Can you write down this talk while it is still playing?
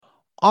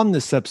On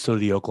this episode of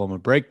the Oklahoma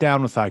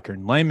Breakdown with Iker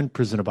and Lehman,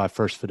 presented by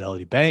First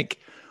Fidelity Bank,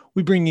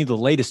 we bring you the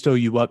latest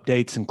OU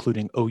updates,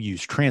 including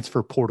OU's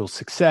transfer portal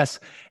success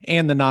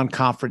and the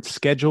non-conference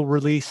schedule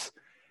release.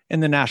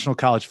 In the National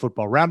College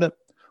Football Roundup,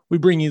 we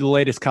bring you the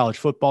latest college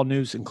football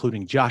news,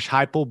 including Josh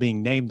Heupel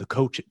being named the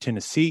coach at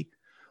Tennessee.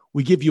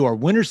 We give you our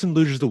winners and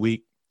losers of the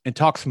week and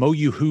talk some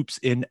OU hoops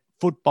in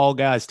football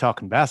guys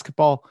talking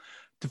basketball.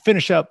 To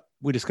finish up,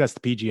 we discuss the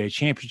PGA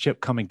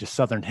Championship coming to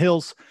Southern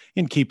Hills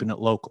and keeping it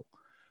local.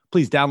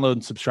 Please download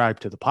and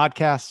subscribe to the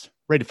podcast.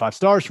 Rate it 5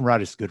 stars and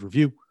write us a good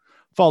review.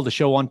 Follow the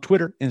show on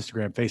Twitter,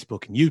 Instagram,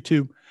 Facebook, and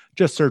YouTube.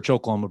 Just search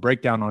Oklahoma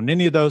Breakdown on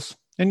any of those,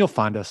 and you'll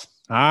find us.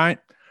 All right.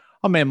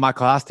 Our man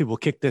Michael Hosty will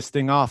kick this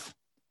thing off.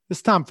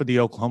 It's time for the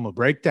Oklahoma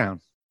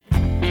Breakdown.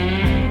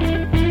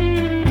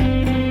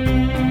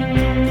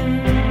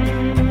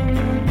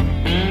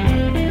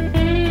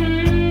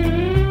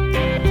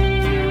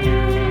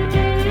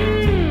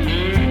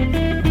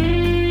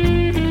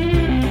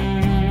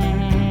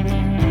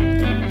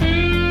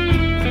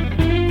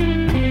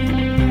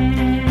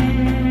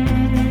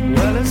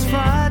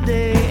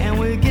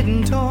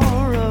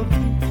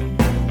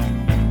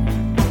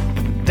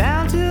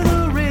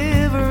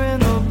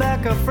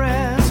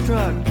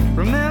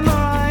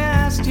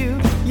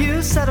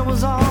 Said it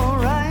was all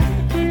right.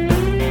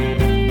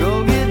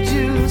 Go get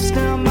juice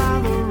down by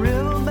the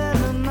riverbed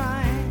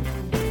tonight.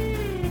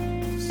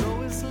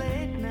 So it's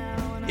late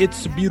now.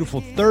 It's a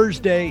beautiful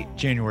Thursday,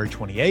 January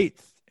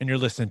 28th, and you're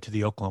listening to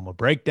the Oklahoma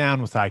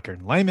Breakdown with Iker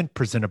and Lehman,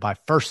 presented by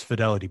First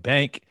Fidelity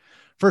Bank.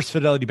 First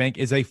Fidelity Bank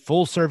is a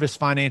full-service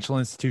financial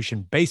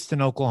institution based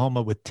in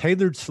Oklahoma with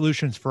tailored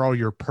solutions for all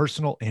your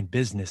personal and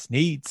business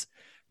needs.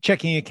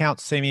 Checking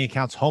accounts, saving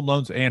accounts, home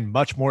loans, and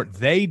much more.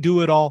 They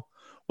do it all.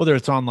 Whether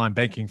it's online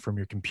banking from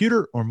your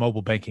computer or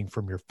mobile banking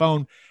from your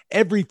phone,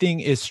 everything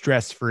is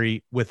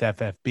stress-free with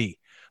FFB.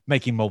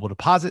 Making mobile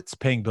deposits,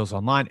 paying bills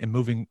online, and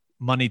moving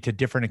money to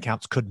different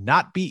accounts could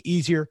not be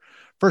easier.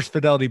 First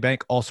Fidelity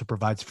Bank also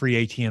provides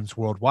free ATMs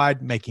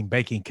worldwide, making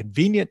banking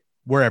convenient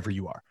wherever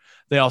you are.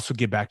 They also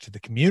give back to the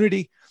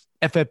community.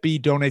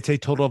 FFB donates a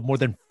total of more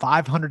than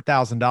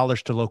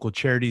 $500,000 to local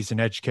charities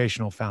and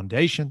educational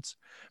foundations.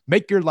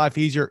 Make your life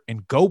easier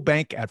and go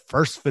bank at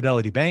First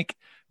Fidelity Bank.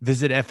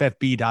 Visit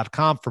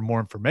ffb.com for more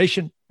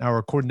information. Now, we're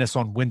recording this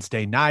on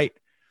Wednesday night.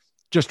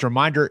 Just a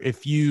reminder,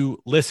 if you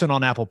listen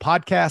on Apple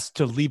Podcasts,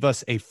 to leave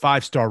us a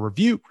 5-star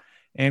review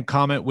and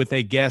comment with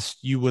a guest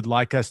you would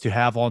like us to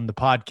have on the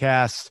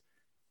podcast.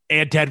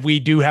 And Ted,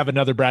 we do have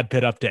another Brad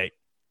Pitt update.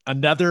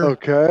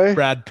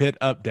 Brad Pitt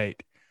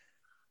update.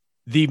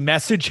 The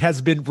message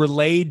has been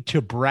relayed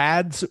to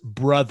Brad's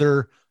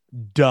brother,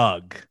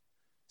 Doug.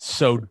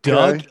 So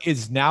Doug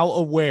is now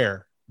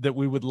aware that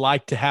we would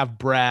like to have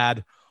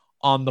Brad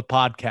on the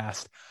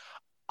podcast.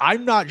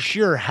 I'm not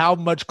sure how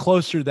much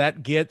closer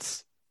that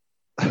gets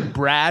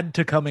Brad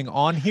to coming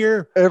on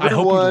here. Everyone I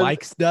hope he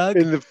likes Doug.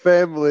 In the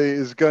family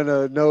is going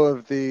to know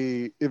of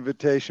the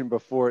invitation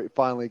before it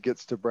finally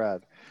gets to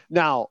Brad.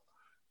 Now,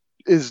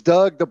 is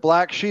Doug the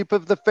black sheep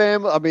of the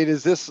family? I mean,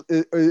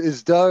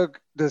 is Doug,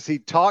 does he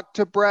talk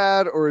to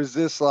Brad, or is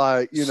this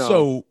like,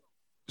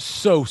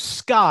 So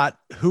Scott,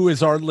 who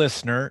is our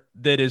listener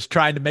that is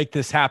trying to make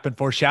this happen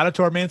for, shout out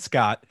to our man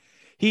Scott.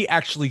 He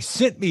actually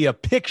sent me a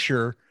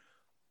picture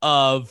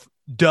of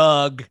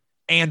Doug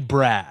and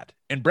Brad.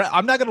 And Brad,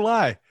 I'm not going to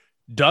lie,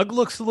 Doug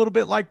looks a little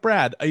bit like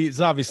Brad.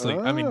 He's obviously,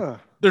 I mean,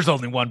 there's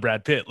only one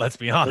Brad Pitt, let's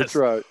be honest. That's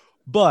right.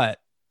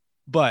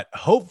 But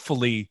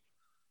hopefully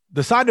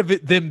the sign of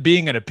it, them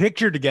being in a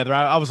picture together,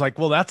 I was like,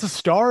 well, that's a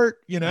start,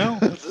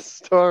 That's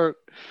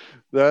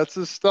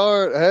a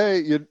start.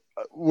 Hey,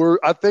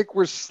 I think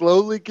we're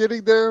slowly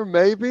getting there.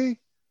 Maybe.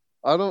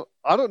 I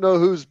don't know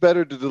who's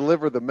better to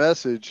deliver the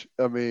message.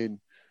 I mean,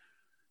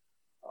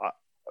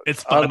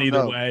 it's fun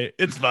either way.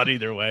 It's fun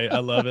either way.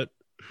 I love it.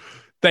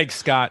 Thanks,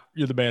 Scott.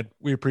 You're the man.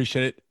 We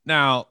appreciate it.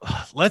 Now,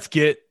 let's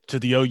get to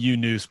the OU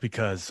news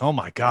because, oh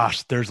my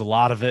gosh, there's a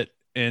lot of it.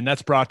 And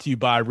that's brought to you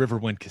by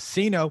Riverwind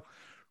Casino.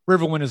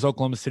 Riverwind is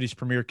Oklahoma City's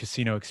premier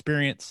casino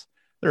experience.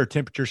 There are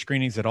temperature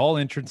screenings at all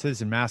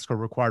entrances, and masks are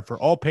required for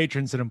all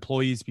patrons and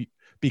employees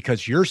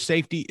because your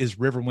safety is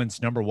Riverwind's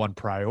 #1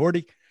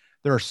 priority.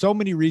 There are so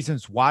many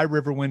reasons why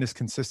Riverwind is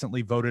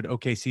consistently voted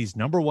OKC's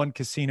 #1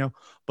 casino,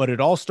 but it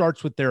all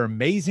starts with their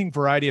amazing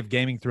variety of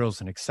gaming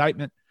thrills and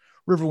excitement.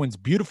 Riverwind's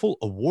beautiful,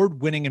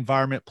 award-winning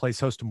environment plays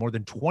host to more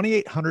than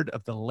 2,800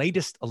 of the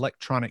latest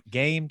electronic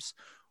games,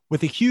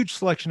 with a huge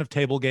selection of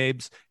table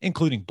games,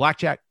 including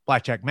blackjack,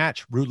 blackjack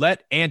match,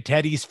 roulette, and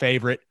Teddy's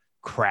favorite,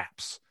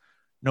 craps.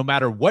 No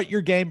matter what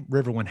your game,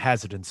 Riverwind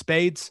has it in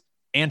spades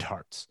and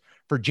hearts.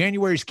 For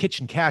January's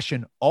Kitchen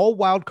Cash-In, all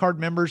wildcard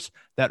members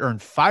that earn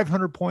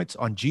 500 points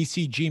on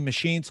GCG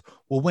machines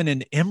will win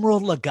an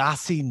Emerald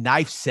Lagasse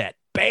knife set.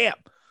 Bam!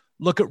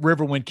 Look at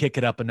Riverwind kick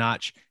it up a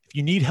notch. If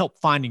you need help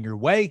finding your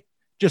way,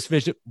 just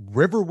visit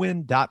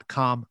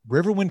riverwind.com.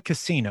 Riverwind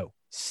Casino,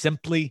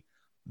 simply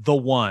the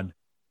one.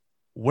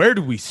 Where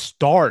do we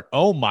start?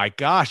 Oh my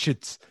gosh,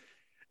 it's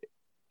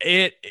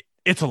a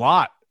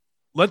lot.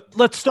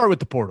 Let's start with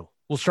the portal.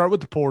 We'll start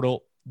with the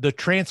portal. the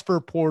transfer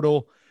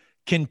portal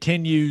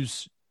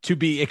continues to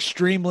be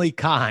extremely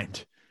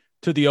kind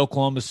to the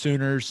Oklahoma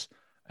Sooners.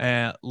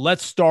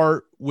 Let's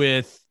start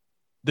with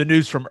the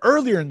news from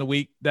earlier in the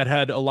week that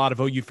had a lot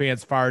of OU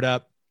fans fired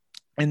up,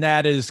 and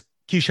that is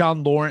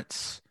Keyshawn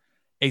Lawrence,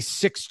 a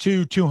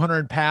 6'2",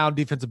 200-pound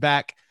defensive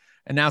back,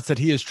 announced that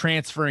he is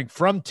transferring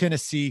from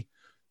Tennessee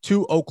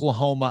to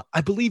Oklahoma. I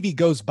believe he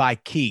goes by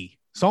Key,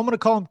 so I'm going to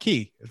call him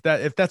Key.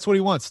 If that's what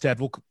he wants, Ted,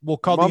 we'll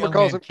call the young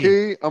man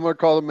Key. I'm going to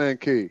call the man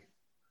Key.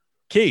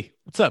 Key,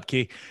 what's up,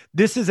 Key?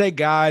 This is a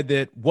guy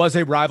that was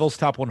a Rivals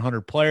Top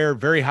 100 player,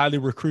 very highly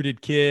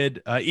recruited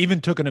kid, even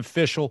took an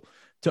official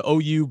to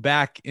OU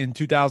back in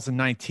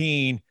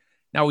 2019.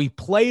 Now, he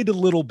played a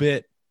little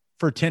bit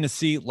for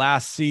Tennessee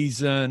last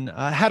season,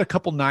 had a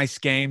couple nice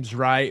games,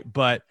 right?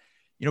 But,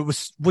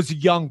 was a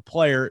young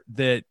player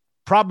that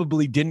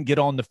probably didn't get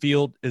on the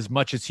field as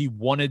much as he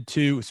wanted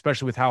to,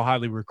 especially with how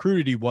highly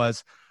recruited he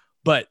was.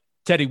 But,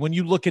 Teddy, when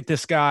you look at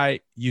this guy,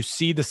 you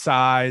see the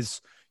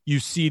size, you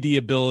see the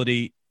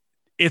ability.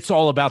 It's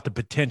all about the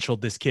potential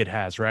this kid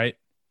has, right?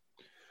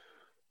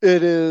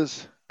 It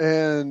is.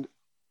 And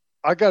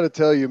I got to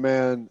tell you,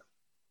 man,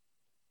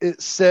 it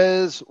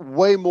says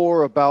way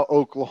more about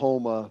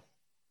Oklahoma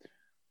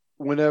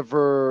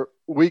whenever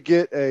we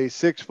get a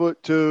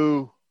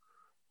 6'2",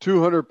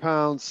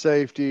 200-pound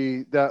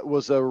safety that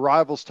was a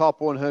Rivals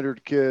Top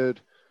 100 kid,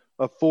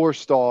 a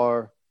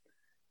 4-star.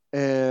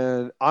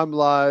 And I'm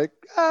like,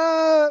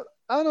 I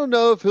don't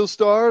know if he'll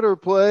start or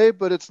play,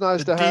 but it's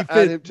nice to have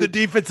him. The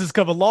defense has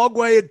come a long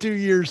way in 2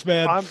 years,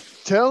 man. I'm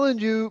telling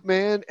you,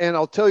 man, and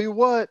I'll tell you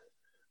what,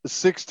 the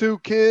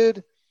 6'2"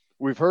 kid,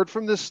 we've heard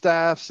from the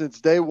staff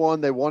since day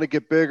one, they want to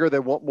get bigger. They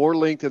want more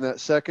length in that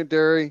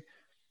secondary.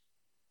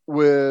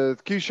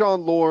 With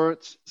Keyshawn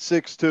Lawrence,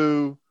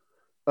 6'2",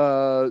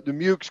 the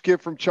Mukes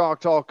kid from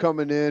Choctaw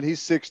coming in,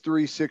 he's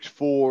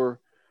 6'3",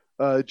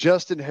 6'4".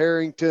 Justin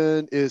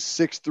Harrington is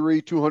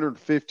 6'3",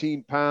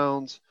 215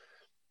 pounds.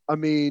 I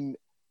mean,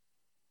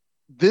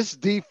 this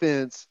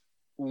defense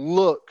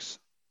looks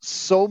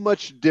so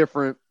much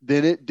different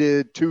than it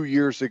did 2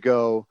 years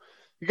ago.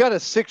 You got a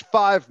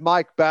 6'5"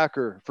 Mike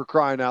Backer, for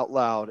crying out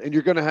loud, and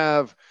you're going to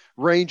have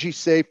rangy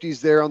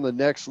safeties there on the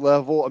next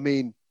level. I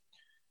mean,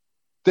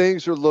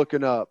 things are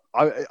looking up.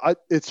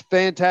 It's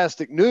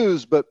fantastic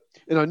news,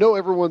 and I know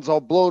everyone's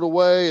all blown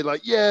away and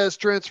like, yes,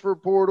 transfer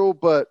portal,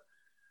 but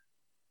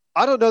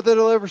I don't know that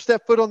he'll ever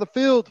step foot on the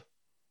field.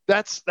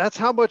 That's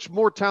how much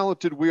more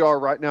talented we are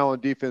right now on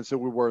defense than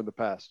we were in the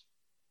past.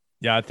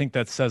 Yeah, I think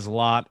that says a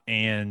lot.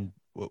 And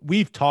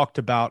we've talked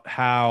about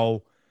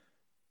how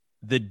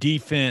the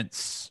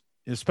defense,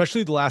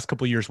 especially the last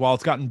couple of years, while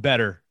it's gotten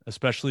better,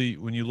 especially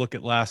when you look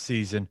at last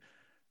season,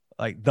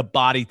 like the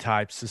body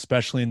types,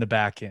 especially in the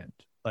back end,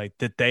 like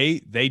that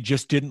they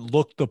just didn't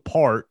look the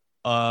part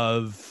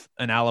of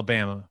an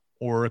Alabama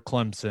or a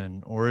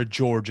Clemson or a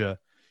Georgia.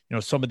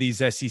 Some of these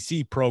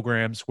SEC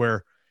programs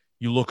where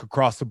you look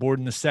across the board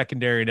in the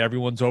secondary and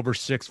everyone's over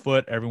 6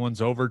 foot,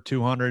 everyone's over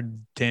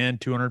 210,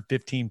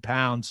 215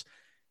 pounds,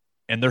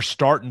 and they're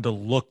starting to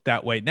look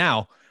that way.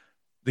 Now,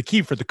 the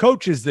key for the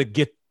coaches that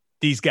get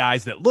these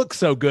guys that look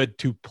so good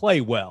to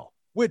play well,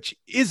 which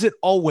isn't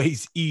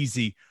always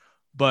easy,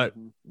 but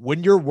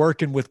when you're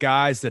working with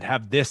guys that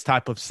have this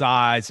type of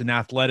size and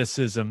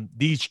athleticism,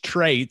 these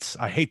traits,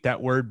 I hate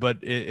that word, but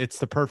it's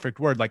the perfect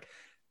word. Like,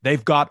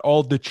 they've got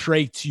all the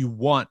traits you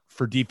want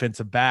for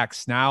defensive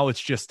backs. Now it's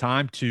just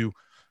time to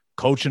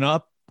coach them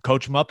up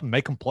and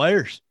make them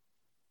players.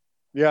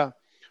 Yeah.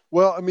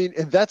 Well, I mean,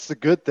 and that's the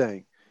good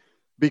thing,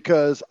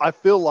 because I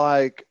feel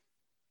like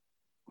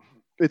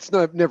it's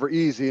never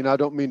easy, and I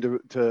don't mean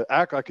to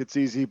act like it's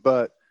easy,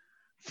 but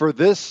for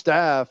this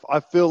staff, I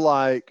feel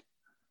like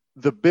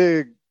the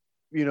big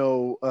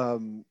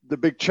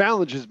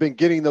challenge has been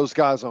getting those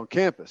guys on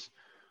campus.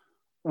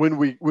 When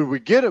we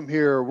get them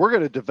here, we're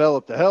going to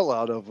develop the hell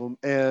out of them.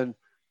 And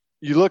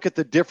you look at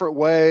the different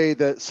way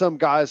that some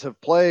guys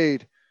have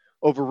played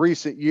over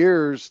recent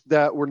years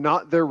that were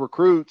not their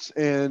recruits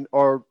and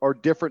are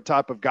different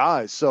type of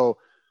guys. So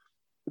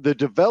the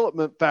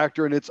development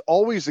factor, and it's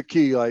always a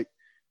key, like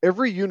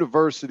every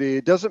university,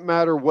 it doesn't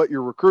matter what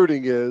your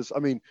recruiting is. I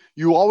mean,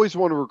 you always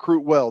want to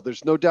recruit well.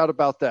 There's no doubt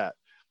about that.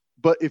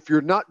 But if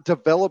you're not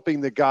developing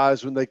the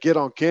guys when they get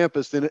on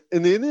campus, then at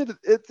the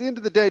end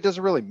of the day, it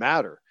doesn't really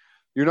matter.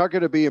 You're not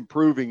going to be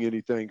improving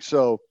anything.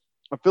 So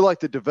I feel like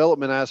the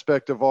development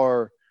aspect of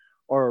our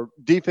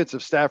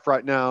defensive staff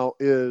right now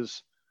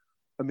is,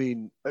 I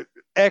mean,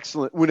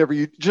 excellent. Whenever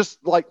you just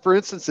like, for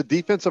instance, the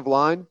defensive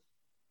line,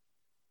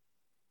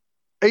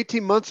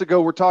 18 months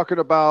ago, we're talking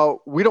about,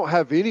 we don't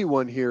have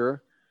anyone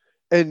here.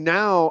 And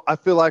now I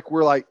feel like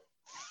we're like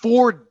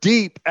 4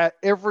 deep at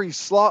every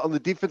slot on the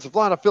defensive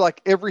line. I feel like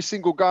every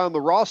single guy on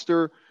the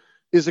roster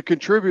is a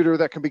contributor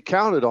that can be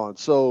counted on.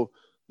 So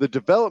the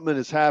development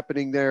is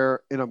happening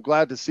there, and I'm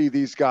glad to see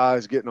these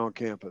guys getting on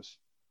campus.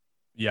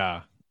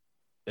 Yeah.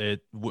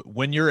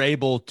 When you're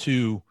able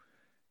to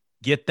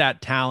get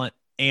that talent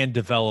and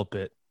develop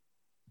it,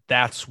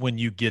 that's when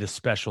you get a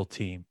special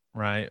team,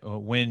 right?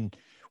 When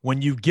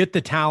you get the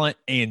talent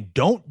and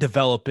don't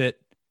develop it,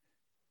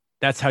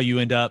 that's how you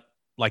end up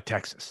like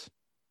Texas,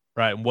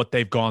 right? And what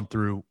they've gone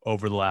through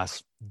over the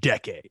last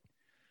decade.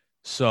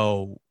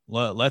 So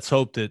let's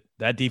hope that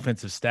that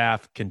defensive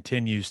staff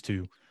continues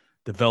to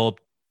develop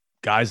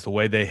guys the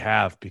way they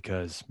have,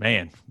 because,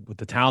 man, with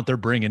the talent they're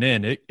bringing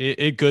in,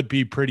 it could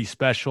be pretty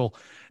special.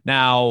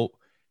 Now,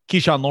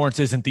 Keyshawn Lawrence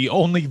isn't the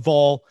only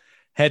Vol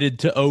headed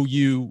to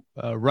OU.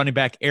 Running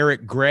back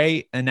Eric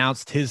Gray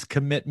announced his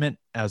commitment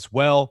as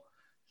well.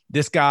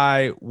 This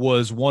guy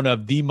was one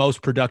of the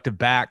most productive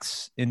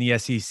backs in the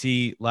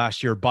SEC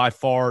last year, by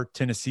far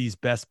Tennessee's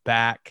best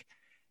back.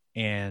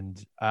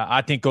 And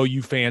I think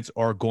OU fans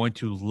are going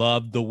to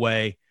love the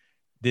way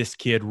this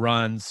kid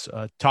runs.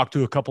 Talked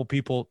to a couple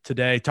people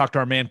today. Talked to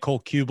our man Cole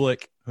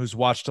Kublik, who's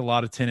watched a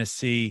lot of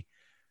Tennessee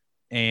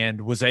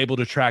and was able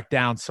to track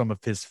down some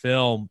of his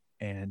film.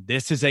 And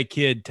this is a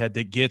kid, Ted,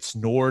 that gets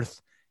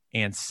north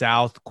and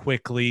south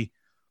quickly,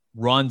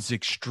 runs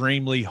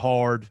extremely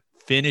hard,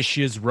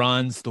 finishes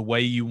runs the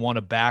way you want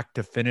a back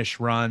to finish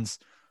runs,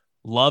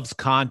 loves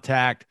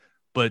contact.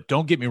 But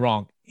don't get me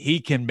wrong, he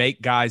can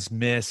make guys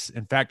miss.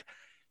 In fact,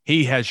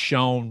 he has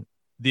shown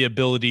the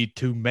ability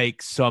to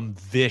make some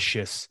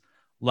vicious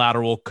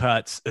lateral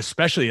cuts,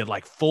 especially at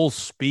like full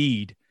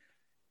speed.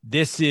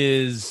 This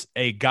is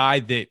a guy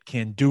that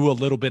can do a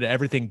little bit of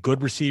everything.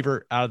 Good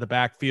receiver out of the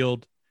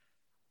backfield.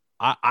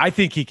 I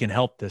think he can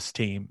help this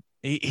team.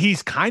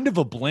 He's kind of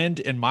a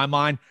blend in my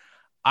mind.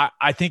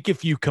 I think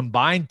if you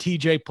combine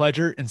TJ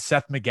Pledger and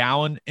Seth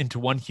McGowan into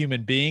one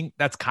human being,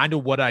 that's kind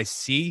of what I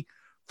see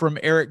from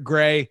Eric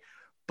Gray.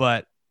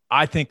 But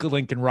I think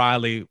Lincoln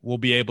Riley will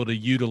be able to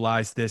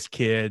utilize this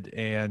kid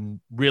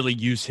and really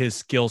use his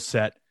skill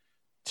set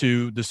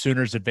to the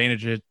Sooners'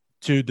 advantage.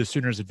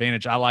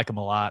 I like him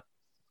a lot.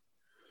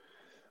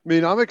 I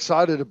mean, I'm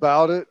excited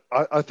about it.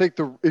 I think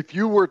if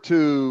you were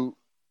to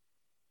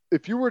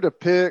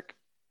pick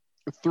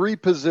three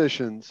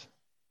positions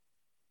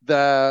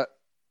that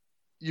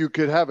you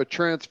could have a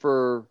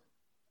transfer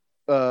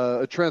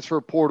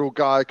portal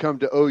guy come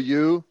to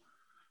OU,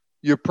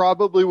 you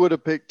probably would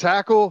have picked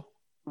tackle,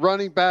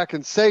 running back,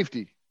 and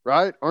safety,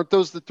 right? Aren't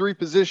those the three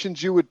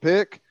positions you would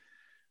pick?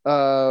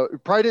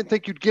 Probably didn't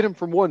think you'd get him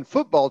from one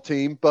football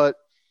team, but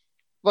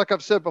like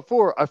I've said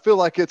before, I feel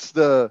like it's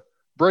the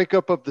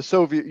breakup of the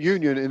Soviet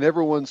Union and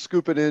everyone's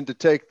scooping in to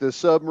take the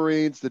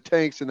submarines, the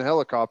tanks, and the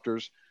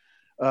helicopters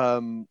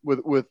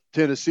with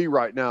Tennessee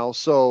right now.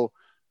 So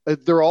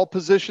they're all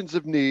positions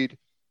of need.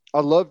 I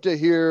love to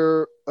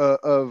hear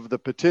of the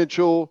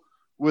potential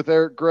with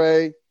Eric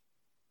Gray.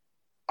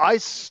 I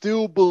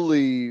still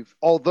believe,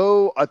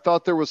 although I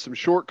thought there was some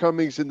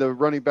shortcomings in the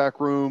running back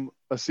room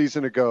a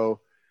season ago,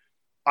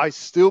 I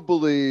still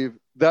believe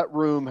that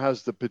room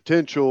has the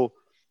potential,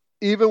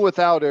 even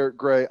without Eric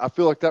Gray. I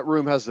feel like that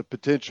room has the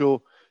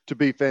potential to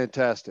be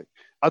fantastic.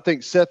 I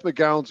think Seth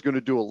McGowan's going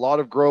to do a lot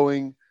of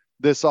growing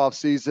this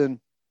offseason,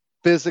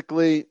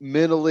 physically,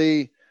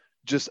 mentally,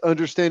 just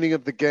understanding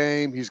of the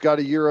game. He's got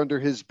a year under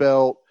his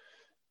belt.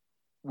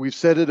 We've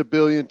said it a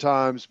billion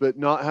times, but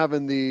not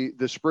having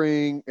the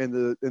spring and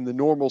the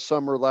normal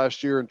summer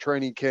last year in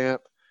training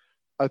camp,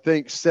 I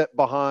think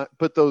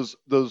put those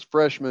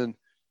freshmen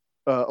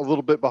a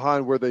little bit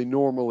behind where they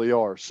normally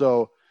are.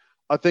 So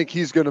I think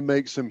he's going to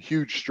make some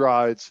huge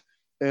strides.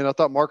 And I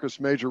thought Marcus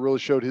Major really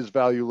showed his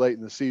value late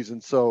in the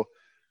season. So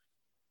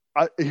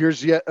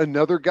here's yet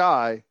another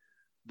guy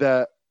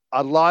that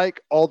I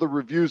like. All the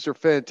reviews are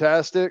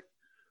fantastic,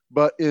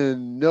 but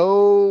in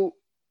no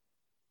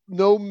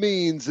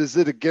means is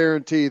it a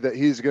guarantee that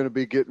he's going to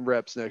be getting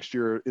reps next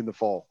year in the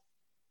fall.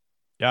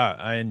 Yeah,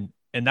 and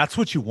that's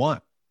what you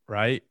want,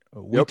 right?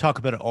 We talk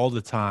about it all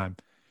the time.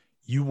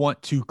 You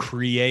want to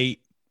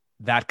create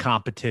that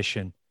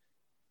competition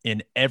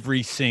in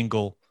every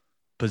single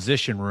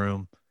position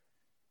room.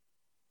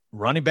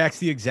 Running back's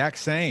the exact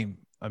same.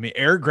 I mean,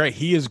 Eric Gray,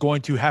 he is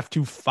going to have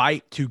to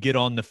fight to get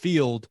on the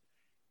field,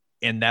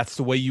 and that's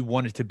the way you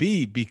want it to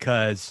be,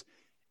 because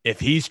if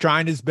he's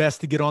trying his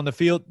best to get on the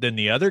field, then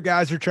the other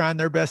guys are trying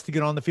their best to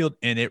get on the field,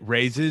 and it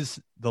raises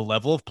the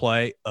level of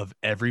play of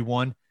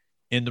everyone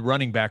in the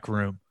running back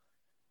room.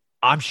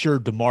 I'm sure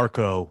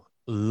DeMarco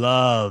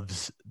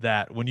loves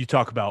that. When you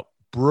talk about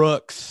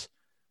Brooks,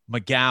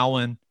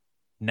 McGowan,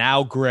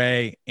 now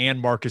Gray, and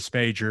Marcus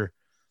Major,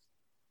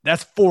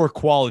 that's 4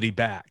 quality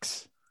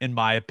backs, in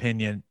my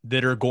opinion,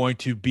 that are going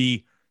to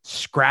be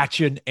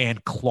scratching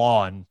and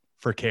clawing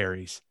for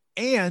carries.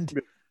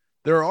 And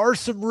there are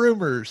some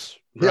rumors,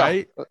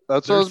 right? Yeah,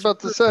 that's what I was about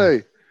to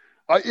say.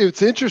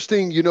 It's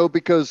interesting,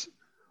 because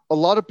a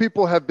lot of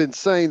people have been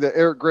saying that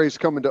Eric Gray's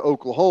coming to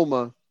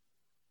Oklahoma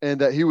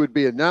and that he would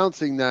be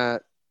announcing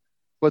that.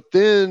 But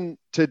then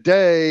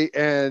today,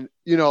 and,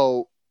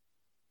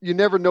 you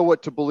never know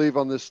what to believe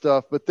on this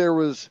stuff, but there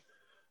was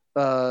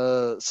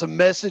some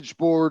message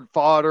board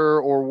fodder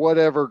or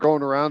whatever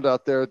going around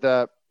out there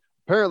that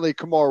apparently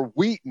Kamar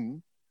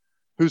Wheaton,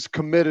 who's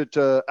committed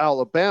to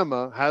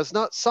Alabama, has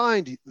not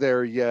signed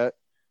there yet,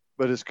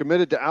 but is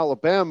committed to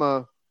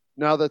Alabama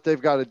now that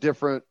they've got a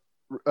different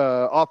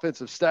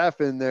offensive staff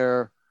in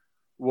there,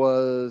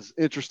 was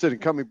interested in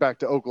coming back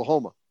to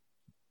Oklahoma.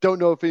 Don't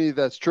know if any of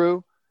that's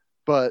true,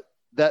 but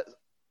that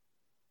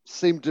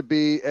seemed to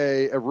be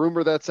a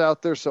rumor that's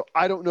out there. So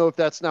I don't know if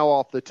that's now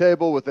off the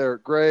table with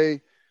Eric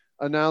Gray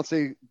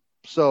announcing.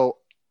 So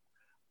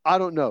I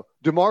don't know.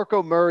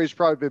 DeMarco Murray's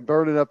probably been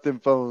burning up them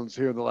phones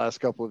here in the last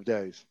couple of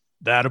days.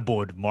 That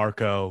aboard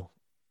DeMarco.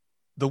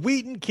 The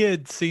Wheaton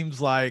kid seems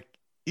like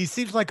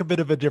a bit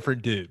of a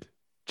different dude.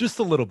 Just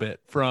a little bit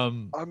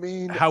from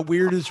how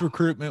weird his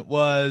recruitment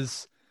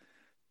was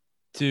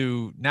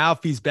to now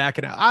if he's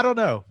backing out. I don't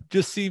know.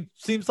 Just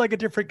seems like a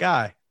different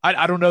guy.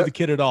 I don't know the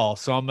kid at all,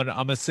 so I'm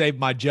gonna save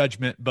my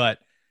judgment, but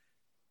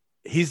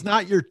he's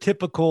not your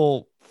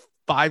typical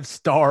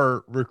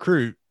 5-star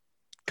recruit.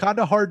 Kind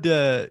of hard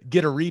to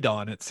get a read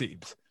on, it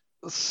seems.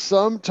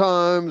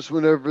 Sometimes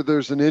whenever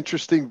there's an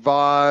interesting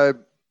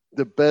vibe,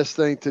 the best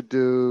thing to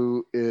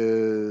do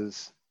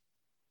is,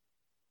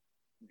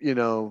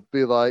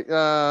 be like,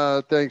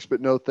 thanks, but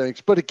no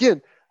thanks. But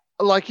again,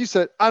 like you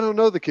said, I don't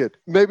know the kid.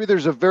 Maybe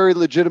there's a very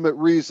legitimate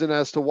reason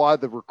as to why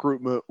the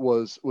recruitment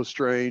was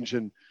strange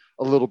and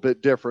a little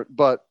bit different.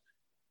 But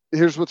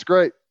here's what's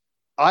great.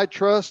 I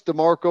trust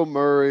DeMarco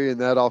Murray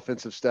and that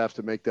offensive staff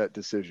to make that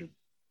decision.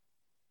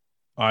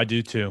 I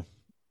do too.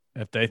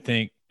 If they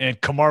think, and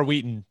Kamar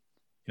Wheaton,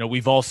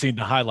 we've all seen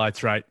the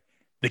highlights, right?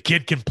 The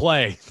kid can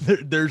play.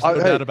 There's no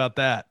doubt about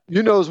that.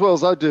 You know as well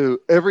as I do,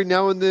 every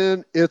now and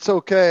then it's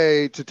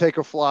okay to take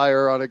a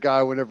flyer on a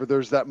guy whenever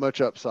there's that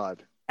much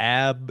upside.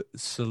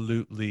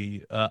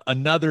 Absolutely.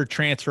 Another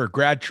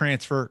grad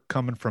transfer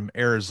coming from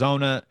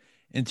Arizona,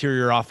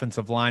 interior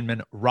offensive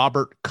lineman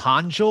Robert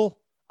Conjal.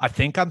 I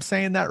think I'm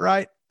saying that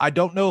right. I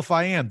don't know if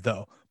I am,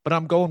 though, but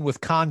I'm going with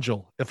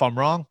Conjal. If I'm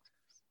wrong,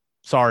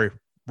 sorry,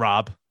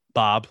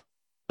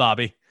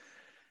 Bobby.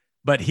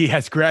 But he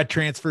has grad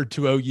transferred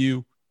to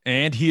OU,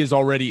 and he is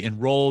already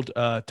enrolled.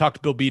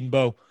 Talked to Bill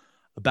Bedenbaugh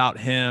about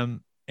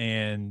him,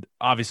 and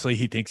obviously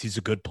he thinks he's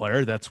a good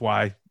player. That's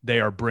why they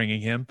are bringing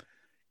him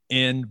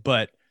in.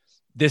 But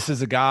this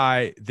is a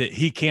guy that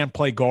he can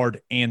play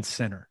guard and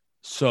center.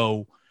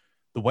 So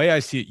the way I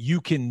see it,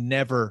 you can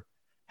never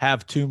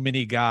have too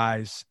many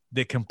guys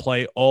that can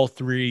play all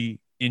three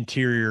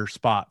interior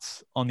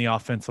spots on the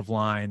offensive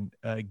line.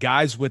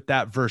 Guys with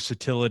that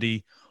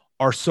versatility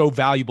are so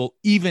valuable,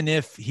 even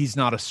if he's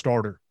not a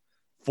starter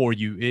for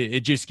you. It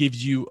just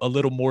gives you a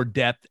little more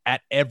depth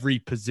at every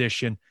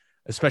position,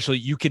 especially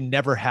you can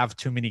never have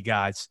too many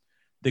guys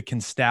that can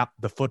snap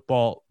the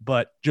football.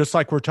 But just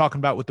like we're talking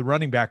about with the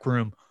running back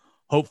room,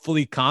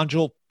 hopefully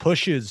Conjal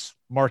pushes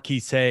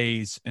Marquise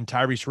Hayes and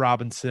Tyrese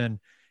Robinson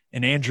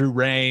and Andrew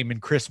Rame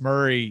and Chris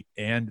Murray,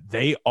 and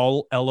they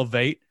all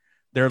elevate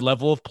their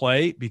level of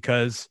play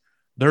because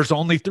there's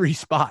only 3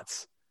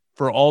 spots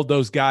for all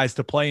those guys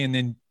to play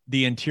in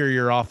the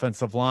interior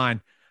offensive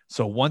line.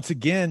 So once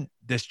again,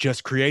 this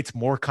just creates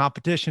more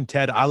competition,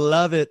 Ted. I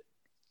love it.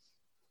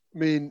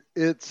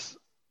 It's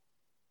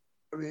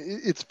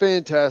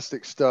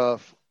fantastic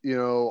stuff.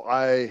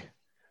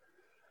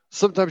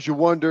 Sometimes you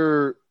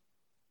wonder,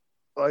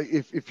 like,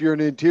 if you're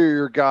an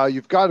interior guy,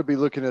 you've got to be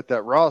looking at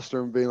that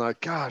roster and being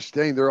like, gosh,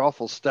 dang, they're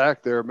awful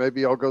stacked there.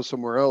 Maybe I'll go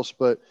somewhere else.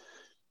 But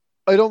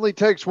it only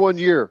takes 1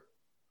 year.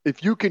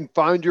 If you can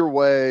find your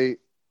way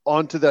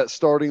onto that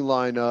starting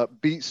lineup,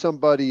 beat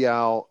somebody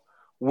out,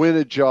 win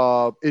a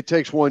job, it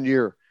takes 1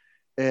 year.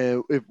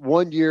 And if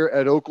 1 year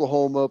at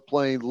Oklahoma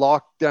playing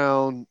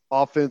lockdown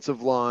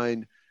offensive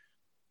line,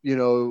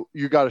 you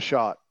got a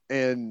shot.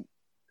 And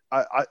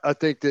I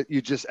think that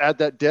you just add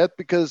that depth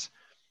because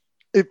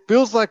it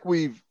feels like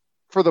we've,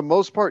 for the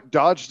most part,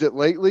 dodged it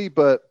lately.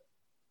 But,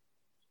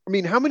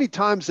 how many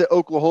times at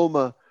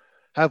Oklahoma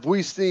have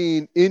we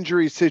seen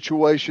injury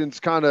situations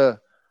kind of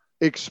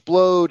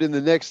explode, and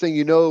the next thing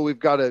you know, we've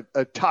got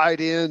a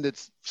tight end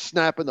that's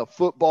snapping the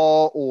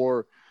football,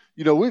 or,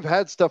 we've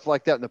had stuff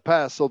like that in the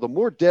past. So the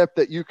more depth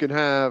that you can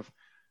have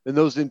in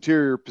those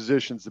interior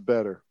positions, the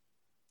better.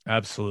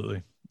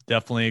 Absolutely.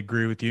 Definitely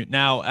agree with you.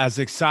 Now, as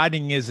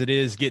exciting as it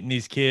is getting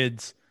these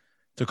kids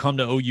to come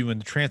to OU in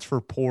the transfer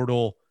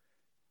portal,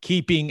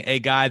 keeping a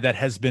guy that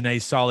has been a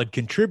solid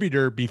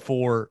contributor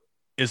before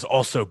is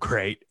also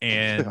great.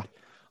 And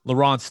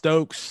LaRon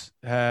Stokes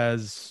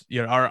has,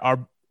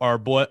 our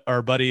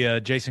buddy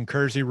Jason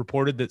Kersey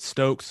reported that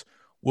Stokes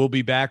will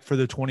be back for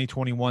the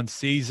 2021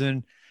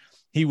 season.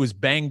 He was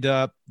banged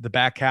up the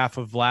back half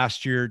of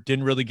last year,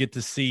 didn't really get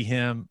to see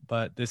him,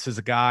 but this is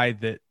a guy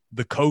that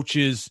the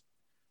coaches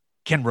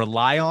can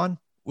rely on,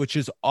 which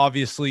is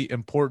obviously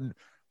important,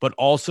 but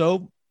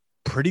also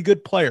pretty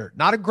good player.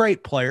 Not a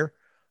great player,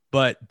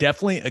 but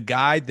definitely a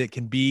guy that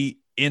can be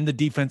in the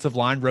defensive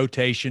line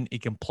rotation. He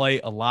can play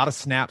a lot of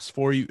snaps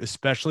for you,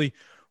 especially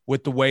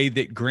with the way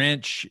that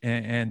Grinch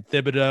and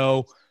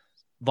Thibodeau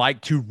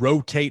like to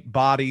rotate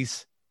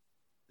bodies.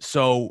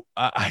 So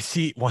I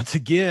see, once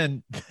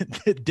again,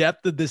 the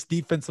depth of this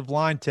defensive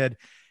line, Ted.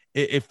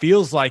 It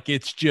feels like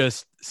it's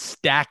just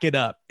stacking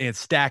up and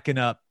stacking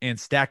up and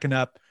stacking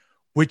up,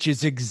 which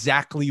is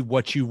exactly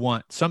what you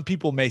want. Some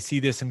people may see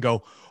this and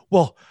go,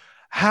 well,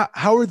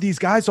 how are these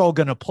guys all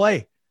going to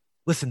play?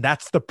 Listen,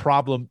 that's the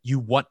problem you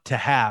want to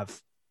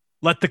have.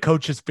 Let the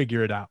coaches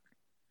figure it out.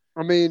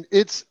 I mean,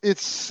 it's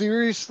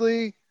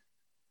seriously.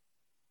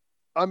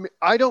 I mean,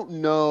 I don't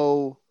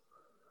know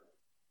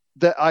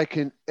that I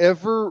can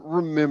ever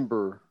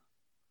remember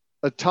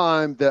a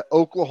time that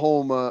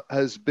Oklahoma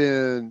has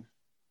been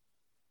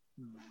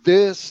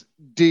this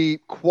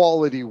deep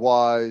quality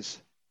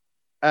wise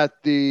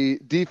at the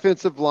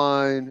defensive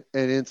line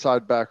and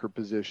inside backer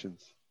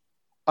positions.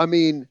 I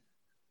mean,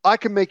 I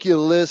can make you a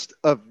list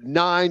of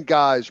 9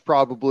 guys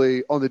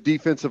probably on the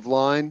defensive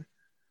line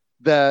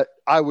that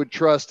I would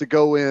trust to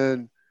go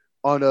in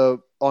on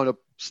a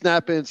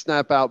snap in,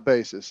 snap out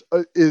basis.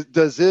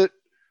 Does it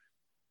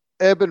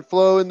ebb and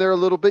flow in there a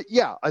little bit?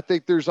 Yeah, I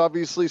think there's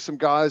obviously some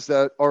guys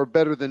that are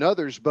better than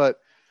others, but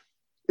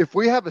if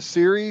we have a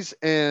series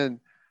and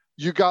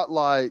you got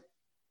like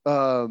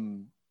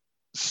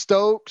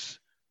Stokes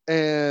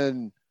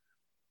and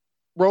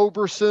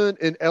Roberson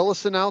and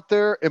Ellison out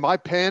there, am I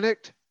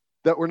panicked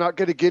that we're not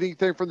going to get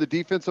anything from the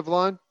defensive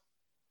line?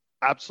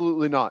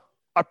 Absolutely not.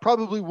 I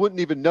probably wouldn't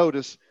even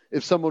notice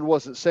if someone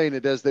wasn't saying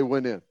it as they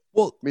went in.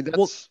 Well, I mean,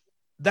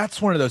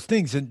 that's one of those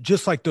things. And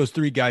just like those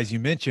 3 guys you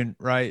mentioned,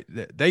 right,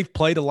 they've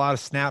played a lot of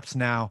snaps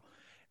now.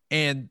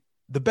 And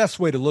the best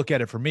way to look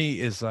at it for me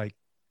is like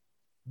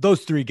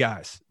those 3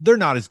 guys, they're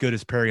not as good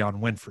as Perrion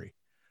Winfrey,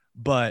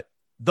 but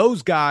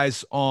those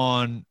guys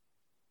on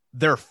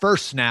their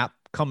first snap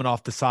coming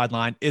off the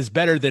sideline is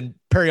better than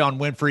Perrion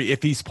Winfrey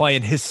if he's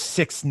playing his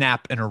 6th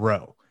snap in a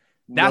row.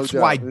 That's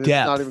no why doubt. depth,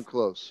 It's not even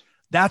close.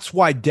 That's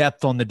why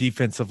depth on the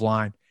defensive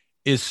line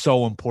is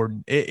so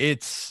important.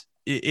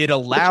 It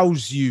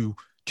allows you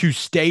to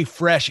stay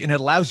fresh, and it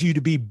allows you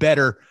to be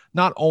better,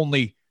 not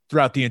only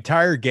throughout the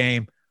entire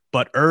game,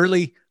 but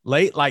early,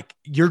 late. Like,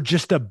 you're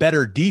just a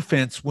better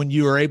defense when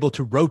you are able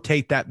to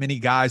rotate that many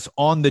guys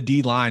on the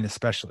D line,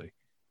 especially.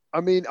 I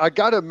mean, I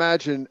got to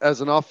imagine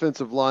as an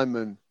offensive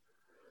lineman,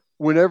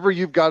 whenever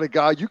you've got a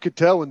guy, you could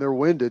tell when they're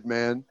winded,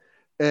 man.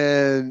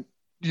 And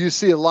you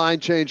see a line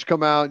change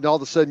come out, and all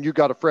of a sudden you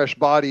got a fresh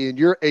body and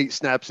you're 8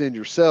 snaps in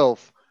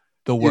yourself.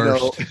 The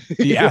worst,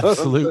 the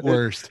absolute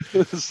worst.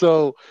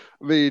 So,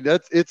 I mean,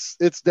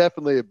 it's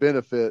definitely a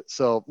benefit.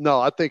 So, no,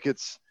 I think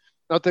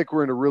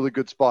we're in a really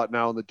good spot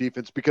now on the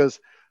defense because,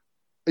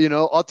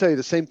 I'll tell you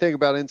the same thing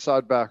about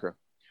inside backer.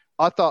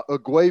 I thought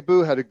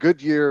Agwebu had a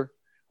good year.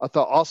 I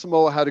thought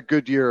Asamoah had a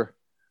good year,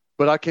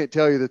 but I can't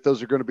tell you that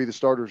those are going to be the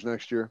starters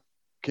next year.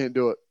 Can't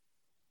do it.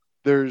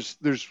 There's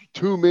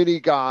too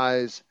many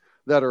guys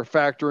that are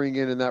factoring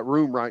in that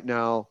room right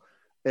now,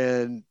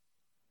 and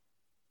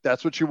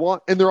that's what you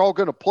want. And they're all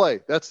going to play.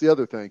 That's the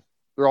other thing.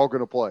 They're all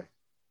going to play.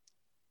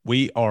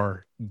 We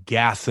are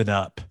gassing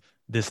up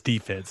this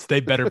defense. They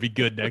better be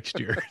good next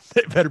year.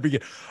 They better be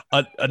good.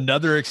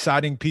 Another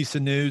exciting piece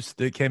of news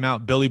that came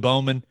out, Billy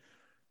Bowman,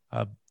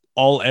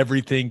 all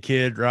everything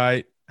kid,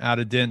 right, out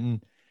of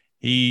Denton.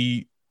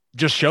 He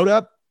just showed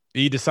up.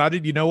 He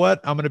decided, you know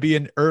what, I'm going to be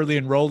an early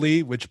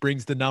enrollee, which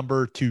brings the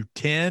number to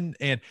 10.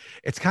 And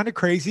it's kind of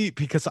crazy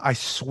because I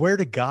swear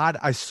to God,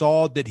 I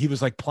saw that he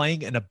was like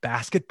playing in a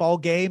basketball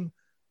game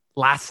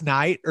last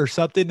night or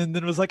something. And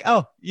then it was like,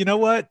 oh, you know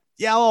what?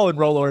 Yeah, I'll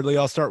enroll early.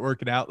 I'll start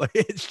working out. Like,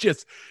 it's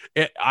just,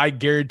 I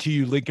guarantee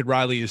you Lincoln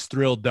Riley is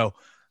thrilled, though.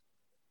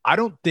 I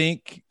don't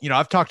think,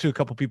 I've talked to a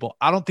couple people.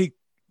 I don't think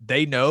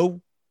they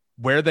know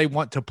where they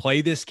want to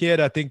play this kid.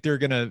 I think they're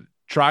going to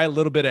try a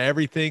little bit of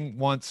everything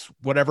once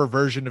whatever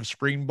version of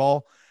spring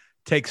ball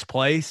takes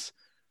place.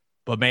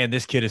 But man,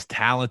 this kid is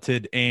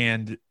talented.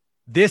 And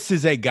this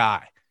is a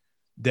guy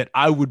that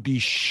I would be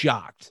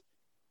shocked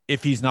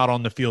if he's not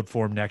on the field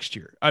for him next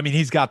year. I mean,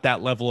 he's got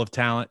that level of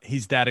talent.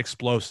 He's that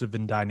explosive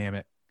and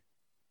dynamic.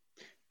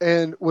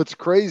 And what's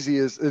crazy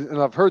is, and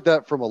I've heard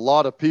that from a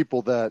lot of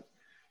people, that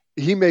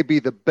he may be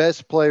the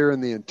best player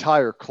in the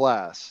entire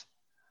class.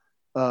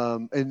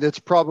 And it's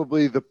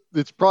probably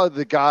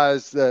the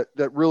guys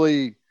that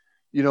really,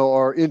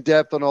 are in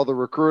depth on all the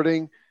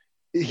recruiting.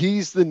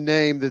 He's the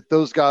name that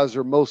those guys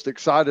are most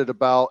excited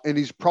about. And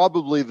he's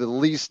probably the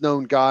least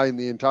known guy in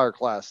the entire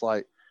class.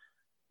 Like,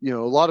 a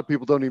lot of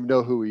people don't even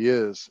know who he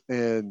is.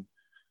 And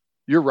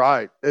you're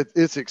right.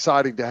 It's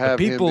exciting to have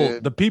him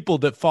in. The people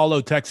that follow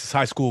Texas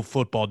high school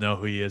football know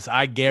who he is.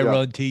 I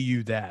guarantee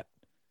you that.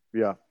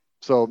 Yeah.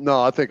 So,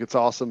 no, I think it's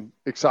awesome.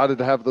 Excited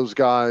to have those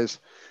guys.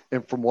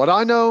 And from what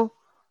I know,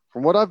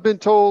 from what I've been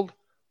told,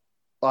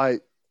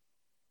 like,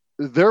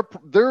 they're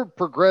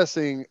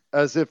progressing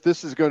as if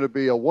this is going to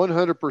be a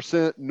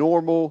 100%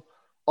 normal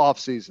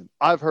offseason.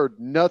 I've heard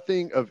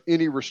nothing of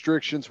any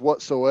restrictions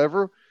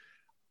whatsoever.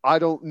 I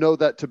don't know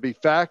that to be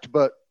fact,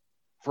 but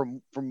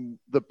from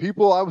the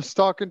people I was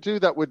talking to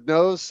that would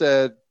know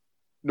said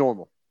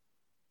normal,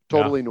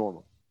 totally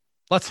normal.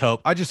 Let's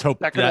hope. I just hope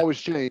that can always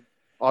change.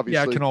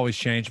 Obviously. Yeah, it can always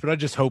change, but I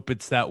just hope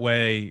it's that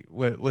way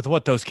with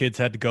what those kids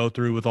had to go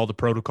through with all the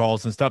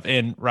protocols and stuff.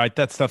 And right,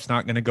 that stuff's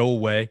not going to go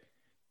away,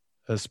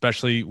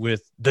 especially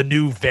with the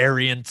new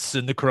variants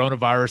and the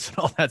coronavirus and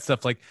all that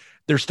stuff. Like,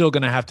 they're still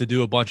going to have to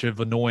do a bunch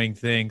of annoying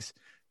things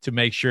to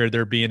make sure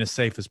they're being as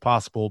safe as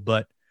possible.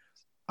 But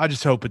I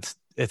just hope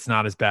it's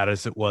not as bad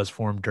as it was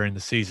for them during the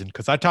season.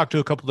 Because I talked to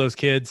a couple of those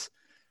kids.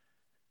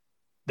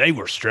 they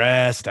were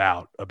stressed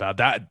out about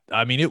that.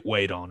 I mean, it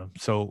weighed on them.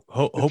 So If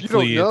you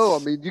hopefully don't know, I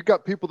it's mean, you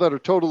got people that are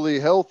totally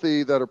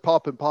healthy that are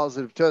popping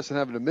positive tests and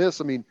having to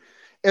miss. I mean,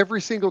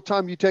 every single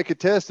time you take a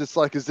test, it's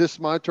like, is this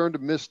my turn to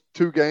miss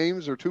 2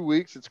 games or 2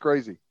 weeks? It's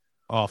crazy.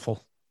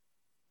 awful.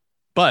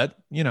 But,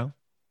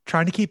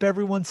 trying to keep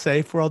everyone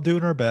safe. We're all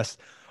doing our best.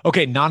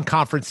 Okay,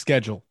 non-conference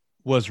schedule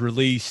was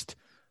released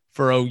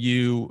for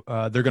OU.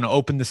 They're going to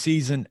open the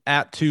season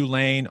at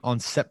Tulane on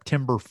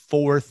September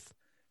 4th.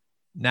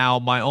 Now,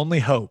 my only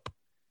hope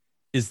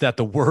is that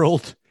the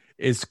world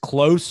is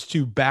close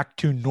to back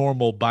to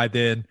normal by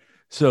then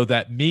so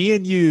that me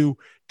and you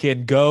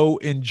can go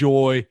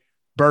enjoy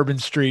Bourbon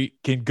Street,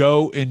 can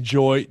go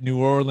enjoy New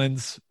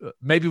Orleans.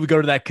 Maybe we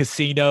go to that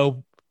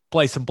casino,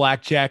 play some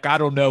blackjack. I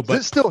don't know, but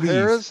Is it still please.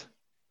 Harrah's?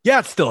 Yeah,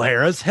 it's still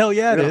Harrah's. Hell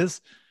yeah, it Yeah.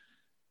 is.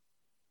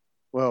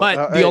 Well,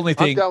 But the hey, only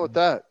thing, I'm down with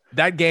that.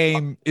 that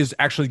game is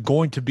actually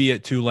going to be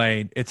at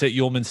Tulane. It's at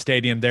Ullman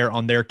Stadium there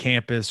on their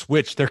campus,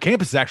 which their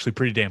campus is actually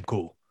pretty damn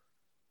cool.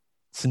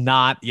 It's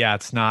not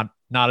at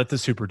the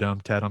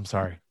Superdome, Ted. I'm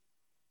sorry.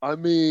 I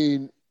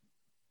mean,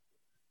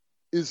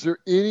 is there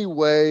any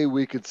way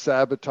we could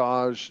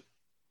sabotage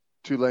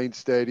Tulane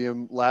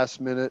Stadium last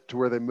minute to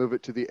where they move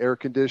it to the air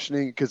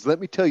conditioning? Because let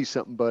me tell you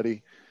something,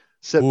 buddy.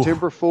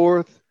 September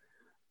 4th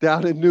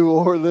down in New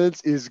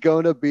Orleans is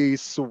going to be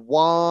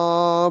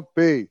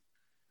swampy.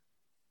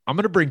 I'm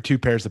going to bring 2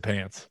 pairs of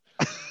pants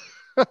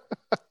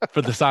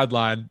for the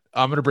sideline.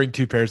 I'm going to bring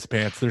 2 pairs of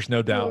pants. There's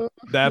no doubt.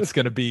 That's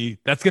going to be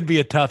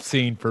a tough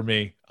scene for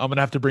me. I'm going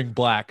to have to bring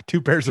black,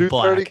 2 pairs of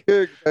 230 black.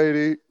 kick,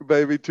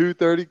 baby.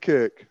 230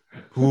 kick.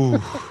 Ooh,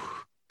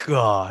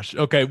 gosh.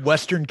 Okay.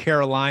 Western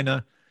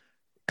Carolina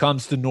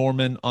comes to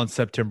Norman on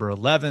September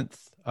 11th.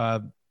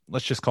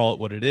 Let's just call it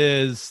what it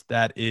is.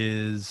 That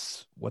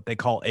is what they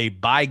call a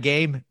buy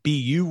game,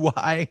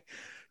 BUY.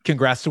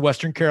 Congrats to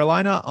Western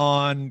Carolina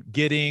on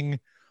getting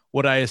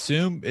what I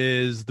assume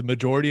is the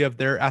majority of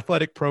their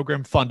athletic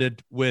program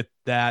funded with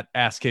that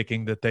ass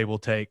kicking that they will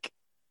take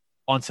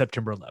on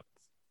September 11th.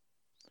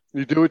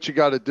 You do what you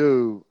got to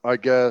do, I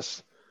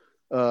guess.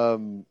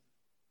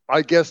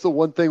 I guess the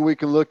one thing we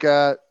can look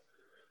at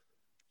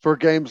for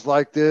games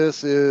like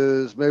this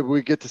is maybe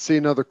we get to see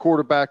another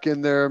quarterback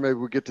in there. Maybe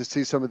we get to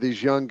see some of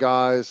these young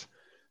guys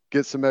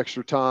get some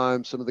extra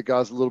time, some of the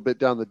guys a little bit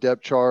down the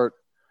depth chart.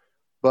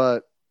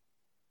 But,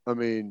 I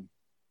mean,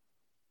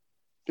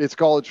 it's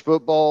college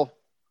football.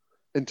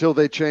 Until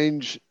they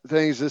change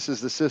things, this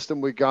is the system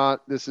we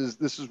got. This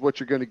is what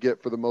you're going to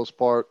get for the most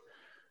part.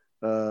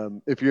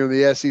 If you're in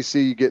the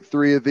SEC, you get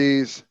 3 of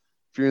these.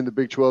 If you're in the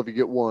Big 12, you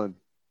get 1.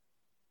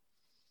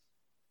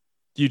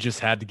 You just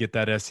had to get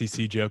that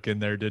SEC joke in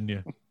there, didn't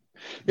you?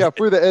 Yeah,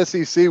 for the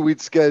SEC,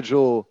 we'd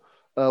schedule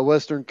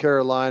Western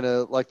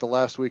Carolina like the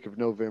last week of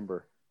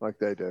November, like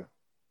they do.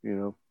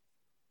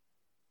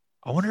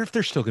 I wonder if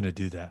they're still going to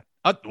do that.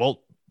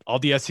 Well, all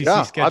the SEC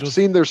Yeah, schedules. I've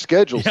seen their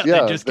schedules.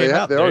 Yeah, they just came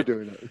out. They are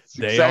doing it. It's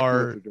They exactly what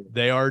are. they're doing.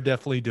 They are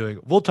definitely doing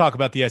it. We'll talk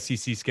about the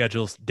SEC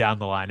schedules down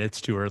the line.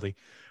 It's too early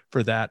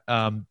for that.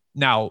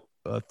 Now,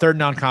 third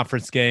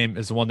non-conference game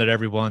is the one that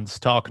everyone's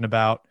talking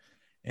about,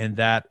 and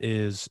that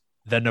is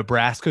the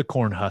Nebraska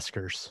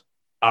Cornhuskers,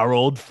 our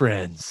old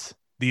friends,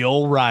 the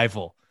old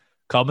rival,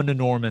 coming to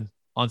Norman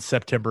on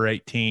September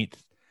 18th.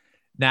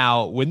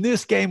 Now, when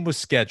this game was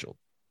scheduled,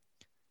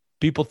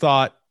 people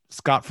thought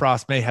Scott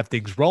Frost may have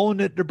things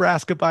rolling at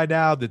Nebraska by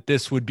now, that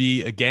this would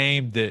be a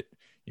game that,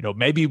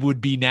 maybe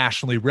would be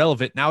nationally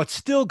relevant. Now, it's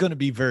still going to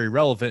be very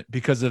relevant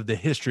because of the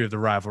history of the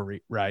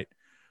rivalry, right?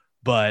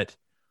 But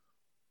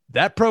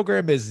that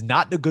program is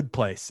not in a good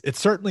place. It's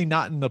certainly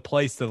not in the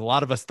place that a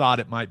lot of us thought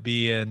it might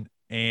be in.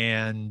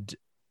 And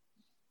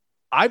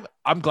I'm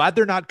glad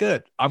they're not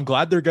good. I'm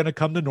glad they're going to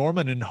come to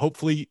Norman and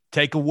hopefully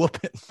take a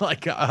whooping.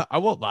 Like, I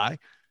won't lie.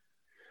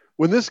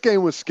 When this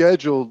game was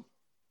scheduled,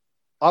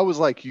 I was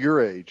like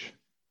your age.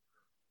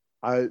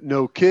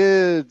 No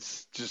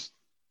kids, just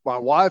my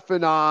wife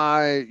and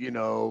I,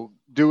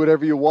 do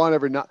whatever you want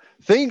every night.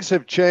 Things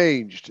have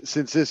changed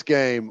since this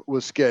game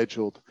was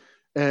scheduled.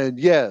 And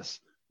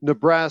yes,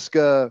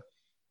 Nebraska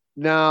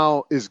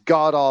now is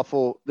god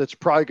awful. That's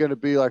probably going to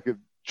be like a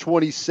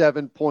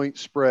 27-point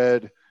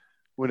spread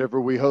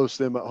whenever we host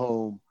them at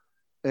home.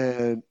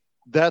 And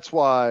that's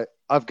why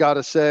I've got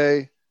to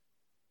say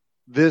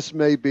this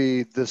may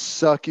be the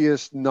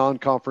suckiest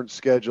non-conference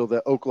schedule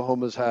that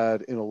Oklahoma's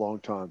had in a long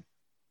time.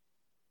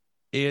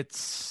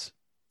 It's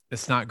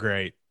not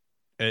great.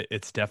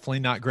 It's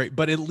definitely not great,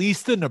 but at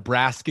least the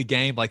Nebraska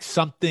game, like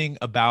something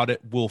about it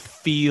will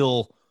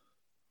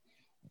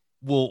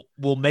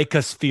make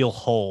us feel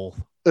whole.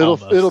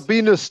 It'll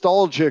be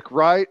nostalgic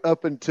right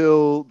up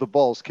until the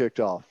ball's kicked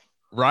off.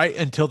 Right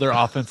until their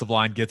offensive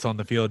line gets on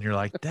the field and you're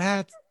like,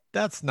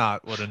 that's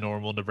not what a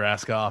normal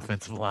Nebraska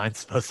offensive line's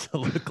supposed to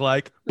look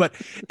like. But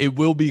it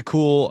will be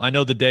cool. I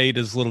know the date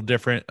is a little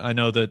different. I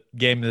know the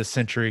game of the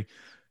century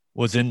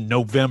was in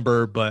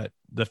November, but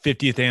the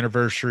 50th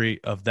anniversary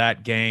of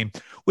that game,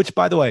 which,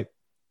 by the way,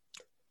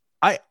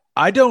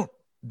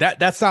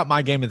 that's not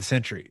my game of the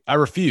century. I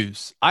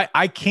refuse.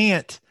 I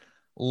can't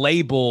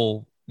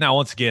label Now,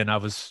 once again, I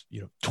was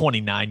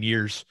 29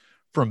 years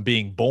from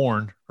being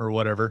born or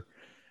whatever.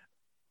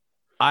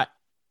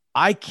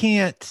 I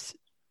can't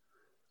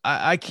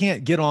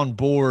get on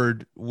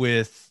board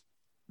with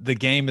the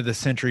game of the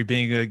century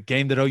being a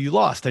game that OU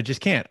lost. I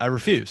just can't. I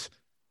refuse.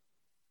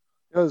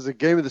 It was a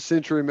game of the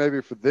century,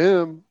 maybe for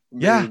them.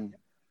 I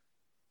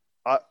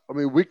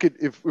mean, we could,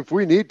 if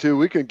we need to,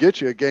 we can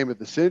get you a game of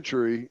the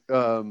century.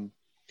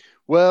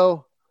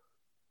 Well,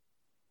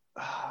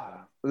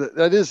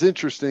 that is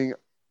interesting.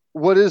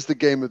 What is the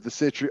game of the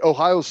century?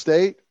 Ohio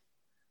State,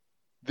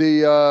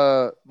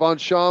 the Von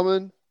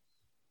Schaman.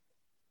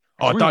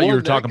 Oh, I thought you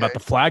were talking about the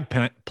flag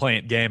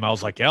plant game. I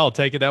was like, yeah, I'll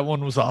take it. That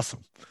one was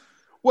awesome.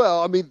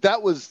 Well, I mean,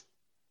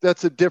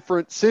 that's a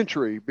different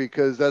century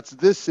because that's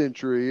this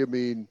century. I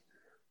mean,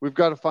 we've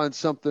got to find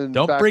something.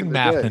 Don't bring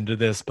math into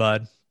this,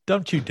 bud.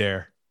 Don't you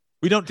dare.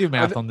 We don't do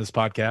math on this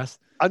podcast.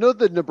 I know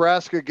the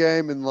Nebraska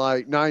game in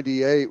like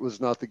 98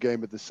 was not the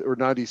game of the, or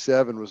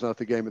 97 was not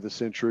the game of the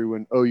century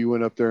when OU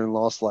went up there and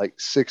lost like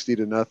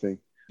 60-0.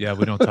 Yeah,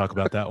 we don't talk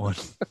about that one.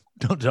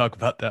 Don't talk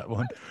about that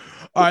one.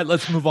 All right,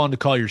 let's move on to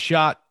Call Your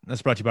Shot.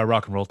 That's brought to you by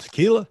Rock and Roll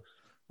Tequila.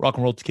 Rock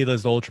and Roll Tequila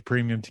is the ultra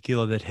premium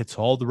tequila that hits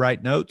all the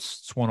right notes.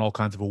 It's won all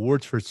kinds of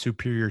awards for its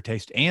superior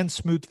taste and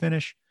smooth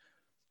finish.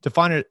 To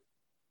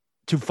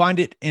find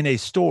it in a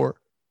store,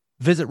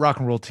 visit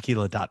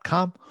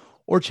rockandrolltequila.com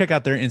or check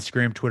out their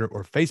Instagram, Twitter,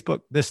 or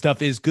Facebook. This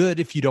stuff is good.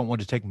 If you don't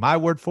want to take my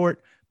word for it,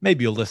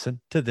 maybe you'll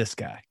listen to this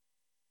guy.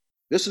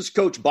 This is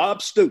Coach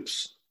Bob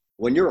Stoops.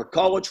 When you're a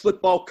college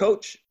football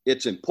coach,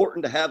 it's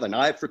important to have an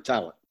eye for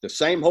talent. The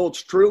same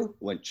holds true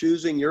when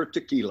choosing your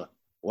tequila.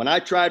 When I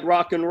tried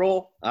Rock and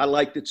Roll, I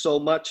liked it so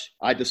much,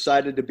 I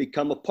decided to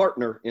become a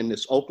partner in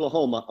this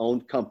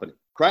Oklahoma-owned company.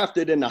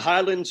 Crafted in the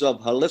highlands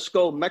of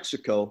Jalisco,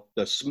 Mexico,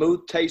 the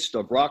smooth taste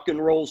of Rock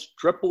and Roll's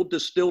triple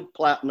distilled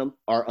platinum,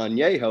 our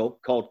añejo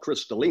called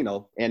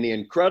Cristalino, and the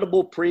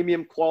incredible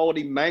premium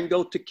quality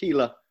mango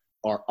tequila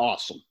are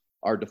awesome.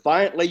 Our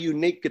defiantly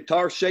unique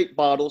guitar-shaped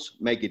bottles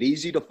make it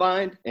easy to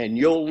find, and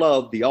you'll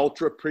love the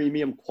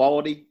ultra-premium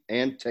quality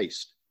and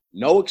taste.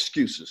 No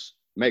excuses.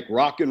 Make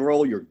Rock and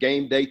Roll your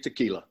game day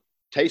tequila.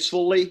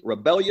 Tastefully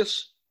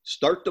rebellious,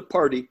 start the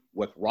party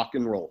with Rock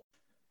and Roll.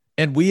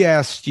 And we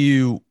asked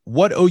you,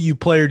 what OU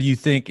player do you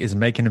think is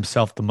making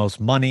himself the most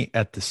money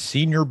at the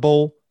Senior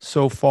Bowl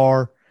so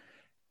far?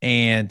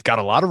 And got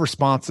a lot of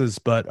responses,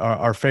 but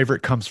our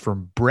favorite comes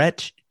from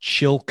Brett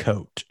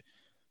Chilcote,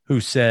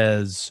 who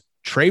says,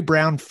 Trey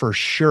Brown for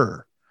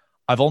sure.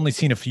 I've only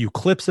seen a few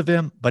clips of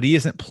him, but he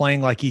isn't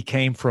playing like he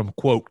came from,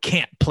 quote,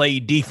 can't play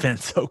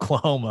defense,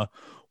 Oklahoma.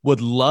 Would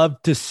love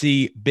to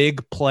see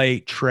big play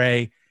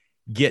Trey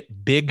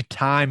get big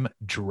time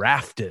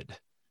drafted.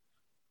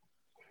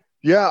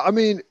 Yeah, I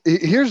mean,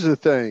 here's the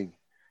thing.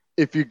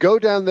 If you go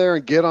down there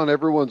and get on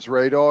everyone's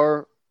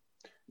radar,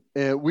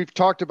 and we've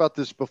talked about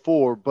this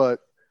before, but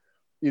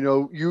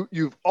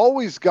you've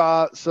always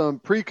got some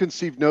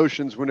preconceived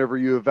notions whenever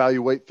you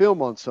evaluate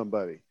film on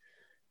somebody.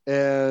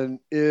 And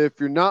if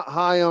you're not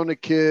high on a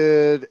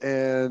kid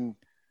and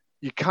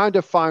you kind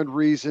of find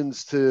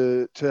reasons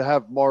to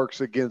have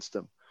marks against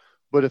them.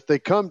 But if they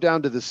come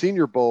down to the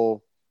Senior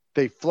Bowl,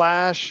 they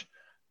flash,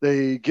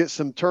 they get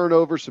some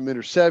turnovers, some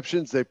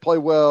interceptions, they play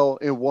well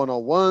in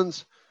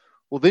one-on-ones.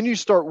 Well, then you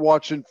start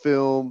watching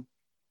film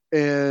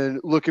and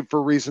looking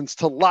for reasons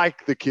to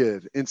like the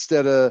kid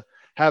instead of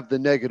have the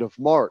negative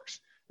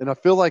marks. And I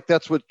feel like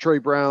that's what Trey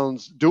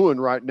Brown's doing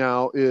right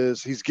now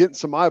is he's getting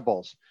some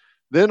eyeballs.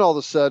 Then all of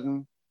a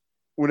sudden,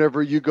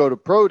 whenever you go to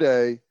pro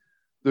day,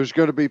 there's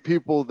going to be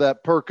people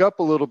that perk up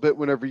a little bit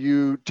whenever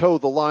you toe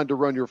the line to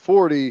run your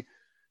 40.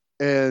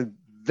 And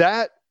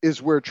that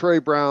is where Trey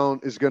Brown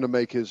is going to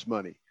make his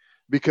money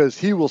because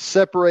he will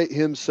separate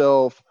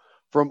himself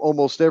from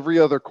almost every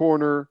other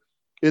corner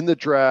in the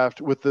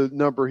draft with the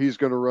number he's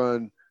going to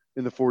run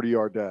in the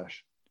 40-yard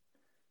dash.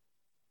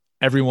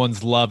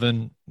 Everyone's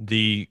loving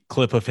the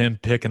clip of him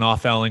picking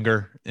off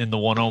Ellinger in the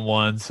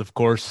one-on-ones. Of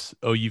course,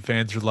 OU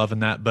fans are loving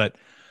that. But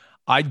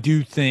I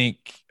do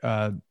think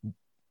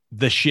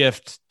the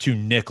shift to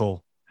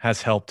nickel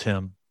has helped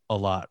him a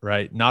lot,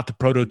 right? Not the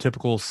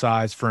prototypical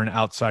size for an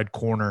outside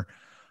corner,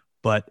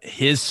 but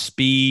his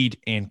speed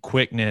and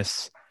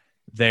quickness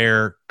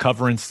there,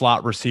 covering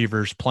slot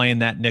receivers, playing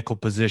that nickel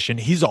position.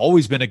 He's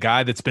always been a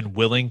guy that's been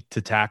willing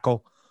to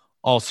tackle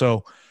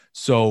also.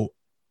 So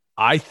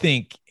I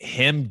think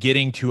him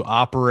getting to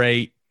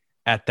operate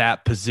at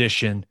that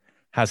position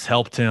has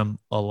helped him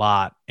a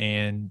lot.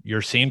 And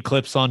you're seeing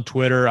clips on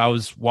Twitter. I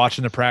was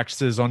watching the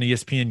practices on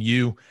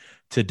ESPNU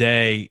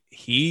today.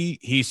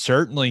 He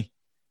certainly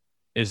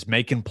is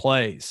making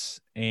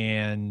plays.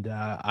 And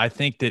I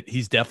think that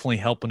he's definitely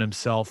helping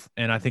himself.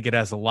 And I think it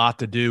has a lot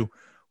to do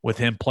with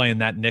him playing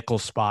that nickel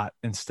spot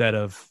instead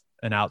of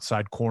an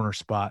outside corner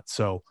spot.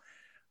 So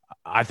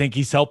I think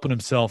he's helping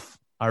himself.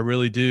 I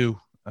really do.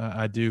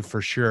 I do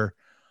for sure.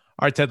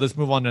 All right, Ted, let's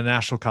move on to the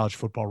National College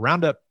Football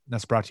Roundup.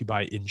 That's brought to you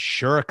by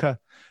Insurica.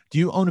 Do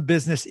you own a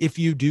business? If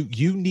you do,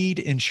 you need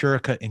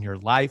Insurica in your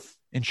life.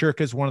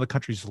 Insurica is one of the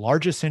country's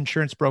largest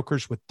insurance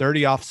brokers with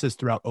 30 offices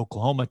throughout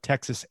Oklahoma,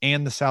 Texas,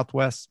 and the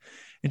Southwest.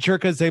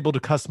 Insurica is able to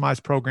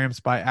customize programs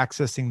by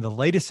accessing the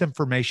latest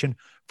information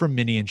from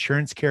many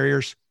insurance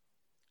carriers.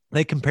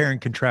 They compare and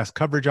contrast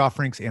coverage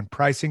offerings and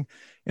pricing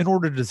in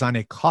order to design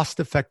a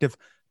cost-effective,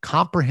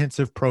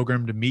 comprehensive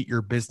program to meet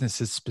your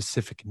business's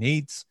specific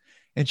needs.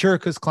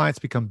 Insurica's clients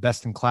become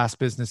best-in-class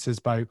businesses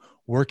by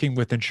working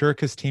with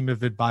Insurica's team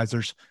of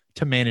advisors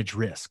to manage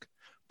risk.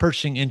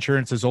 Purchasing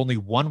insurance is only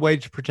one way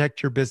to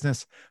protect your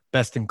business.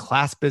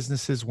 Best-in-class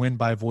businesses win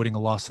by avoiding a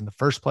loss in the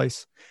first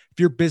place. If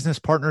your business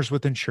partners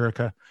with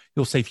Insurica,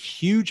 you'll save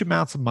huge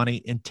amounts of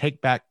money and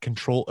take back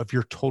control of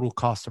your total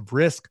cost of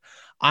risk.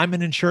 I'm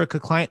an Insurica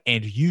client,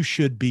 and you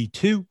should be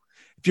too.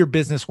 If your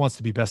business wants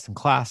to be best in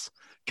class,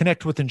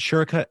 connect with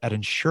Insurica at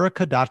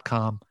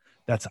insurica.com.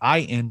 That's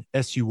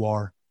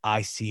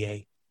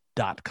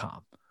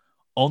INSURICA.com.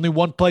 Only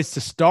one place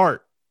to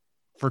start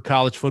for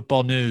college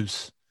football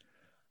news.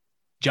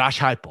 Josh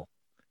Heupel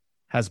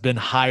has been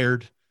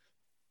hired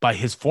by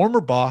his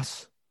former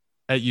boss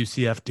at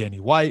UCF, Danny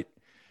White,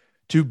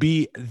 to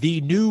be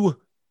the new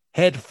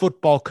head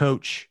football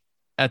coach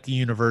at the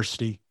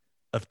University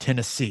of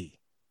Tennessee.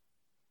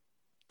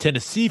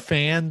 Tennessee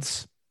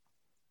fans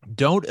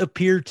don't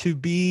appear to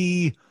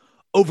be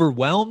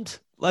overwhelmed,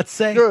 let's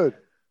say,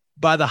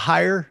 by the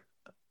hire.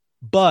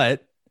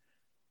 But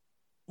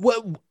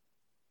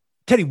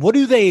Teddy, what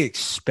do they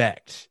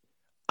expect?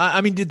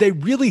 I mean, did they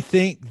really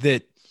think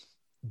that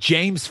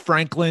James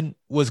Franklin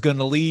was going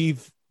to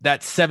leave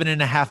that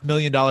 $7.5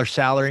 million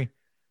salary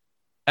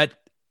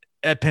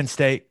at Penn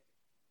State?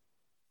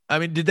 I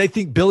mean, did they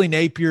think Billy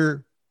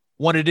Napier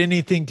wanted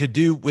anything to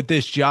do with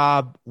this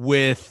job,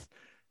 with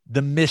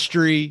the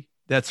mystery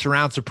that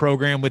surrounds the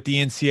program, with the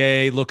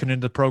NCAA looking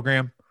into the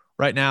program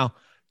right now?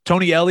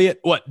 Tony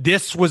Elliott,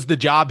 this was the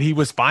job he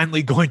was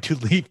finally going to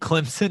leave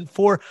Clemson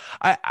for?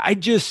 I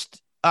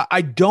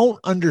don't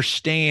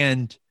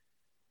understand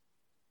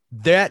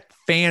that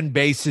fan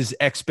base's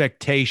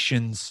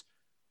expectations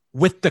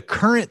with the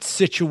current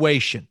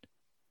situation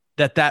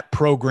that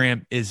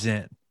program is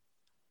in.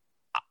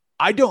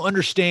 I don't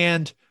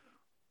understand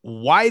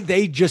why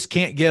they just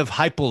can't give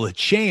Heupel a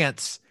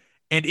chance.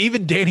 And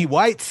even Danny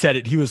White said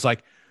it. He was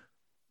like,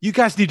 you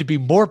guys need to be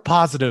more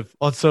positive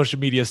on social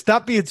media.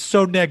 Stop being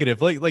so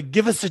negative. Like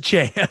give us a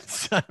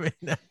chance. I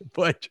mean,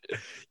 but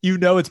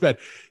it's bad.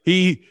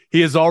 He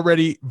is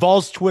already,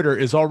 Vol's Twitter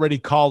is already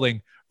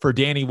calling for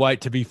Danny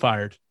White to be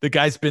fired. The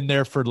guy's been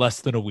there for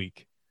less than a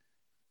week.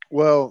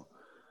 Well,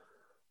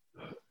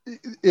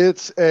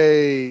 it's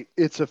a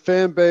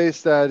fan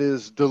base that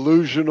is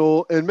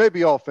delusional, and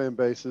maybe all fan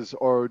bases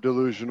are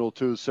delusional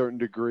to a certain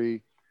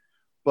degree,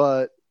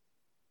 but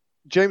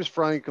James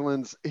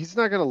Franklin's, he's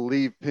not going to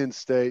leave Penn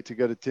State to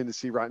go to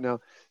Tennessee right now.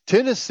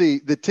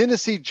 The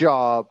Tennessee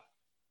job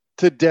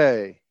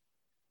today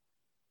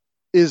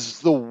is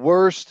the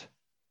worst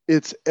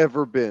it's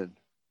ever been.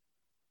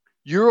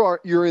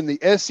 You're in the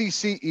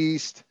SEC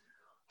East.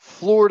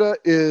 Florida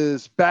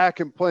is back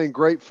and playing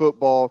great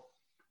football.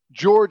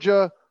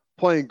 Georgia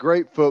playing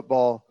great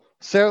football.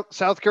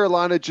 South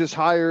Carolina just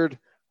hired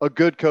a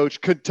good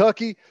coach.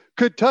 Kentucky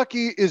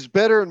is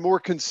better and more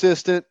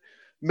consistent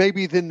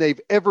maybe than they've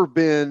ever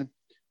been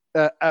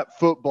at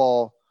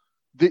football.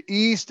 The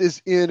East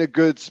is in a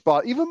good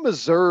spot. Even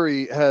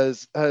Missouri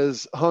has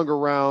hung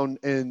around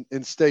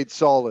and stayed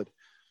solid.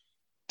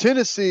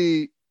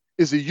 Tennessee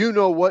is a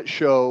you-know-what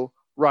show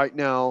right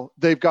now.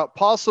 They've got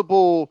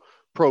possible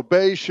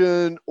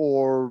probation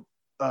or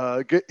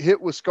get hit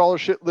with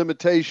scholarship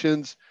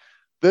limitations.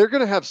 They're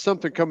going to have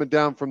something coming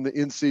down from the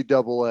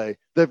NCAA.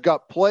 They've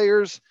got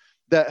players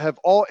that have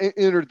all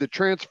entered the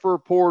transfer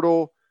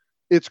portal.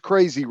 It's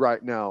crazy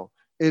right now.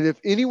 And if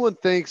anyone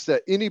thinks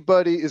that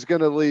anybody is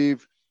going to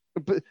leave,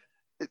 but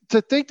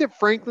to think that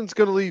Franklin's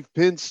going to leave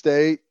Penn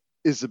State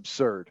is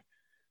absurd.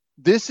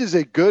 This is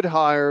a good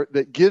hire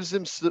that gives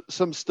him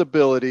some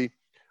stability.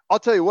 I'll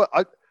tell you what,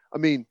 I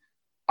mean,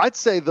 I'd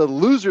say the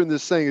loser in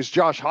this thing is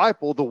Josh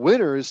Heupel. The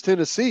winner is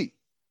Tennessee,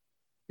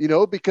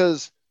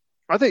 because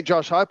I think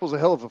Josh Heupel's a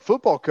hell of a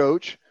football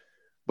coach,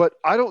 but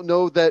I don't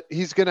know that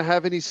he's going to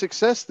have any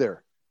success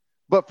there.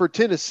 But for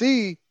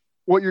Tennessee,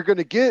 what you're going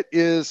to get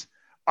is,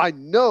 I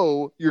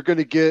know you're going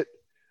to get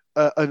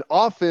an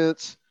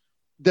offense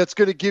that's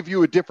going to give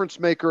you a difference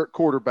maker at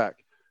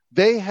quarterback.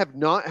 They have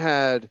not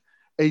had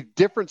a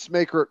difference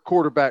maker at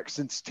quarterback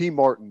since T.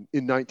 Martin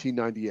in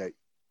 1998.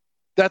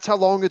 That's how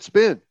long it's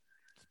been.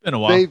 It's been a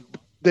while.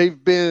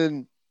 They've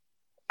been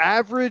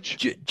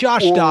average.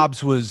 Josh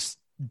Dobbs was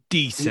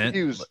decent.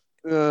 He was,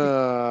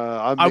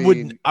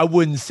 I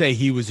wouldn't say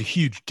he was a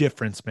huge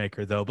difference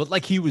maker though, but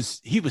like he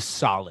was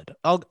solid.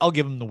 I'll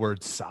give him the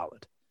word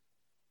solid.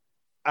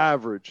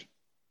 Average.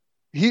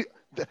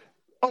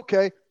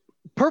 Okay.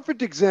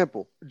 Perfect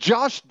example.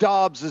 Josh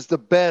Dobbs is the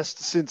best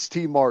since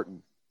T.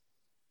 Martin.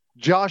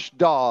 Josh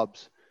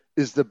Dobbs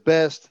is the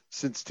best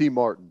since T.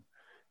 Martin.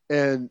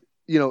 And,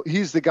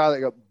 he's the guy that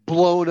got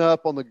blown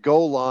up on the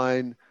goal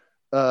line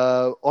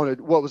on a,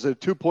 what was it, a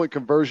 2-point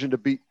conversion to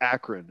beat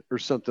Akron or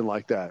something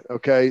like that.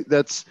 Okay.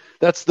 That's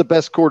the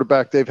best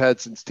quarterback they've had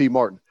since T.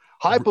 Martin.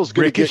 Heupel's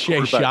going to get Ricochet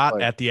quarterback shot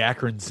play. at the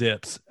Akron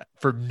Zips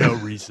for no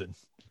reason.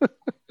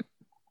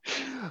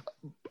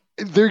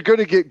 They're going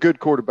to get good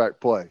quarterback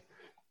play.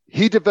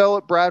 He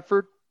developed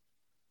Bradford.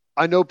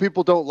 I know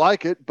people don't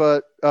like it,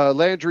 but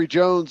Landry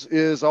Jones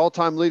is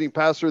all-time leading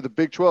passer of the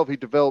Big 12. He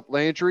developed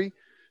Landry.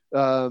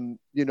 Won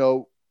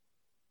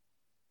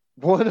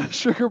a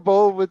Sugar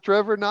Bowl with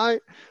Trevor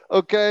Knight.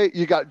 Okay,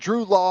 you got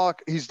Drew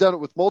Lock. He's done it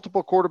with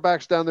multiple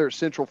quarterbacks down there at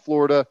Central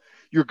Florida.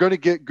 You're going to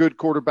get good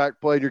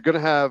quarterback play. You're going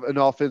to have an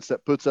offense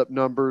that puts up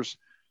numbers.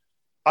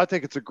 I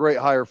think it's a great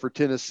hire for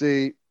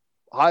Tennessee.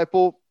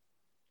 Heupel,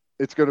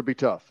 it's going to be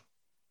tough.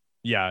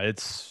 Yeah,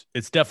 it's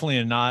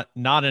definitely not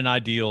an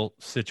ideal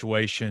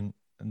situation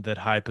that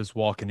Hype is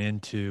walking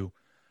into,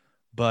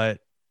 but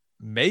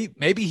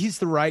maybe he's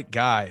the right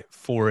guy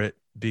for it,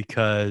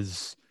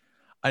 because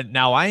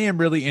now I am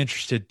really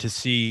interested to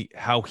see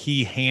how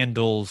he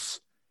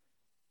handles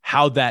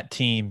how that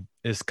team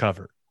is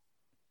covered,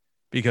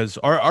 because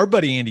our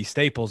buddy Andy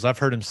Staples, I've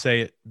heard him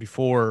say it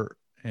before,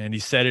 and he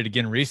said it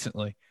again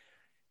recently.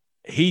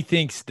 He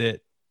thinks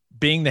that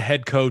being the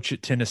head coach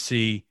at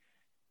Tennessee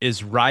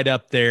is right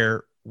up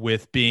there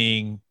with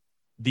being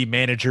the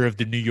manager of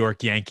the New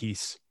York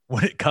Yankees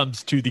when it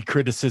comes to the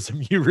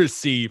criticism you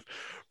receive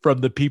from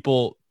the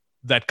people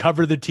that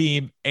cover the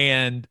team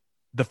and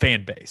the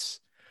fan base.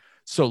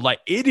 So, like,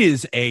 it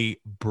is a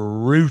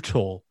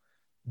brutal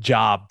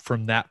job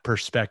from that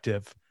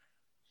perspective.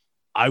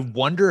 I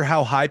wonder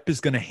how Hype is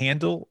going to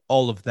handle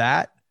all of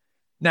that.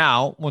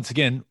 Now, once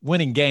again,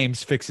 winning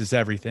games fixes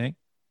everything.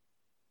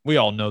 We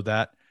all know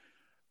that.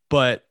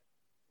 But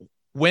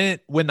when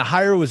the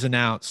hire was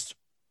announced,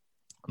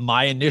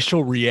 my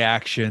initial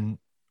reaction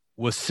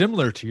was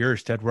similar to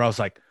yours, Ted, where I was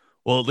like,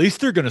 well, at least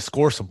they're going to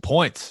score some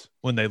points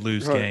when they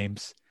lose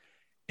games.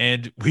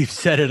 And we've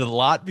said it a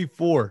lot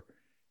before.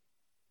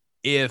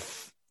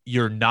 If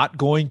you're not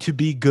going to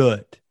be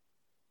good,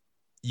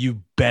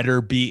 you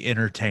better be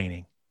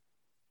entertaining.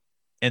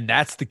 And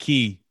that's the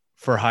key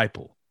for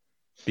Heupel,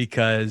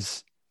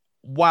 because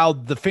while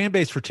the fan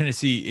base for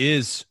Tennessee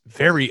is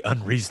very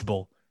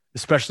unreasonable,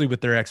 especially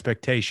with their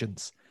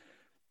expectations,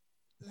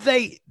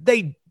 they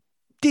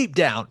deep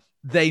down,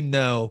 they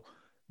know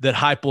that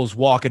Heupel's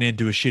walking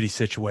into a shitty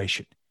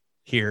situation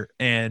here.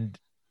 And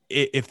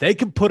if they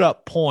can put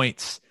up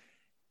points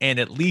and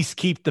at least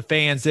keep the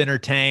fans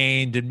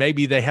entertained, and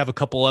maybe they have a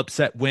couple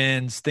upset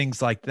wins,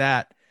 things like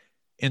that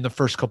in the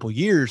first couple of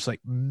years, like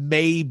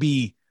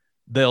maybe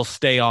they'll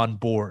stay on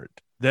board.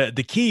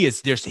 The key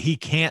is just he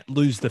can't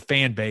lose the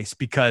fan base,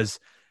 because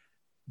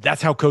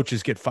that's how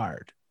coaches get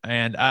fired.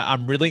 And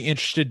I'm really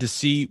interested to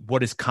see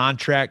what his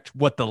contract,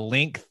 what the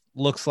length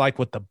looks like,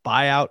 what the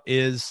buyout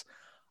is.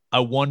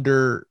 I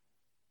wonder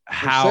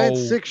how. They're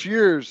saying 6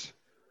 years.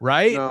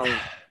 Right? No,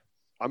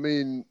 I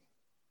mean,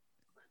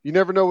 you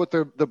never know what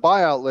the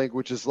buyout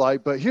language is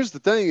like. But here's the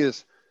thing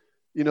is,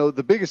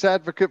 the biggest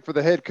advocate for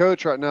the head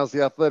coach right now is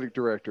the athletic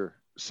director.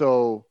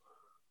 So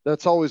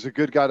that's always a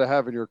good guy to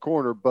have in your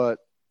corner. But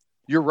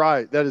you're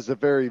right. That is a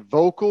very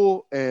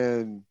vocal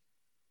and,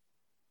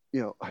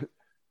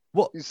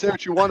 well, you say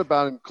what you want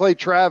about him. Clay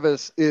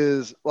Travis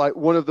is like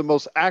one of the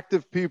most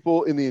active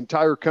people in the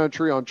entire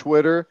country on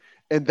Twitter.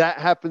 And that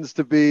happens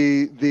to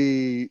be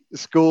the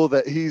school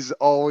that he's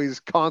always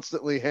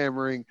constantly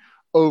hammering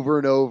over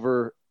and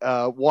over,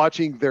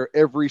 watching their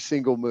every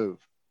single move.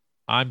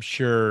 I'm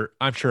sure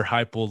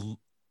Hype will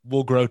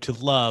grow to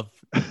love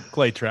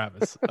Clay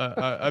Travis.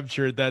 I'm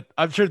sure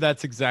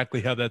that's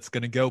exactly how that's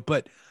going to go.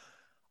 But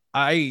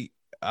I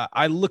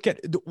look at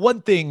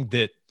one thing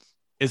that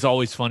is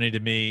always funny to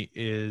me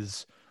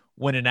is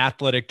when an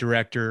athletic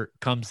director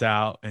comes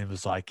out and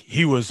was like,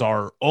 he was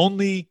our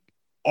only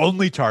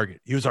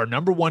target. He was our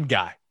number one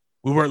guy.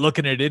 We weren't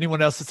looking at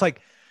anyone else. It's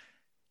like,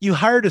 you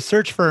hired a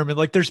search firm, and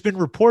like, there's been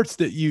reports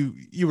that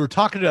you were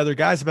talking to other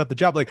guys about the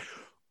job. Like,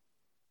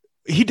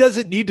 he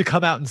doesn't need to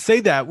come out and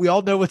say that. We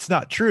all know it's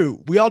not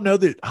true. We all know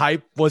that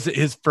Hype wasn't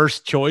his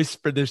first choice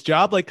for this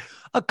job. Like,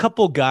 a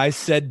couple guys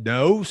said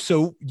no,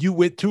 so you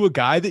went to a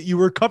guy that you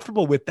were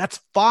comfortable with.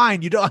 That's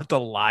fine. You don't have to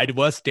lie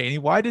to us, Danny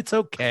White. It's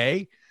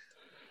okay.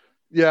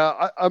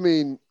 Yeah, I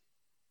mean,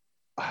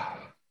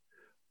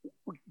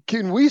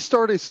 can we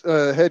start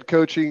a head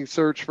coaching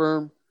search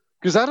firm?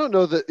 Because I don't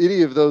know that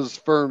any of those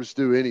firms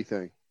do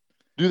anything.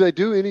 Do they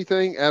do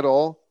anything at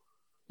all?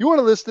 You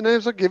want a list of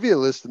names? I'll give you a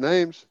list of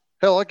names.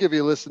 Hell, I'll give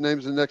you a list of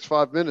names in the next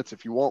 5 minutes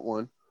if you want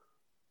one.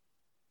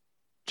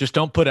 Just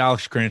don't put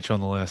Alex Grinch on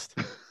the list.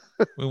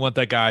 We want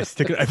that guy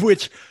sticking.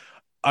 Which,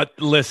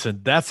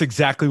 listen, that's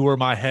exactly where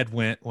my head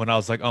went when I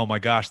was like, oh my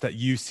gosh, that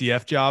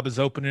UCF job is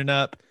opening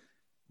up.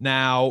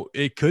 Now,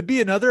 it could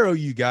be another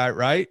OU guy,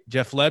 right?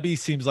 Jeff Lebby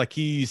seems like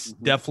he's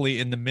definitely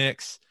in the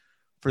mix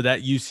for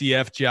that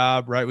UCF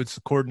job, right? Was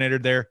the coordinator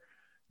there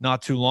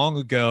not too long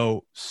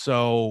ago.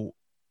 So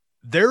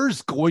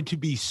there's going to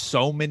be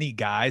so many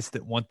guys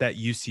that want that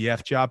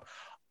UCF job.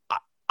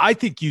 I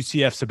think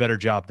UCF's a better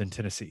job than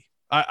Tennessee.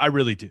 I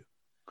really do.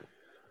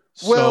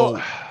 So,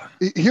 Well,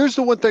 here's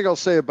the one thing I'll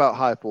say about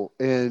Heupel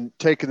and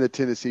taking the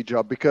Tennessee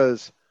job,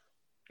 because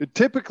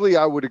typically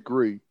I would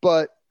agree,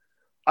 but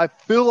I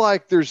feel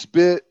like there's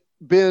been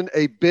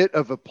a bit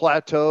of a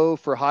plateau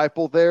for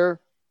Heupel there.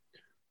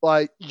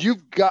 Like,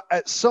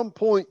 at some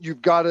point,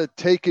 you've got to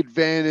take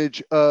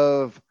advantage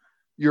of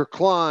your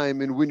climb.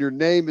 And when your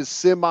name is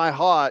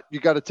semi-hot, you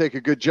got to take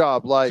a good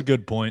job. that's Like, a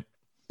good point.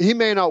 he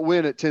may not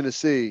win at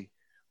Tennessee,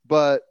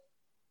 but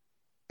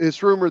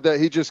it's rumored that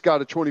he just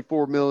got a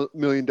 $24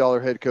 million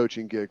head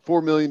coaching gig,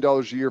 $4 million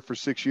a year for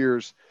 6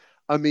 years.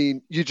 I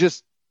mean, you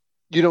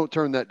don't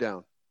turn that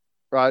down,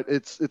 right?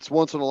 It's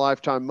once in a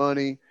lifetime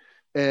money,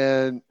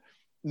 and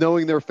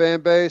knowing their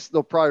fan base,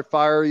 they'll probably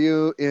fire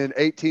you in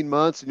 18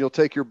 months and you'll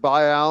take your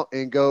buyout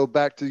and go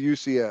back to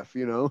UCF,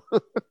 you know?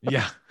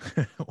 Yeah,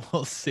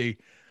 we'll see.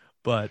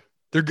 But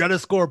they're going to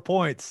score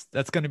points.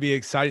 That's going to be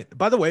exciting.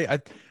 By the way,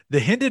 the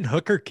Hendon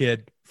Hooker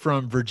kid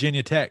from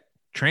Virginia Tech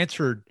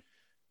transferred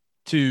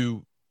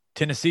to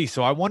Tennessee.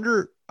 So I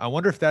wonder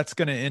if that's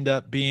going to end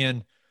up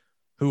being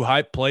who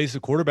Hype plays the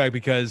quarterback,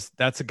 because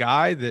that's a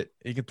guy that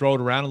he can throw it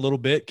around a little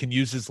bit, can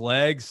use his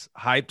legs.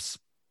 Hype's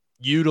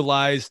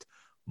utilized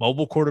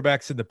mobile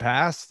quarterbacks in the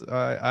past.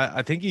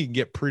 I think he can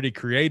get pretty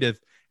creative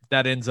if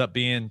that ends up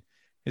being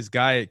his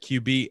guy at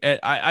QB.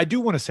 I do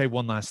want to say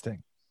one last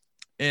thing,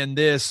 and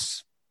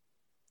this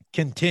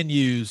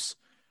continues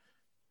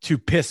to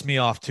piss me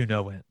off to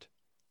no end.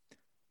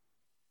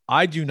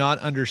 I do not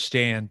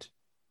understand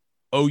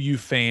OU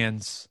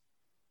fans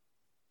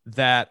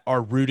that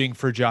are rooting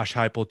for Josh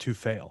Heupel to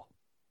fail.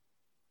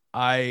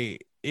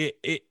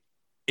 It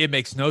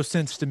makes no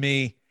sense to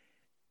me.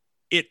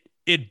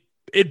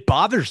 It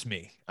bothers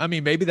me. I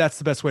mean, maybe that's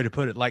the best way to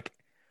put it. Like,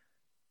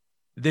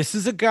 this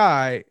is a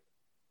guy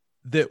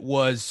that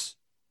was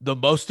the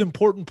most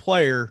important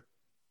player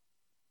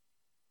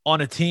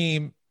on a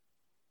team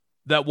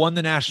that won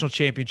the national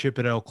championship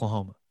at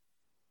Oklahoma.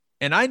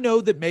 And I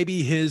know that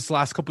maybe his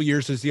last couple of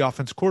years as the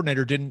offense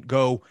coordinator didn't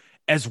go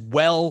as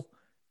well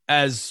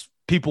as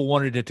people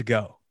wanted it to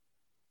go.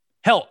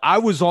 Hell, I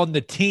was on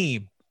the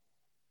team.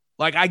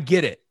 Like, I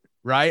get it,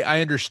 right? I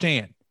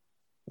understand.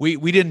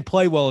 We didn't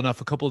play well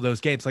enough a couple of those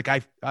games. Like,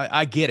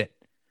 I get it.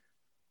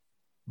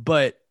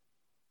 But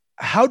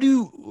how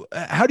do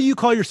you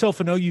call yourself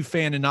an OU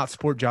fan and not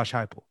support Josh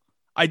Heupel?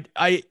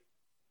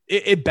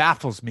 It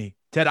baffles me,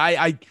 Ted.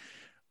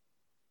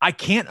 I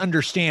can't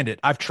understand it.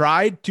 I've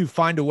tried to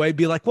find a way,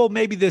 be like, well,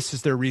 maybe this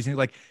is their reasoning.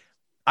 Like,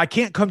 I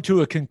can't come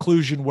to a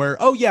conclusion where,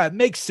 oh yeah, it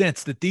makes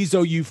sense that these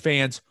OU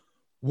fans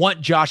want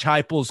Josh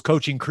Heupel's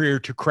coaching career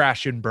to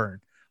crash and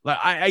burn.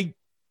 Like,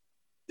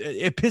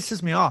 it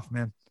pisses me off,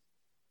 man.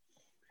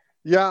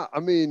 Yeah, I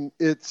mean,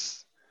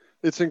 it's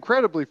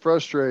incredibly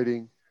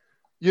frustrating.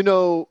 You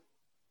know,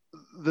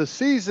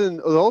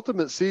 the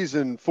ultimate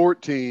season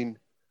 14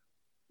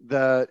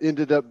 that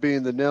ended up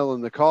being the nail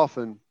in the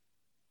coffin,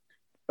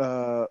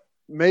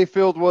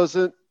 Mayfield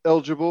wasn't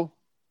eligible.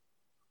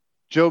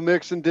 Joe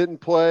Mixon didn't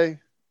play.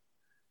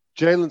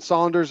 Jalen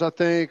Saunders, I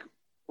think,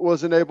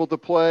 wasn't able to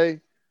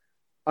play.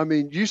 I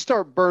mean, you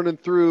start burning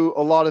through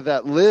a lot of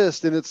that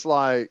list, and it's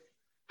like,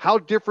 how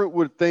different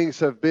would things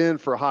have been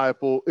for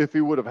Heupel if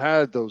he would have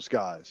had those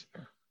guys?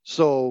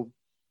 So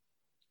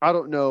I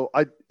don't know.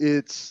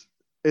 It's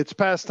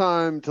past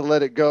time to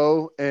let it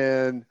go.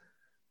 And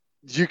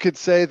you could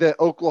say that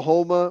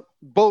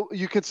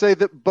you could say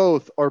that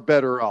both are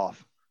better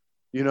off.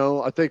 You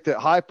know, I think that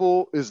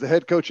Heupel is the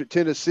head coach at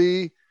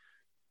Tennessee.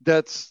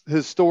 That's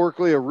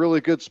historically a really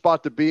good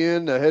spot to be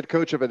in, the head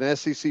coach of an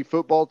SEC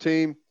football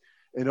team.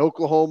 And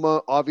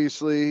Oklahoma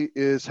obviously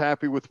is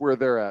happy with where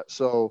they're at.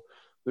 So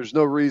there's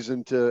no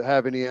reason to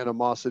have any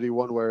animosity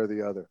one way or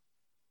the other.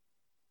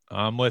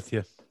 I'm with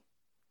you.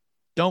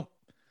 Don't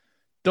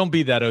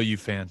be that OU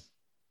fan.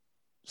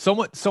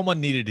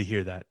 Someone needed to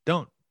hear that.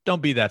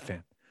 Don't be that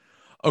fan.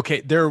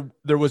 Okay, there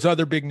was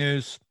other big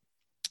news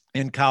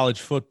in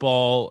college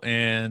football,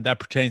 and that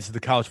pertains to the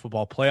College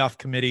Football Playoff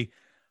Committee.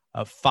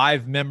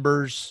 5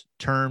 members'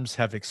 terms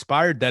have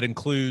expired. That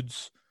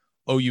includes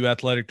OU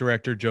Athletic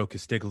Director Joe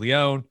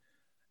Castiglione.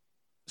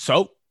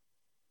 So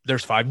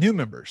there's 5 new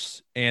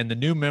members, and the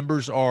new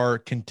members are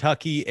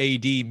Kentucky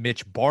AD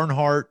Mitch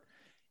Barnhart,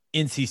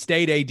 NC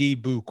State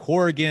AD Boo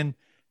Corrigan,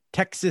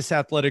 Texas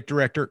Athletic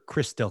Director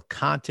Chris Del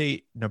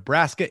Conte,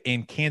 Nebraska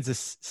and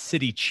Kansas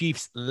City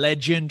Chiefs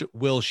legend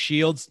Will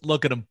Shields.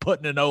 Look at him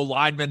putting an O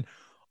lineman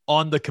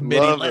on the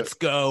committee. Let's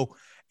go.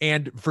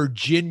 And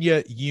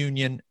Virginia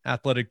Union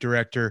Athletic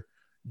Director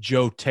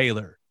Joe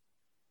Taylor.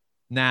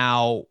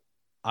 Now,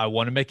 I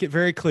want to make it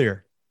very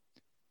clear.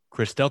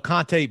 Chris Del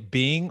Conte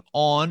being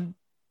on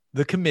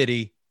the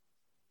committee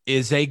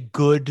is a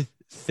good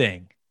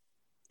thing.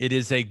 It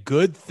is a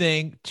good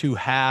thing to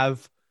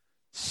have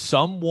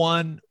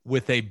someone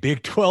with a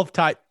Big 12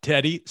 type.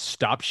 Teddy,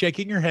 stop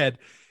shaking your head.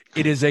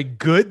 It is a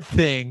good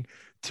thing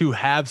to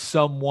have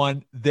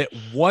someone that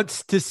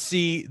wants to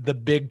see the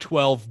Big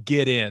 12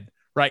 get in,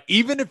 right?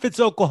 Even if it's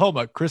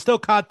Oklahoma, Chris Del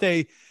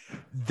Conte,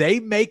 they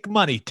make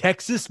money.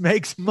 Texas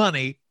makes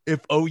money if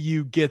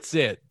OU gets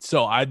it.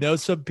 So I know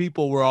some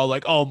people were all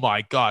like, oh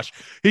my gosh,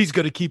 he's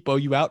going to keep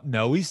OU out.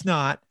 No, he's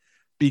not,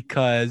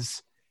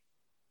 because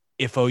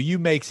if OU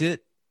makes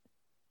it,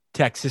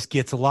 Texas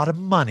gets a lot of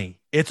money.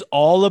 It's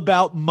all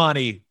about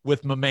money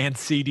with my man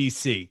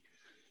CDC.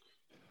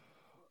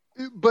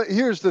 But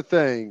here's the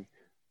thing.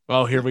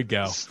 Oh, here we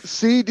go.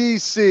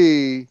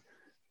 CDC,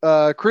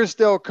 Chris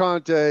Del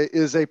Conte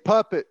is a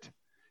puppet.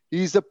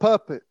 He's a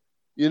puppet.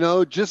 You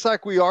know, just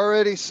like we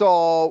already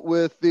saw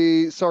with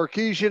the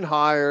Sarkisian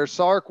hire,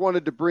 Sark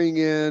wanted to bring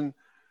in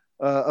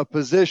a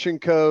position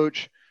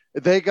coach.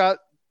 They got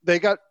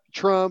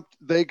trumped.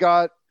 They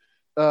got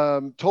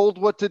told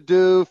what to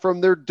do from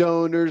their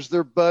donors,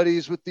 their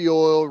buddies with the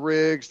oil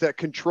rigs that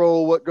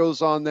control what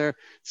goes on there.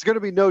 It's going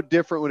to be no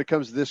different when it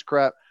comes to this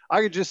crap.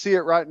 I can just see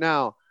it right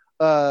now.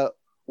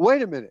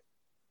 Wait a minute.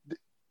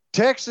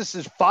 Texas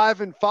is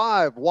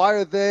 5-5. Why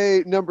are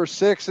they number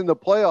 6 in the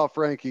playoff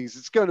rankings?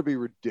 It's going to be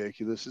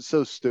ridiculous. It's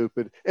so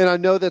stupid. And I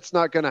know that's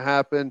not going to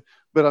happen,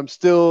 but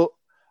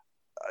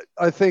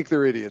I think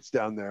they're idiots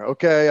down there.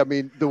 Okay. I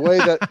mean, the way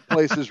that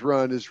place is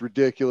run is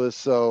ridiculous.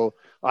 So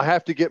I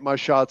have to get my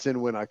shots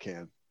in when I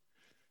can.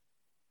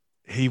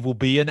 He will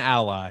be an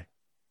ally.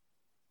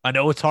 I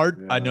know it's hard.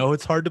 Yeah. I know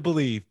it's hard to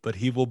believe, but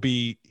he will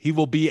be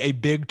a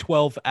Big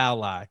 12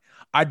 ally.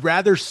 I'd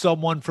rather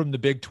someone from the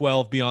Big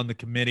 12 be on the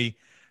committee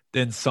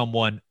than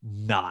someone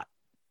not.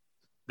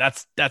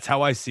 That's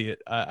how I see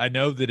it. I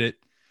know that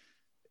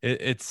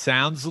it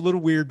sounds a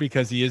little weird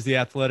because he is the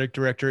athletic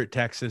director at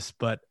Texas,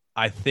 but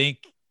I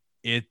think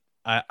it's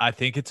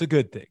a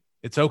good thing.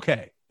 It's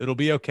okay. It'll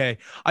be okay.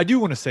 I do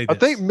want to say this. I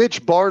think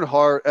Mitch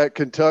Barnhart at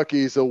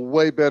Kentucky is a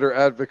way better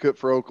advocate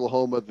for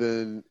Oklahoma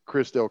than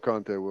Chris Del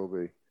Conte will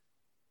be.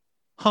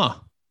 Huh.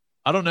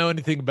 I don't know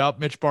anything about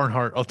Mitch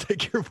Barnhart. I'll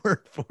take your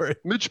word for it.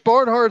 Mitch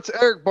Barnhart's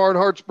Eric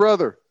Barnhart's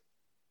brother.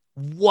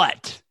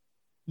 What?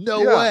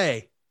 No Yeah.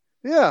 way.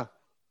 Yeah.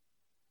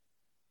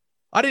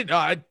 I didn't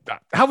know.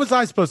 How was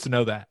I supposed to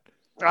know that?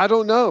 I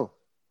don't know.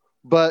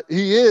 But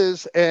he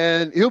is,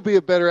 and he'll be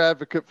a better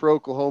advocate for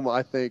Oklahoma,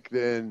 I think,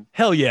 than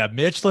Hell yeah,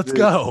 Mitch. Let's Dude.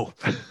 go.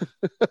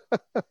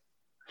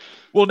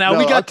 Well, now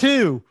we got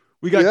two.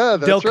 We got Yeah,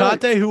 that's Del right.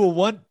 Conte, who will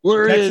want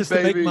We're in, Texas to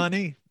make baby.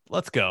 money.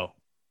 Let's go.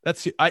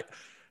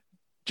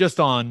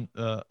 Just on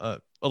a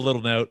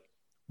little note,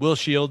 Will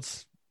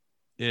Shields,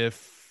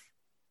 if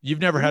you've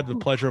never had the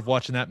pleasure of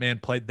watching that man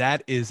play,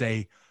 that is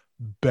a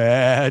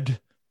bad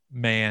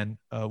man.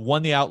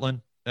 Won the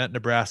Outland at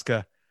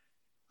Nebraska.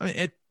 I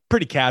mean,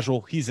 pretty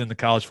casual. He's in the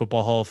College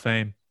Football Hall of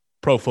Fame,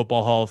 Pro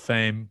Football Hall of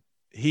Fame.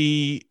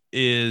 He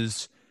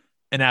is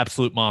an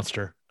absolute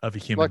monster of a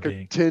human like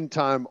being. a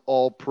 10-time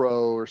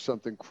All-Pro or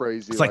something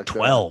crazy. It's like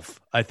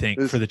 12, I think,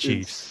 that. for the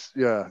Chiefs.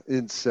 Yeah,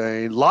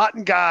 insane.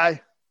 Lawton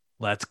guy.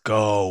 Let's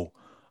go.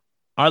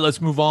 All right,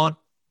 let's move on.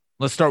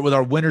 Let's start with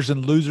our winners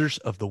and losers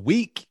of the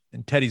week.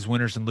 And Teddy's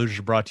winners and losers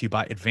are brought to you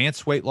by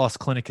Advanced Weight Loss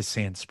Clinic of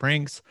Sand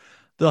Springs.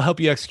 They'll help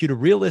you execute a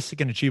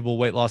realistic and achievable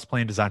weight loss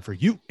plan designed for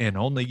you and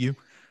only you.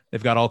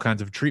 They've got all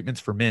kinds of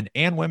treatments for men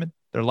and women.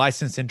 Their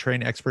licensed and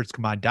trained experts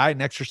combine diet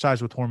and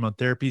exercise with hormone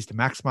therapies to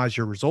maximize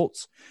your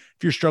results.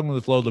 If you're struggling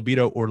with low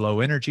libido or low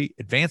energy,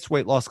 Advanced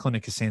Weight Loss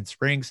Clinic of Sand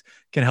Springs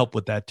can help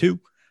with that too.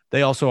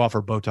 They also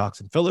offer Botox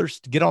and fillers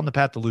to get on the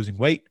path to losing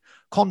weight.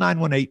 Call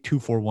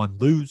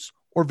 918-241-LOSE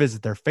or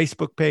visit their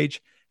Facebook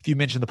page. If you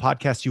mention the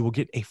podcast, you will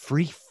get a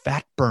free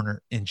fat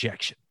burner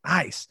injection.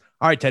 Nice.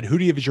 All right, Ted, who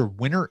do you have as your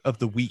winner of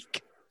the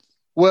week?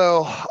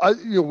 Well,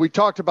 we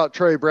talked about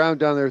Trey Brown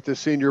down there at the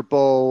Senior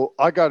Bowl.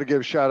 I got to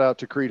give a shout out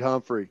to Creed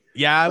Humphrey.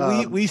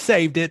 Yeah, we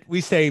saved it.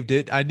 We saved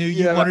it. I knew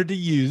you wanted to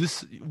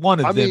use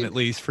one of them at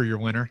least for your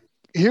winner.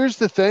 Here's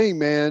the thing,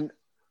 man.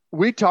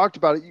 We talked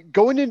about it.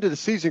 Going into the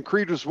season,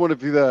 Creed was one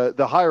of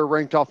the higher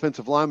ranked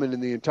offensive linemen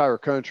in the entire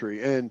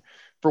country. And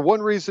for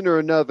one reason or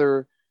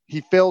another,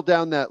 he fell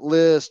down that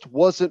list,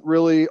 wasn't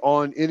really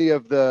on any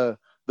of the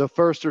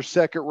first or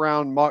second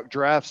round mock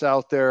drafts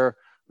out there.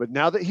 But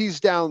now that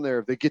he's down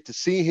there, they get to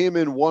see him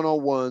in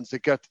one-on-ones. They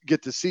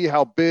get to see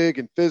how big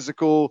and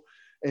physical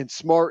and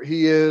smart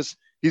he is.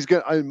 He's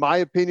going to, in my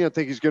opinion, I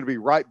think he's going to be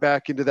right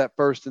back into that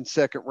first and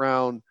second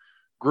round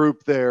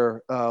group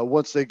there.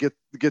 Once they get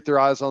their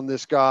eyes on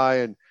this guy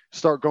and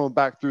start going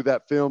back through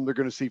that film, they're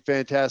going to see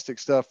fantastic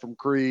stuff from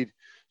Creed.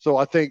 So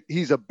I think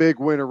he's a big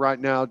winner right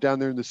now down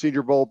there in the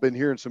Senior Bowl. Been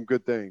hearing some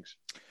good things.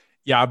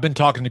 Yeah, I've been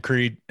talking to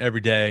Creed every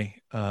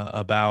day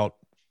about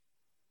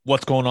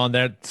what's going on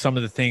there, some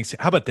of the things.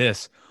 How about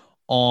this?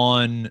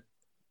 On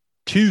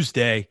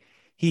Tuesday,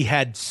 he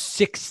had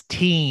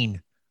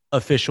 16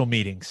 official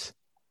meetings.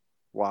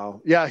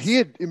 Wow. Yeah,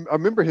 I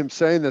remember him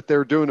saying that they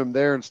were doing them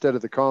there instead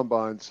of the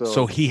combine.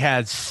 So he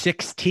had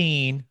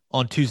 16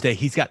 on Tuesday.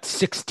 He's got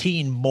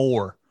 16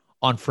 more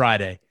on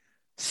Friday.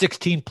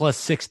 16 plus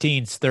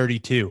 16 is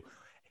 32.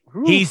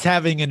 Whew. He's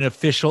having an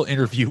official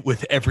interview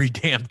with every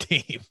damn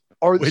team.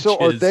 Are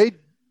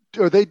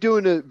they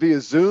doing it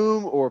via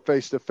Zoom or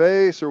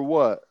face-to-face or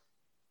what?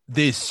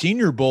 The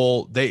Senior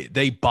Bowl,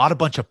 they bought a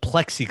bunch of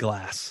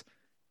plexiglass.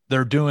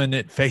 They're doing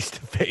it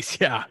face-to-face.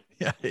 Yeah,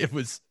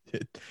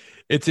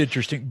 it's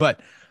interesting.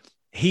 But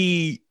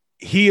he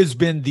has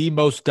been the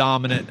most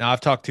dominant. Now,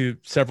 I've talked to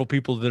several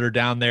people that are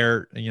down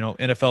there,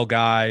 NFL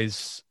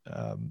guys,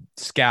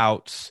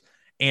 scouts,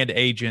 and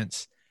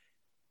agents.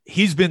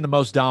 He's been the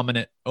most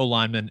dominant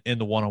O-lineman in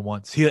the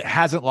one-on-ones. He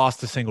hasn't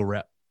lost a single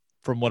rep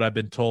from what I've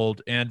been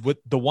told. And with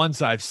the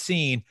ones I've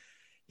seen,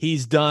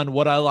 he's done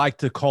what I like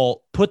to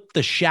call put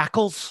the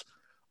shackles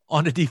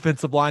on a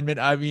defensive lineman.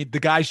 I mean, the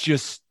guys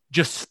just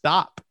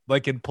stop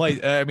like in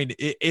play. I mean,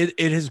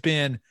 it has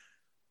been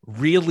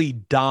really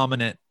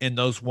dominant in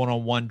those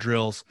one-on-one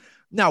drills.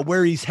 Now,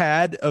 where he's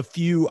had a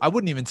few, I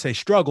wouldn't even say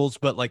struggles,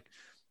 but like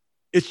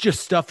it's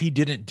just stuff he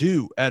didn't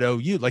do at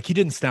OU. Like he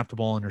didn't snap the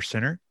ball under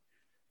center.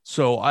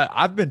 So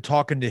I've been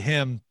talking to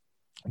him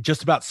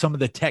just about some of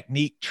the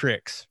technique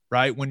tricks,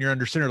 right? When you're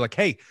under center, like,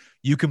 hey,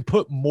 you can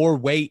put more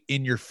weight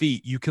in your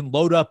feet. You can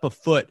load up a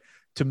foot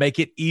to make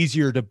it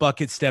easier to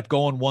bucket step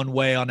going one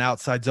way on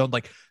outside zone,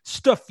 like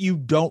stuff you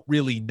don't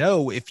really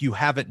know if you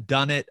haven't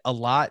done it a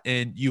lot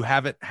and you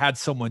haven't had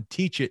someone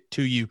teach it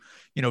to you,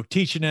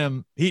 teaching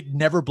him. He'd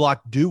never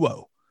blocked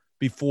duo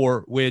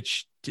before,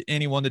 which to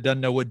anyone that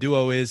doesn't know what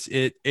duo is,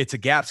 it's a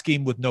gap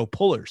scheme with no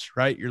pullers,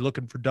 right? You're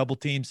looking for double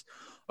teams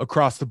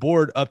across the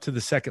board up to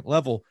the second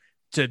level.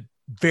 It's a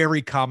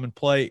very common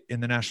play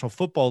in the National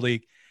Football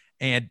League.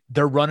 And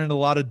they're running a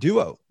lot of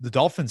duo. The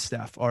Dolphins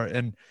staff are.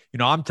 And,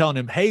 I'm telling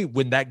him, hey,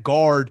 when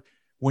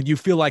you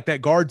feel like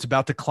that guard's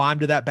about to climb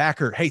to that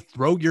backer, hey,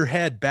 throw your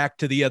head back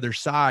to the other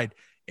side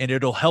and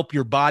it'll help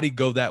your body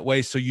go that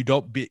way so you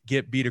don't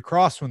get beat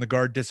across when the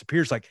guard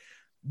disappears. Like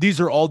these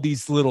are all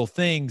these little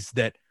things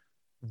that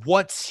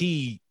once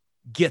he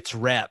gets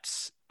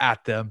reps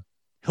at them,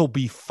 he'll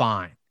be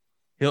fine.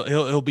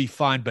 He'll be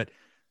fine, but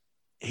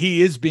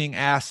he is being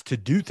asked to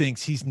do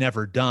things he's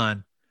never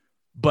done.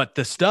 But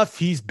the stuff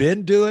he's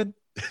been doing,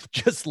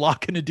 just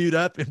locking a dude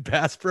up in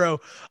pass pro,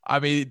 I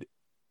mean,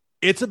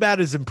 it's about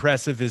as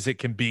impressive as it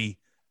can be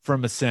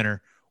from a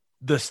center.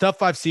 The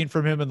stuff I've seen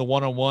from him in the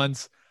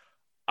one-on-ones,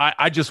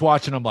 I just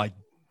watching him like,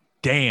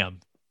 damn,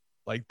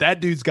 like that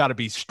dude's got to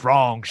be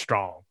strong.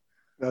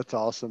 That's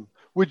awesome.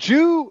 Would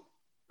you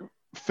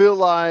feel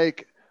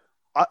like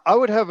I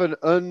would have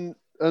an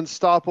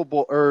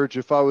unstoppable urge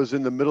if I was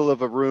in the middle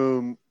of a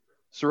room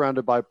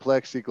surrounded by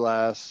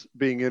plexiglass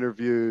being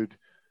interviewed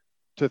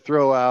to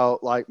throw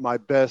out like my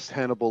best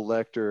Hannibal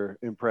Lecter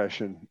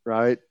impression,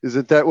 right?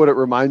 Isn't that what it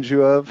reminds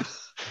you of?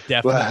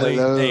 Definitely.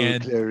 Well, hello,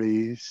 and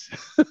Clarice.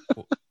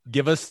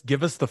 give us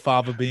the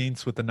fava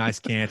beans with a nice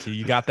Canty.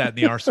 You got that in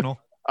the arsenal?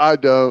 I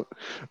don't.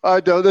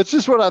 That's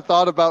just what I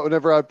thought about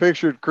whenever I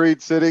pictured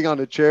Creed sitting on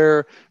a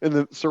chair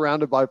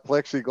surrounded by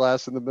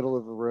plexiglass in the middle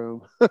of a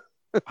room.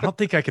 I don't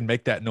think I can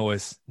make that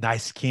noise.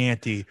 Nice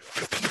Canty.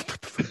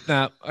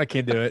 No, I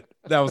can't do it.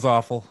 That was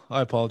awful.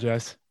 I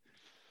apologize.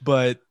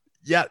 But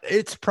yeah,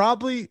 it's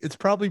probably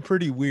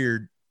pretty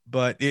weird,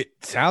 but it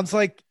sounds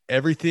like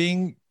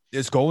everything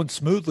is going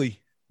smoothly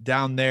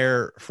down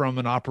there from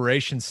an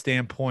operations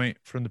standpoint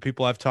from the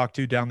people I've talked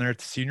to down there at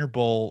the Senior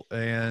Bowl,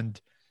 and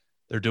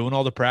they're doing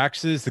all the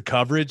practices. The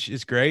coverage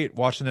is great.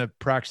 Watching the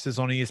practices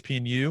on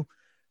ESPNU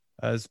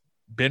has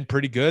been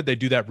pretty good. They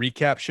do that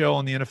recap show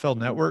on the NFL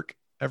Network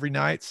every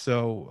night.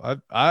 So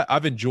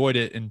I've enjoyed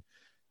it. And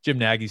Jim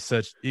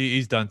Nagy's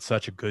he's done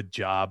such a good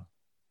job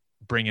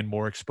bringing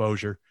more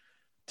exposure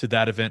to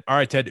that event. All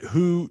right, Ted,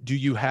 who do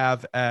you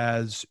have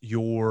as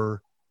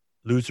your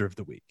loser of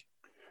the week?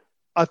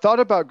 I thought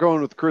about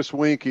going with Chris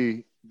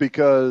Winkie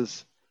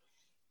because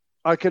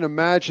I can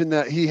imagine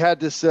that he had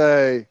to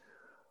say,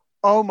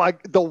 oh my,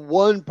 the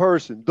one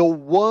person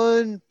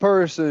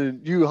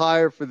you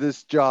hire for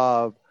this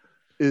job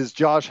is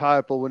Josh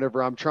Heupel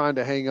whenever I'm trying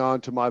to hang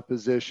on to my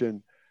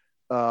position.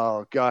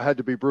 God, I had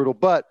to be brutal.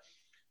 But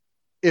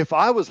if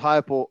I was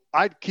Heupel,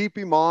 I'd keep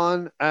him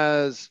on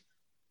as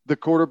the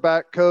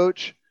quarterback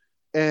coach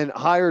and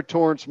hire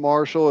Torrance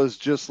Marshall as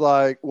just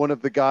like one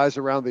of the guys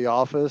around the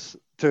office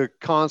to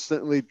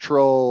constantly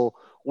troll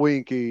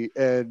Winkie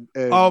and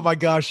oh my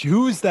gosh,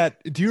 who is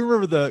that? Do you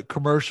remember the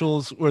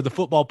commercials where the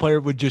football player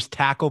would just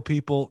tackle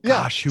people?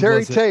 Yeah, Gosh, who Terry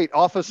was it? Tate,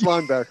 office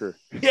linebacker.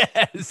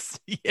 Yes.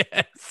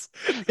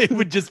 It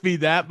would just be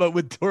that, but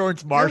with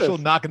Torrance Marshall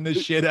knocking the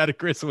shit out of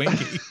Chris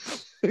Winkie.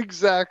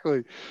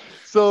 Exactly.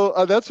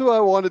 So that's who I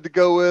wanted to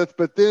go with,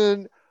 but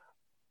then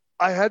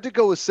I had to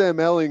go with Sam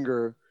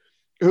Ehlinger,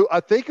 who I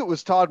think it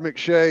was Todd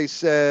McShay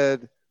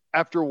said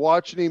after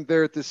watching him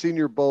there at the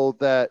Senior Bowl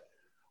that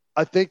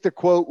I think the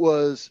quote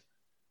was,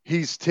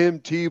 he's Tim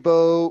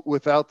Tebow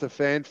without the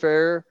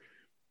fanfare.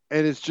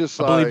 And it's just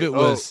I believe it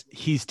was,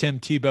 he's Tim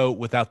Tebow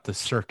without the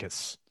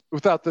circus.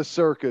 Without the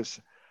circus.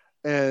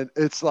 And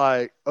it's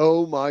like,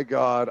 oh my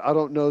God, I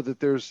don't know that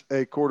there's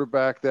a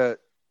quarterback that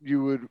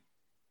you would,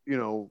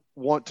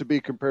 want to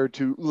be compared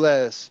to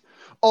less.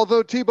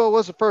 Although Tebow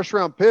was a first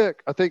round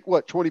pick, I think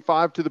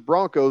 25 to the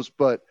Broncos,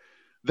 but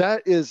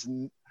that is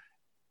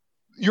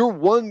your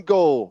one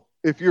goal.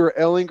 If you're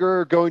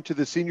Ehlinger going to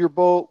the Senior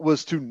Bowl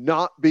was to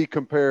not be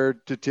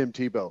compared to Tim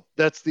Tebow.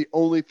 That's the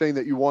only thing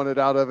that you wanted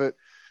out of it.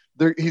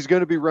 He's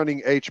going to be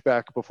running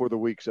H-back before the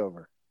week's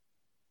over.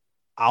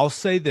 I'll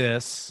say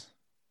this.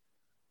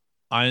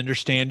 I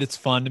understand it's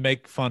fun to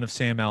make fun of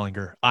Sam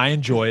Ellinger. I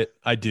enjoy it.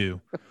 I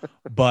do.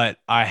 But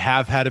I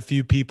have had a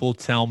few people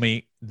tell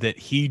me that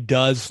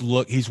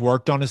he's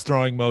worked on his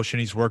throwing motion.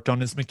 He's worked on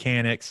his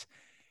mechanics.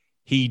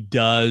 He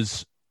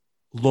does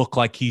look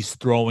like he's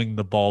throwing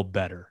the ball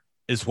better,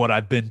 is what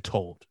I've been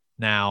told.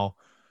 Now,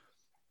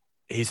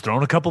 he's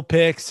thrown a couple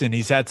picks and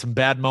he's had some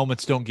bad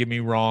moments, don't get me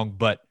wrong,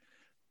 but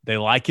they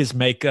like his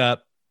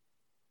makeup.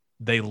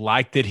 They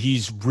like that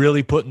he's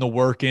really putting the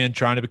work in,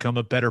 trying to become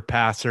a better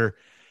passer.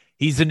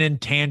 He's an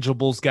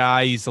intangibles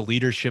guy. He's a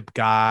leadership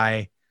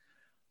guy.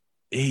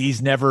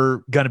 He's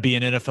never going to be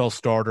an NFL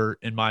starter,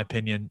 in my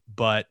opinion,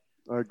 but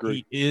I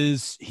agree.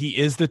 He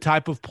is the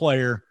type of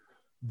player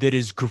that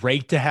is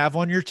great to have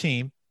on your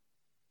team.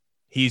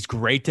 He's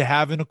great to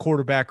have in a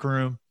quarterback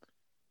room.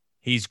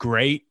 He's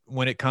great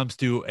when it comes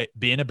to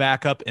being a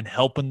backup and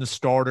helping the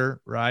starter,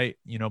 right?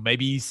 You know,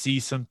 maybe he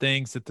sees some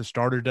things that the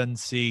starter doesn't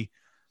see.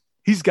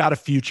 He's got a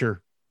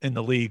future in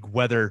the league,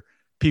 whether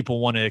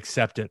people want to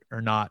accept it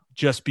or not,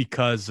 just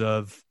because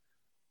of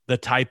the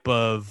type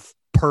of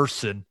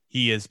person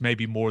he is,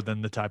 maybe more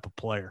than the type of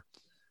player.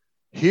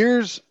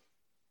 Here's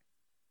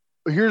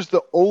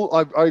the old.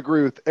 I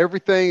agree with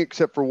everything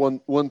except for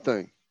one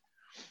thing.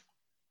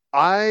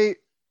 I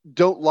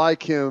don't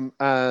like him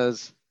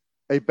as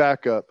a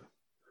backup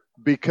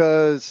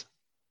because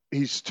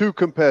he's too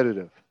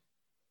competitive.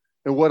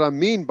 And what I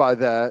mean by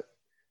that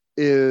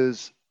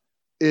is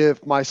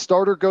if my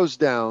starter goes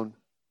down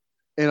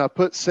and I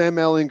put Sam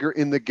Ellinger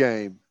in the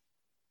game,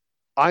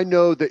 I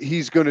know that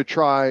he's going to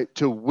try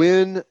to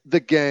win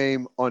the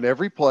game on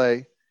every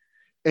play,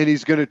 and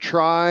he's going to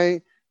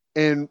try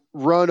and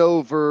run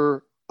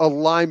over a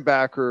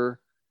linebacker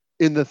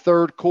in the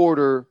third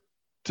quarter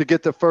to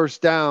get the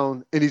first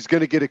down, and he's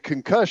going to get a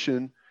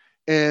concussion,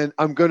 and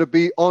I'm going to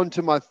be on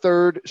to my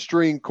third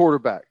string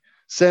quarterback.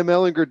 Sam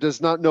Ellinger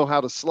does not know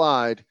how to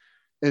slide,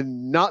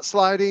 and not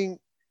sliding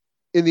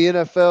in the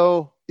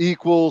NFL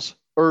equals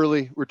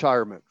early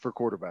retirement for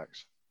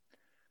quarterbacks.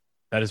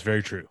 That is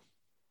very true.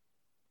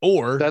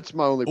 Or that's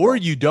my only problem. Or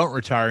you don't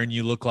retire and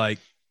you look like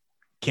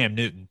Cam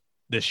Newton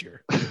this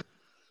year.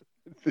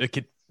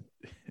 It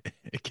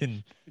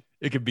can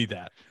be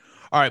that.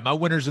 All right, my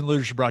winners and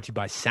losers are brought to you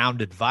by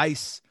Sound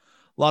Advice.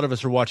 A lot of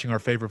us are watching our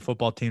favorite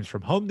football teams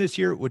from home this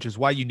year, which is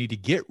why you need to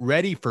get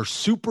ready for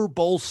Super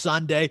Bowl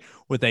Sunday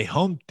with a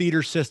home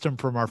theater system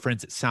from our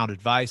friends at Sound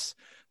Advice.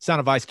 Sound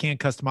Advice can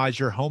customize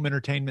your home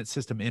entertainment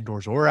system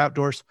indoors or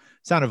outdoors.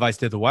 Sound Advice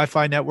did the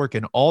Wi-Fi network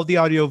and all the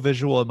audio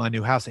visual at my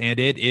new house, and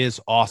it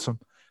is awesome.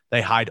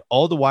 They hide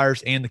all the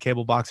wires and the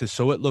cable boxes,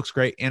 so it looks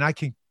great, and I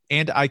can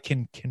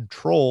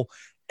control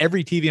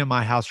every TV in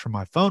my house from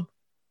my phone,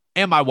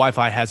 and my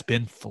Wi-Fi has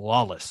been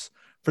flawless.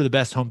 For the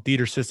best home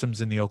theater systems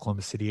in the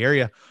Oklahoma City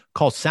area,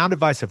 call Sound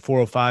Advice at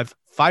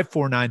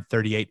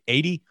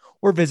 405-549-3880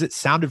 or visit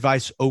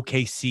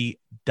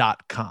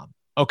soundadviceokc.com.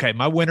 Okay,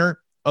 my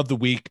winner of the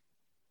week,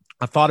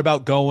 I thought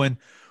about going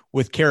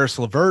with Karis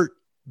LeVert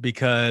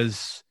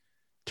because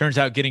turns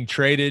out getting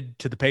traded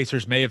to the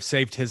Pacers may have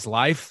saved his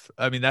life.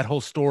 I mean, that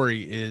whole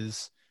story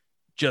is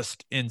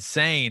just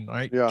insane,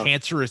 right? Yeah.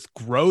 Cancerous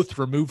growth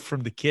removed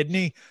from the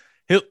kidney.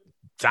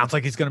 Sounds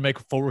like he's going to make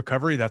a full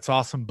recovery. That's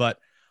awesome. But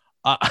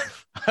I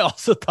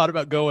also thought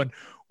about going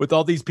with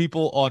all these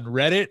people on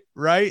Reddit,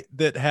 right,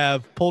 that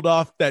have pulled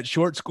off that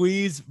short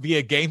squeeze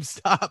via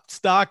GameStop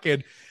stock,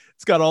 and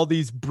it's got all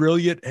these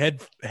brilliant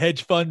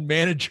hedge fund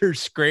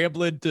managers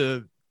scrambling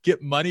to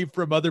get money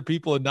from other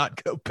people and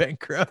not go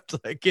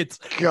bankrupt. Like it's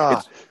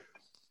crazy.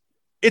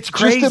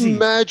 Just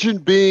imagine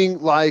being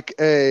like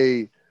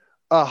a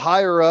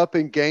higher up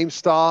in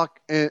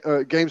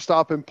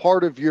GameStop and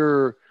part of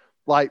your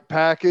like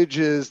package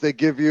is they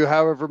give you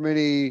however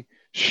many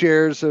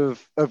shares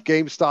of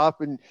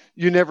GameStop, and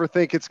you never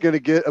think it's going to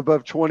get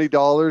above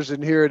 $20,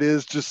 and here it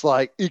is just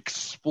like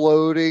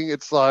exploding.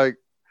 It's like,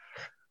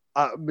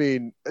 I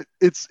mean,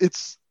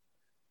 it's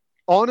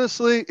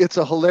honestly, it's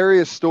a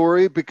hilarious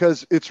story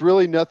because it's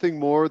really nothing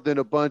more than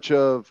a bunch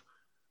of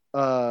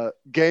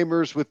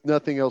gamers with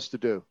nothing else to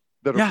do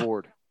that are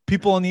bored.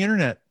 People on the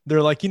internet,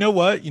 they're like, you know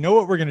what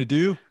we're going to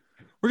do?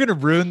 We're going to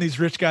ruin these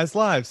rich guys'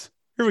 lives.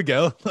 Here we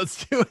go.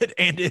 Let's do it.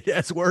 And it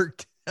has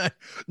worked.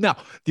 Now,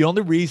 the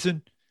only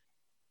reason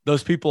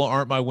those people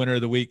aren't my winner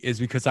of the week is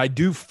because I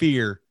do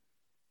fear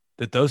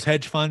that those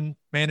hedge fund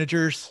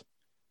managers,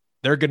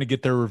 they're going to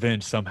get their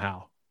revenge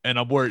somehow. And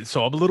I'm worried.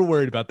 So I'm a little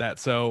worried about that.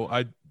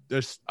 So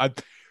this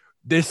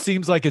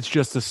seems like it's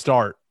just the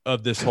start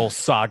of this whole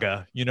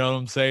saga. You know what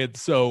I'm saying?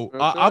 So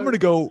I'm going to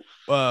go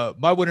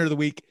my winner of the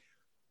week,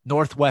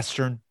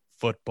 Northwestern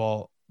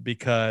football,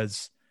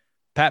 because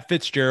Pat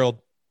Fitzgerald,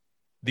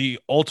 the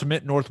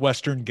ultimate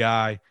Northwestern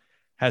guy,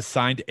 has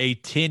signed a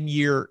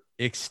 10-year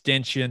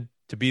extension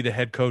to be the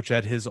head coach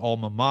at his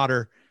alma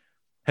mater.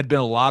 Had been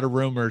a lot of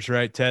rumors,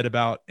 right, Ted,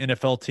 about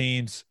NFL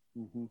teams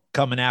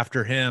coming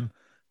after him,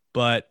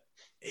 but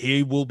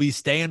he will be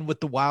staying with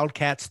the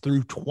Wildcats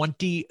through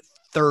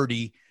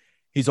 2030.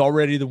 He's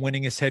already the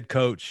winningest head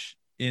coach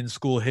in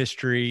school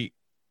history,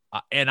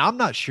 and I'm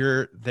not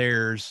sure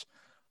there's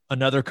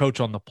another coach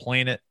on the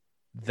planet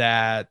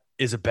that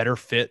is a better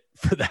fit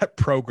for that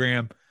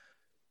program.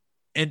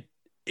 And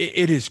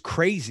it is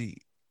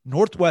crazy.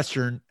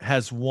 Northwestern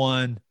has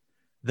won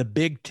the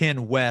Big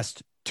Ten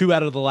West 2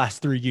 out of the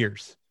last 3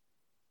 years.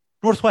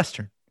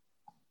 Northwestern.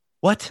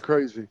 What?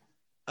 Crazy.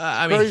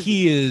 I mean,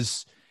 he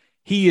is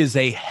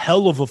a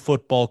hell of a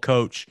football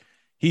coach.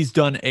 He's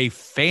done a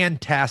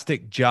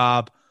fantastic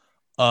job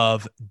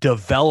of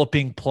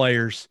developing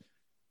players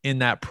in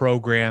that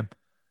program.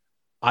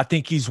 I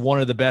think he's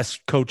one of the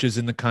best coaches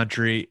in the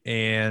country,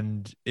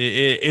 and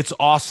it's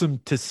awesome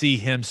to see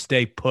him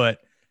stay put.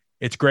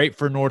 It's great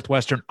for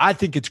Northwestern. I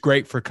think it's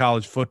great for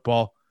college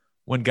football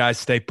when guys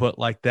stay put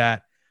like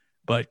that.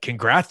 But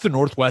congrats to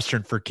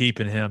Northwestern for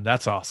keeping him.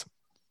 That's awesome.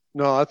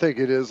 No, I think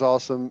it is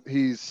awesome.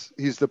 He's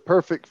the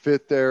perfect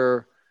fit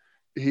there.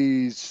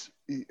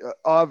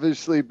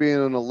 Obviously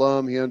being an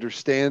alum, he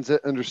understands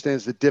it,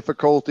 understands the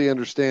difficulty,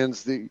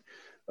 understands the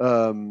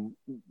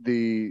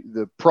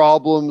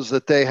problems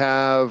that they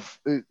have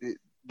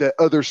that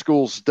other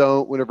schools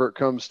don't whenever it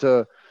comes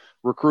to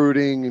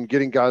recruiting and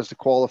getting guys to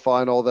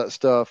qualify and all that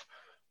stuff.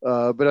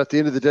 But at the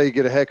end of the day, you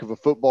get a heck of a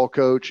football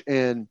coach.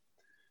 And,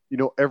 you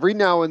know, every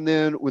now and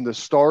then when the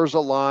stars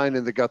align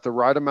and they got the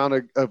right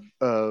amount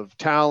of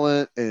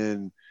talent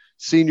and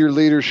senior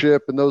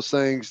leadership and those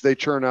things, they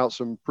churn out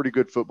some pretty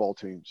good football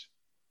teams.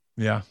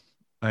 Yeah.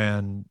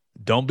 And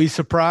don't be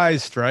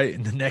surprised, right,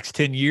 in the next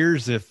 10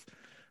 years if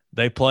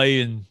they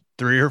play in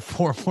 3 or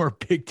 4 more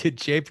Big Ten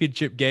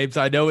championship games.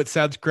 I know it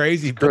sounds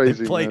crazy, but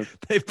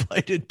they've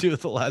played in 2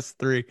 of the last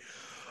 3.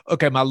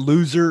 Okay, my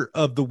loser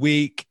of the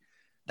week.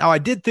 Now, I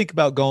did think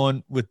about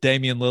going with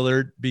Damian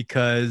Lillard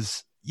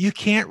because you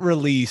can't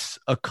release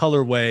a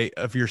colorway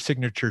of your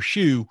signature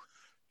shoe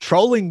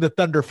trolling the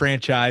Thunder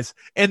franchise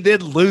and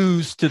then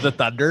lose to the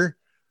Thunder.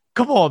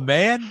 Come on,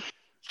 man.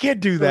 You can't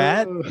do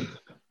that.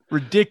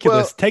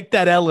 Ridiculous. Well, take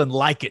that L and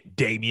like it,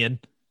 Damian.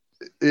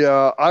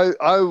 Yeah,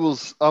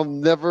 I'll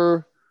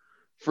never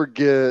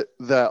forget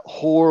that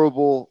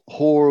horrible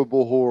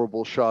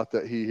shot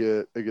that he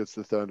hit against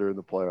the Thunder in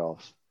the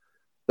playoffs.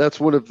 That's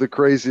one of the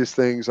craziest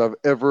things I've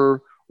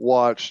ever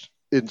watched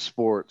in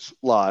sports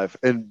live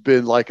and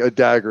been like a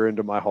dagger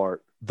into my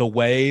heart. The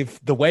wave's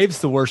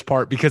the worst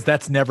part because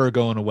that's never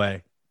going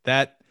away.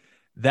 That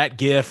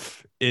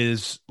GIF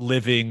is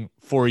living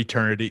for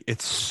eternity.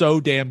 It's so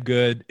damn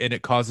good, and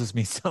it causes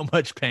me so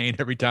much pain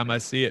every time I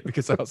see it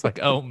because I was like,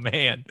 oh,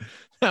 man,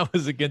 that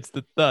was against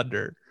the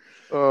Thunder.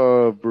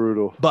 Oh,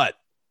 brutal. But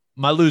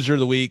my loser of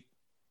the week,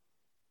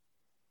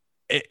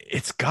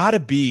 it's got to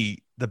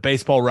be the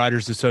Baseball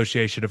Writers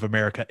Association of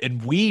America,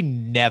 and we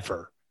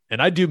never,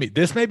 and I do mean,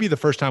 this may be the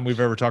first time we've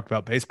ever talked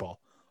about baseball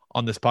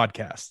on this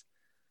podcast.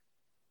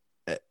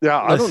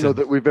 Yeah, I don't know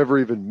that we've ever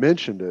even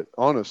mentioned it,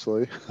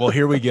 honestly. Well,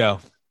 here we go.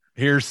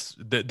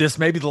 This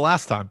may be the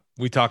last time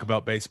we talk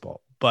about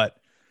baseball, but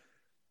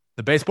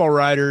the baseball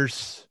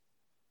writers,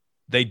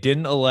 they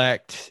didn't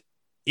elect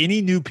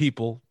any new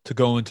people to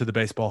go into the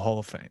Baseball Hall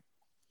of Fame.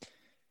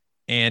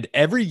 And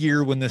every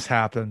year when this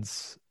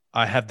happens,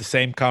 I have the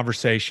same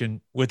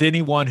conversation with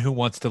anyone who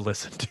wants to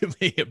listen to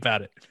me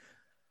about it.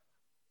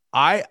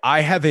 I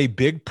have a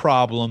big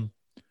problem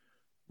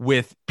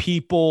with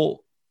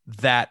people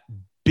that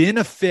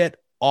benefit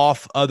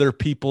off other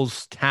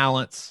people's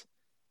talents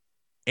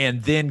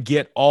and then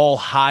get all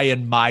high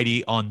and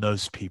mighty on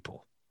those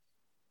people,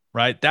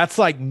 right? That's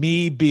like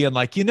me being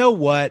like, you know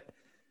what?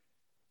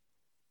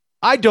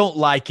 I don't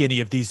like any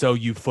of these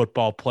OU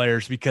football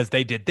players because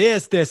they did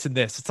this, this, and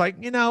this. It's like,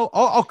 you know,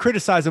 I'll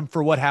criticize them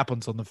for what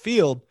happens on the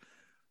field,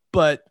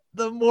 but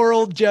the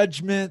moral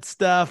judgment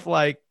stuff,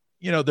 like,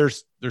 you know,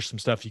 there's some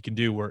stuff you can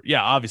do where,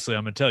 yeah, obviously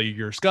I'm going to tell you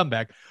you're a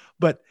scumbag,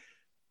 but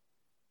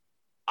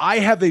I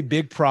have a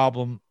big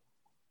problem.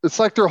 It's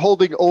like they're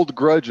holding old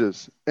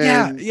grudges.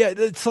 And yeah.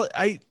 It's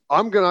like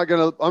I'm not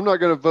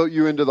gonna vote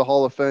you into the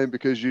Hall of Fame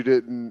because you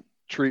didn't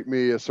treat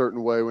me a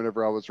certain way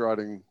whenever I was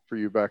writing for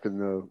you back in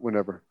the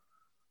whenever.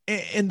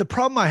 And the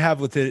problem I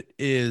have with it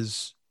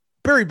is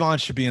Barry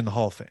Bonds should be in the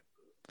Hall of Fame.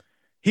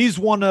 He's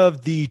one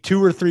of the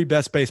 2 or 3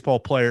 best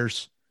baseball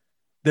players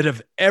that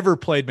have ever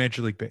played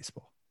Major League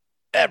Baseball.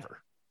 Ever.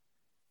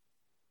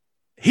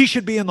 He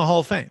should be in the Hall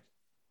of Fame.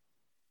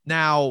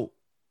 Now,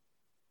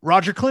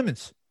 Roger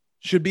Clemens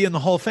should be in the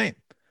Hall of Fame.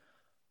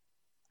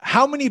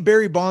 How many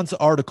Barry Bonds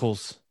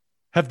articles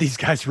have these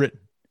guys written?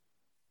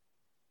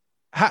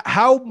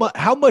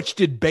 How much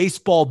did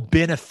baseball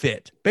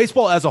benefit?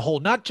 Baseball as a whole,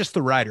 not just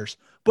the writers,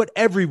 but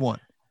everyone.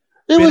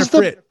 It was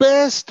the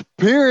best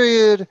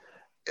period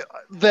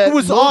that it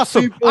was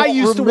awesome. I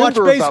used to watch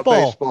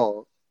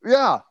baseball.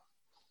 Yeah.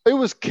 It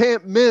was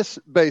can't miss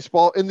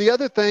baseball. And the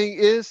other thing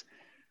is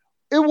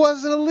it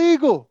wasn't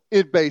illegal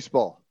in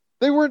baseball.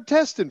 They weren't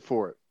testing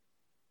for it.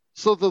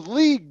 So the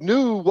league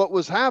knew what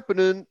was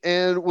happening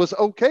and was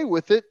okay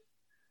with it.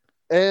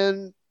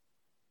 And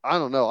I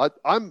don't know.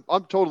 I'm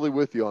totally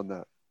with you on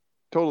that.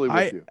 Totally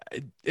with you.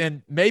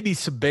 And maybe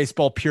some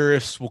baseball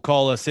purists will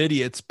call us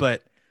idiots,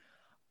 but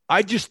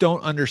I just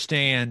don't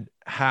understand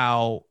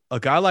how a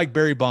guy like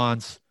Barry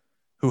Bonds,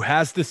 who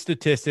has the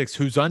statistics,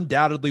 who's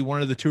undoubtedly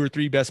one of the 2 or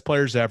 3 best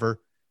players ever,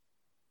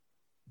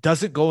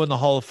 doesn't go in the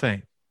Hall of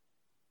Fame.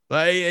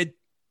 Like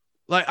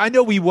I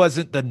know he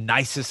wasn't the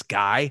nicest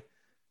guy,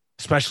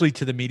 especially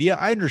to the media.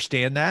 I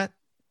understand that.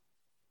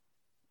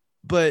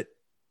 But,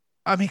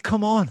 I mean,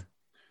 come on.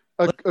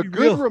 A Let's be good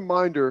real.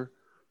 reminder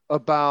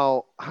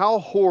about how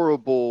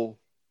horrible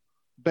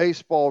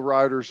baseball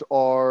writers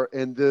are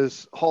in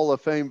this Hall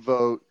of Fame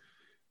vote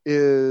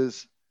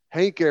is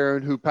Hank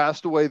Aaron, who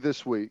passed away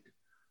this week,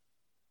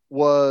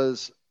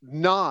 was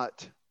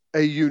not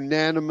a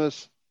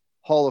unanimous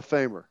Hall of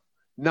Famer.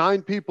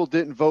 9 people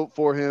didn't vote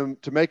for him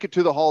to make it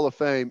to the Hall of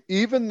Fame,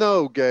 even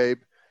though, Gabe,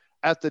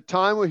 at the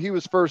time when he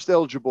was first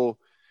eligible,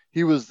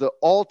 he was the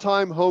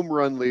all-time home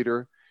run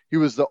leader. He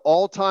was the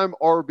all-time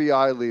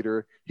RBI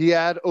leader. He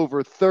had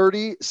over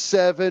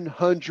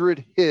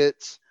 3,700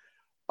 hits.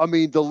 I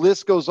mean, the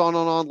list goes on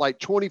and on, like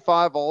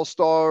 25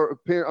 all-star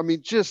appearances. I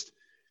mean, just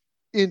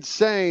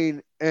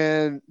insane.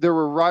 And there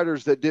were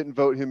writers that didn't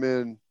vote him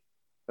in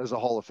as a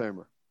Hall of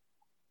Famer.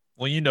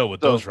 Well, you know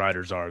what those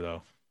writers are,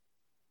 though.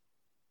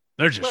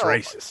 They're just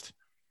racist.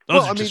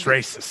 Those are just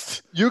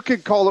racist. You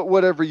can call it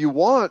whatever you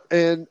want.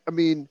 And, I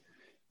mean,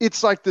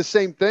 it's like the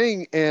same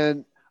thing.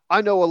 And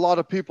I know a lot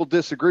of people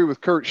disagree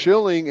with Curt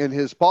Schilling and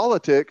his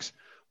politics,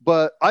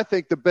 but I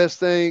think the best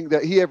thing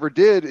that he ever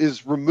did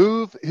is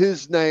remove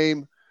his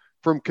name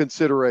from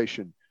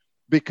consideration,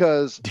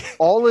 because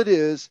all it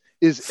is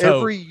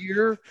every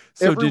year,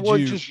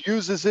 everyone just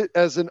uses it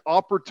as an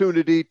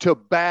opportunity to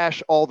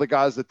bash all the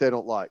guys that they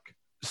don't like.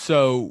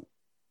 So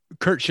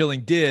Curt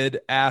Schilling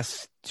did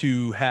ask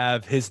to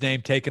have his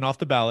name taken off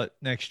the ballot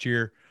next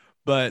year,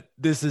 but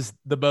this is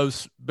the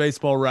most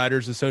Baseball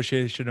Writers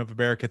Association of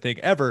America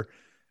thing ever.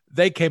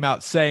 They came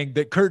out saying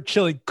that Curt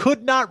Schilling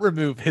could not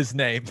remove his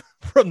name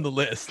from the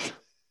list.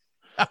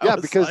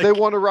 Because they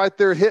want to write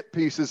their hit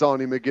pieces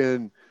on him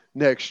again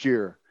next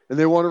year. And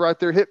they want to write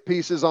their hit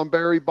pieces on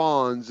Barry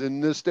Bonds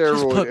and the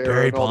steroid just put era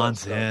Barry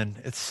Bonds in.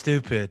 It's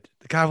stupid.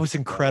 The guy was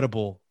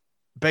incredible.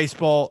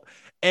 Baseball,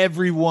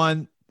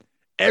 everyone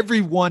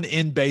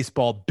in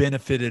baseball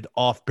benefited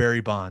off Barry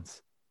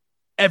Bonds.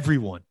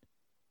 Everyone.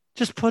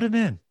 Just put him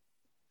in.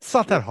 It's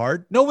not that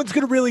hard. No one's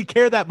going to really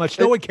care that much.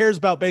 No one cares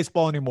about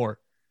baseball anymore.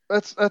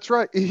 That's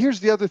right.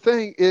 Here's the other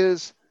thing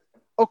is,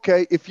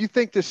 okay, if you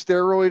think the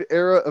steroid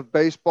era of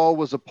baseball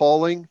was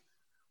appalling,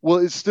 well,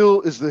 it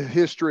still is the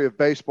history of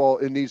baseball.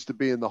 It needs to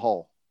be in the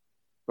Hall,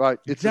 right?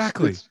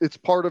 Exactly. It's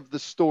part of the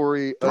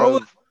story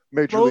of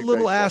Major League League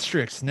little Baseball.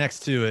 Asterisks next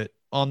to it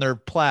on their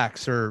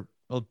plaques, or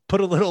put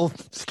a little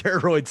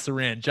steroid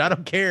syringe. I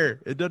don't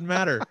care. It doesn't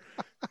matter.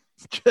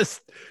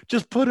 just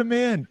put them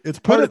in. It's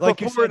part of,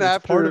 like you said,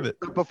 it's part of it.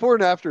 Before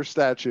and after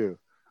statue,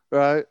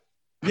 right?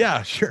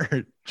 Yeah, sure.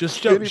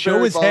 Just show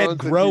his head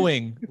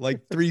growing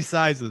like 3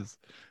 sizes.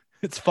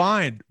 It's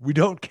fine. We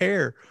don't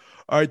care.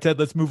 All right, Ted,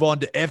 let's move on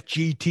to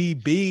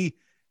FGTB.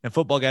 And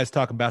Football Guys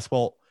Talking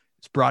Basketball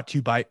is brought to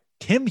you by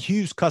Tim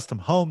Hughes Custom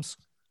Homes.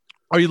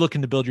 Are you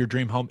looking to build your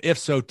dream home? If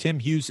so, Tim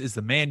Hughes is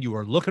the man you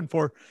are looking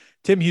for.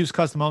 Tim Hughes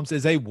Custom Homes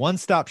is a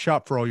one-stop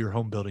shop for all your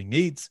home building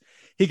needs.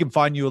 He can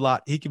find you a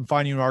lot. He can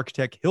find you an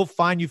architect. He'll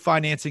find you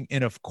financing.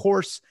 And of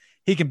course,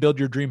 he can build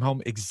your dream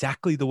home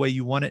exactly the way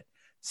you want it.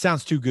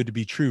 Sounds too good to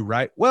be true,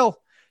 right?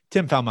 Well,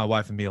 Tim found my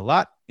wife and me a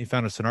lot. He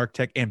found us an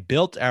architect and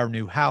built our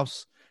new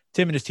house.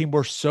 Tim and his team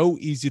were so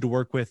easy to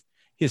work with.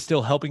 He is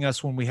still helping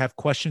us when we have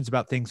questions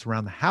about things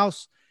around the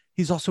house.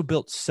 He's also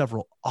built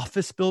several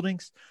office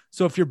buildings.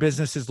 So if your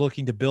business is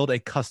looking to build a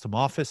custom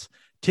office,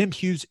 Tim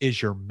Hughes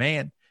is your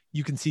man.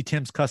 You can see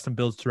Tim's custom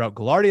builds throughout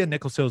Gaillardia,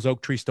 Nichols Hills,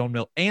 Oak Tree, Stone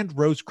Mill, and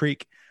Rose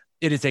Creek.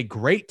 It is a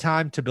great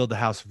time to build the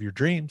house of your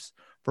dreams.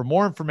 For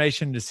more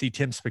information to see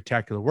Tim's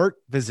spectacular work,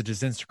 visit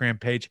his Instagram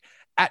page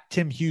at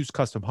Tim Hughes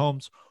Custom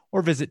Homes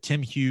or visit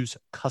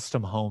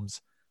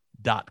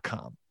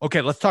timhughescustomhomes.com.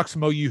 Okay, let's talk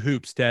some OU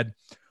hoops, Ted.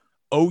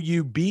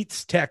 OU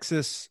beats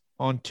Texas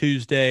on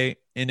Tuesday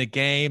in a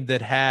game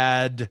that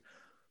had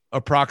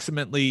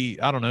approximately,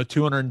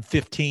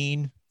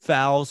 215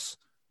 fouls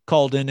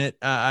called in it.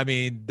 I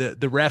mean, the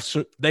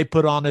refs, they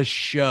put on a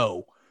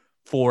show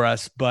for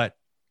us, but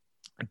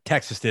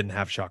Texas didn't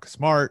have Shaka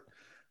Smart.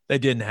 They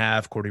didn't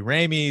have Cordy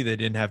Ramey. They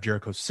didn't have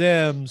Jericho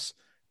Sims.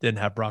 Didn't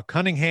have Brock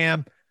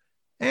Cunningham.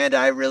 And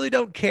I really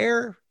don't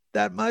care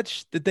that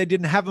much that they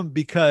didn't have him,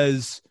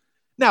 because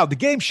now the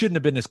game shouldn't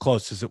have been as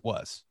close as it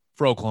was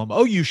for Oklahoma.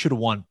 OU should have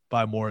won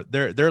by more.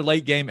 Their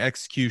late game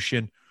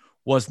execution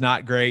was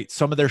not great.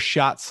 Some of their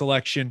shot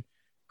selection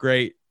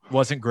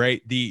wasn't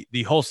great.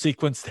 The whole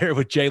sequence there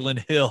with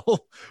Jalen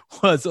Hill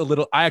was a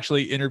little. I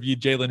actually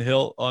interviewed Jalen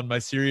Hill on my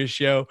Sirius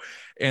show,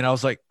 and I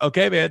was like,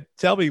 "Okay, man,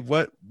 tell me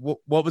what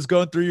was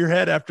going through your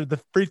head after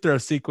the free throw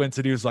sequence?"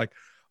 And he was like,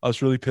 "I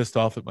was really pissed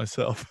off at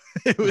myself."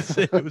 It was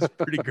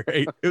pretty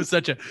great. It was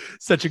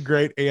such a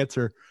great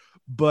answer,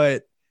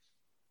 but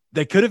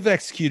they could have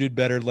executed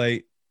better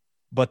late.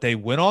 But they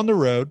went on the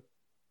road,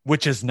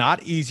 which is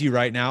not easy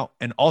right now,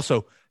 and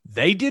also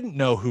they didn't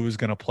know who was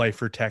going to play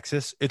for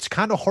Texas. It's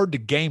kind of hard to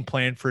game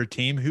plan for a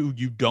team who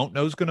you don't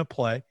know is going to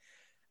play.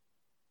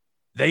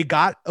 They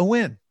got a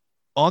win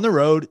on the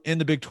road in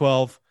the Big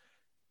 12.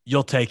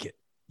 You'll take it.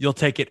 You'll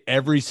take it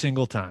every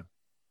single time.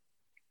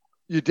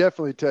 You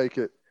definitely take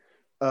it.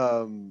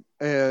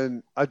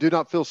 And I do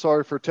not feel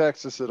sorry for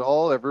Texas at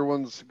all.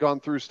 Everyone's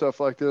gone through stuff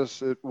like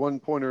this at one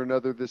point or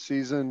another this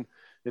season.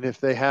 And if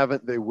they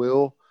haven't, they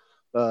will.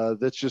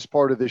 That's just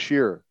part of this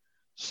year.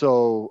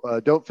 So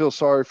don't feel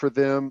sorry for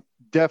them.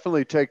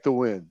 Definitely take the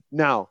win.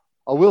 Now,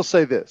 I will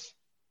say this.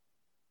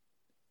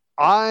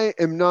 I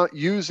am not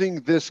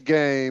using this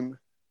game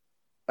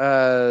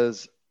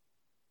as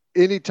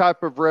any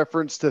type of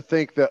reference to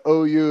think that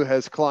OU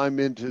has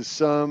climbed into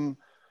some,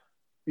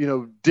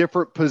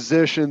 different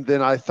position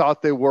than I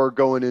thought they were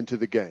going into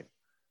the game.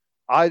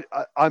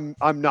 I'm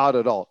not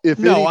at all. If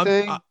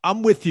anything,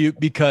 I'm with you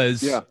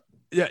because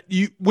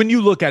when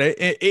you look at it,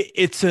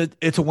 it's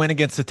a win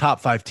against the top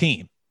 5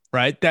 team,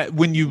 right? That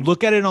when you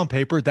look at it on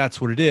paper,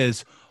 that's what it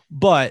is.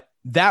 But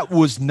that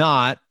was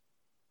not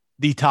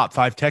the top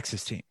 5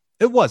 Texas team.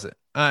 It wasn't.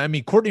 I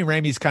mean, Courtney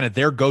Ramey's kind of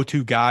their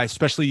go-to guy,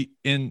 especially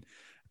in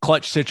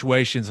clutch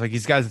situations. Like,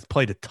 these guys have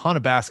played a ton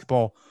of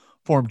basketball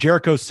for him.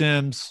 Jericho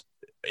Sims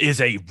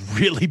is a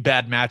really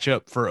bad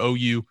matchup for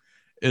OU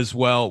as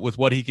well, with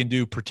what he can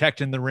do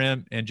protecting the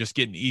rim and just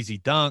getting easy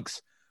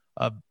dunks.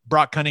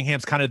 Brock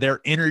Cunningham's kind of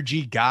their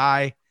energy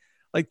guy.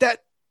 Like,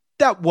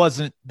 that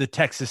wasn't the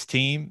Texas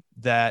team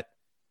that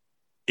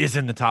is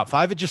in the top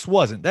 5. It just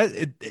wasn't.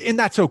 And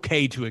that's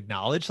okay to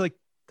acknowledge. Like,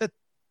 that.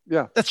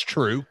 Yeah, that's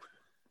true.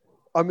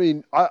 I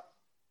mean,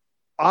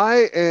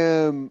 I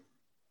am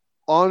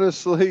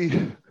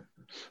honestly,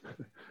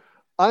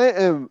 I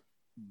am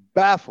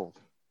baffled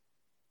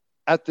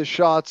at the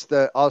shots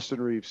that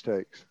Austin Reeves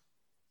takes.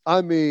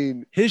 I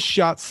mean, his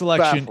shot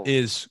selection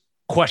is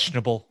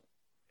questionable.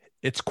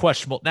 It's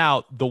questionable.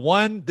 Now, the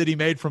one that he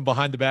made from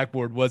behind the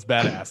backboard was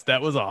badass.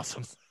 That was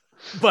awesome.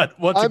 But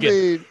once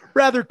again,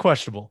 rather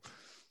questionable.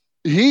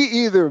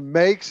 He either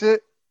makes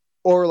it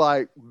or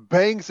like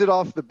bangs it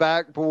off the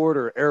backboard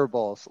or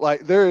airballs.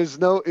 Like, there is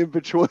no in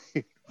between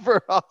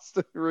for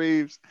Austin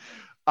Reeves.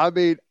 I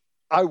mean,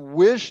 I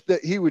wish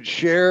that he would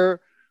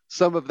share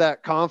some of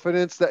that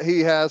confidence that he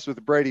has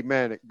with Brady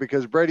Manick,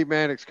 because Brady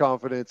Manick's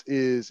confidence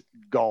is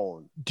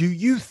gone. Do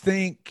you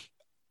think,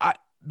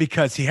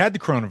 because he had the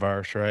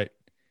coronavirus, right?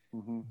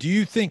 Mm-hmm. Do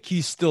you think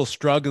he's still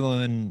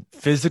struggling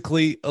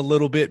physically a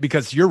little bit?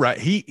 Because you're right.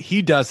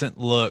 He doesn't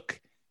look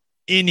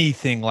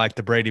anything like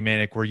the Brady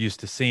Manick we're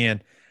used to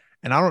seeing.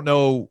 And I don't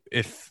know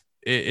if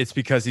it's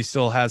because he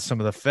still has some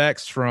of the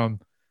effects from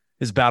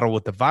his battle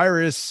with the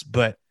virus,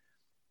 but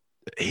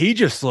he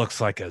just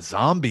looks like a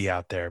zombie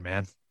out there,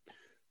 man.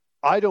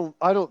 I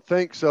don't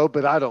think so,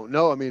 but I don't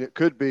know. I mean, it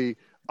could be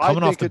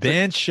coming off the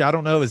bench. I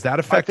don't know. Is that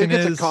affecting his?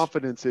 I think it's a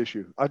confidence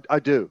issue. I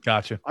do.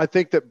 Gotcha. I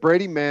think that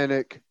Brady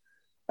Manick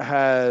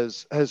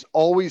has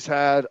always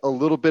had a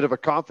little bit of a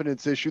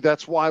confidence issue.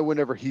 That's why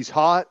whenever he's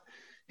hot,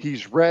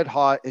 he's red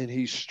hot and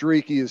he's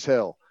streaky as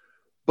hell.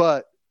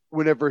 But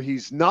whenever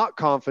he's not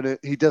confident,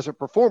 he doesn't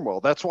perform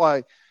well. That's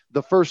why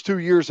the first 2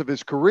 years of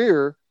his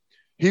career,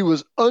 he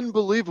was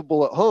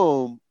unbelievable at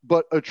home,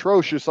 but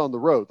atrocious on the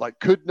road. Like,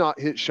 could not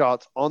hit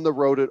shots on the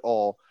road at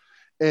all.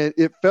 And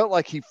it felt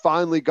like he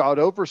finally got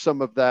over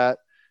some of that.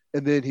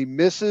 And then he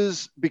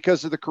misses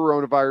because of the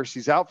coronavirus.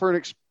 He's out for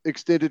an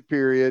extended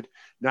period.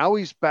 Now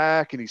he's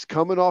back and he's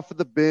coming off of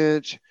the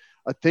bench.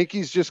 I think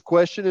he's just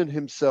questioning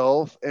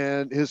himself,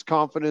 and his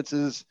confidence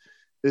is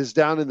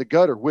down in the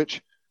gutter,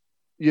 which,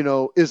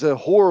 is a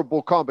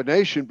horrible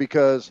combination,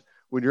 because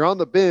when you're on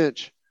the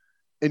bench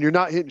and you're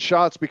not hitting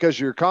shots because of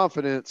your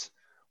confidence,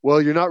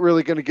 well, you're not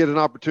really going to get an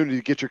opportunity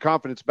to get your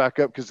confidence back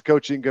up, because the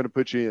coach ain't going to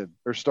put you in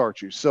or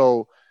start you.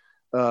 So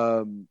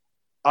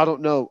I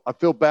don't know. I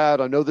feel bad.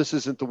 I know this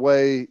isn't the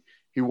way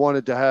he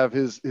wanted to have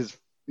his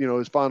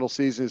final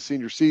season, his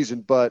senior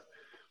season, but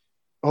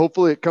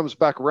hopefully it comes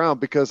back around,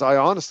 because I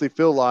honestly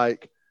feel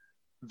like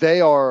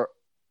they're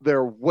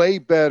way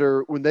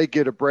better when they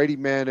get a Brady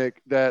Manick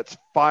that's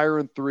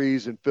firing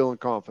threes and feeling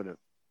confident.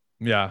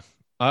 Yeah.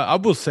 I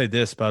will say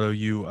this about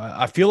OU.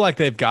 I feel like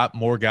they've got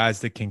more guys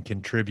that can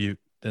contribute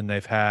than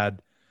they've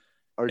had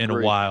in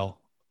a while,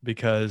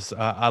 because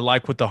I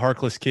like what the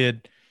Harkless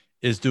kid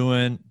is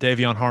doing.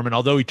 Davion Harmon,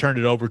 although he turned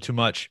it over too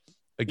much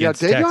against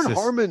Texas. Davion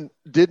Harmon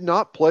did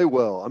not play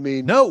well. I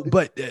mean, no,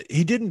 but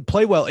he didn't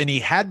play well, and he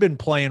had been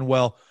playing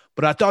well.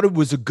 But I thought it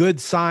was a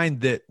good sign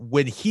that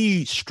when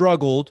he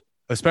struggled,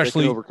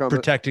 especially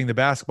protecting the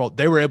basketball,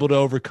 they were able to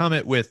overcome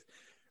it with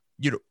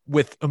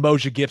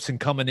Umoja Gibson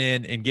coming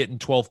in and getting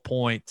 12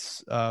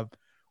 points,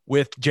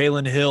 with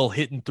Jalen Hill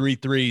hitting 3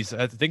 threes.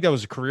 I think that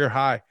was a career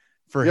high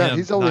for him. Yeah,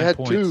 he's only had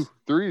points. 2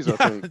 threes, I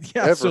think.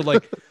 Yeah, ever. So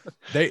like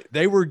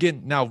they were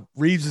getting – now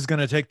Reeves is going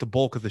to take the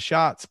bulk of the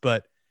shots,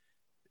 but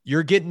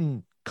you're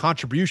getting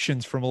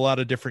contributions from a lot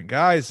of different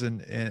guys,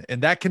 and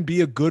that can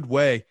be a good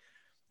way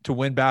to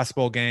win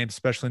basketball games,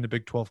 especially in the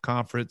Big 12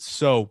 Conference.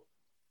 So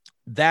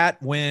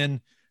that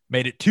win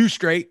made it 2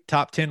 straight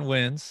top 10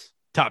 wins.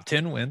 Top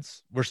 10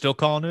 wins. We're still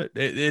calling it.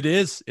 It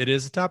is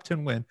a top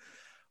 10 win.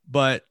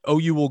 But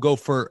OU will go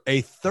for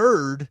a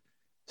 3rd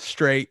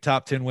straight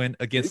top 10 win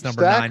against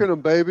number 9. Stacking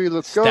them, baby.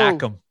 Let's go.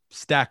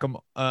 Stack them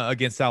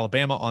against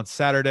Alabama on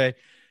Saturday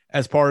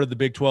as part of the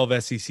Big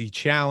 12 SEC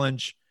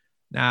Challenge.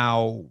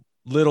 Now,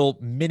 little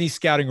mini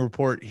scouting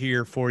report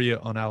here for you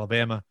on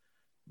Alabama.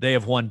 They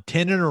have won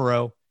 10 in a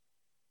row.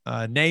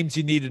 Names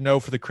you need to know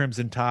for the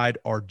Crimson Tide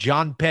are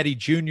John Petty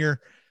Jr.,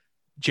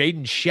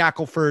 Jaden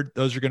Shackelford.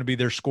 Those are going to be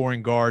their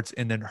scoring guards.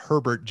 And then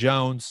Herbert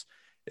Jones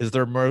is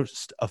their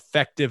most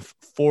effective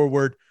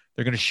forward.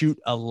 They're going to shoot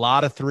a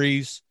lot of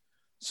threes.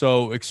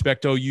 So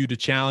expect OU to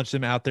challenge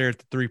them out there at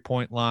the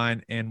 3-point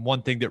line. And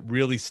one thing that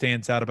really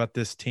stands out about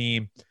this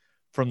team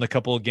from the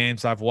couple of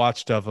games I've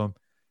watched of them,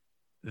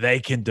 they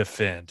can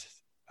defend.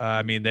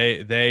 I mean,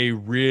 they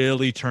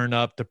really turn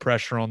up the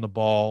pressure on the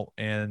ball,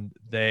 and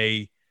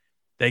they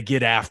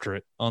get after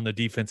it on the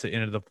defensive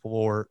end of the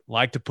floor,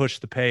 like to push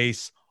the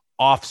pace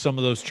off some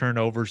of those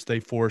turnovers they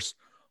force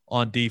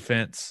on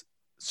defense.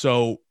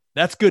 So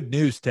that's good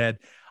news, Ted.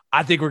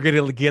 I think we're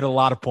going to get a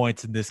lot of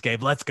points in this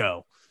game. Let's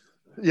go.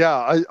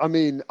 Yeah, I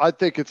mean, I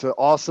think it's an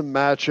awesome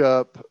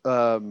matchup.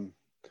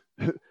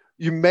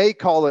 You may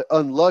call it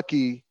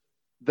unlucky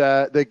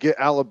that they get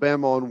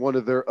Alabama on one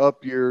of their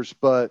up years,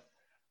 but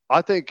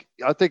I think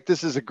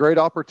this is a great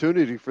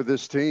opportunity for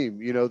this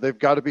team. You know, they've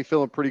got to be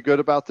feeling pretty good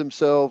about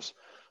themselves,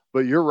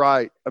 but you're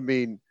right. I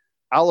mean,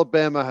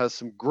 Alabama has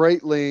some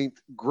great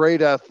length,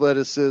 great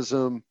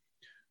athleticism.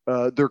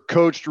 They're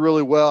coached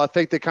really well. I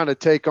think they kind of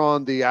take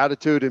on the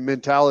attitude and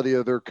mentality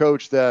of their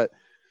coach that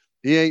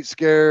he ain't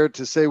scared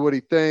to say what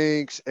he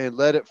thinks and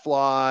let it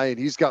fly. And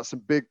he's got some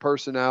big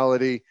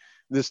personality.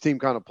 This team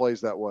kind of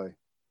plays that way.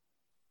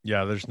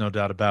 Yeah, there's no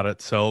doubt about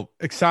it. So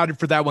excited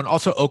for that one.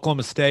 Also,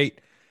 Oklahoma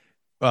State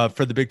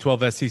for the Big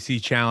 12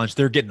 SEC Challenge.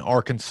 They're getting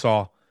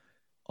Arkansas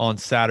on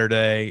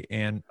Saturday,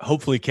 and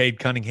hopefully Cade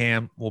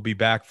Cunningham will be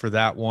back for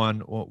that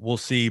one. We'll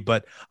see.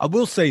 But I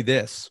will say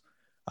this,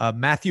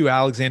 Matthew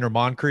Alexander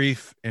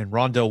Moncrief and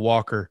Rondell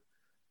Walker,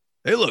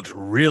 they looked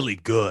really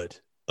good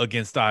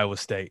against Iowa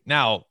State.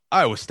 Now,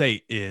 Iowa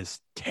State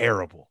is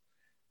terrible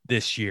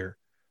this year,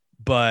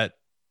 but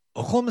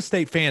Oklahoma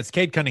State fans,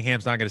 Cade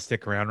Cunningham's not going to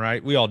stick around,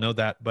 right? We all know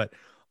that, but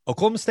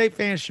Oklahoma State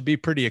fans should be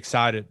pretty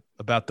excited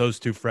about those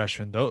two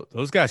freshmen.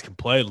 Those guys can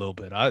play a little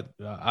bit.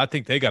 I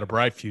think they got a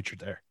bright future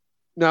there.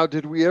 Now,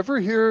 did we ever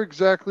hear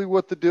exactly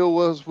what the deal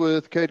was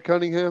with Cade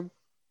Cunningham?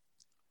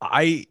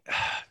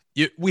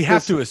 We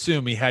have to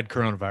assume he had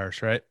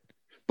coronavirus, right?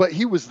 But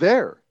he was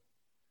there.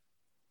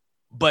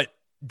 But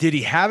did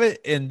he have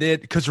it? And then,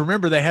 because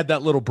remember, they had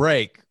that little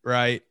break,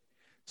 right?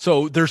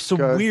 So there's some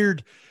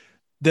weird.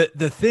 The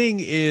thing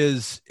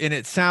is, and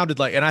it sounded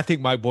like, and I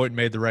think Mike Boynton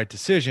made the right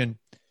decision,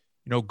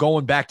 you know,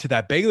 going back to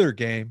that Baylor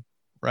game,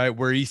 right,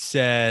 where he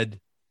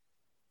said,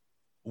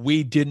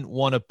 we didn't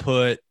want to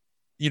put,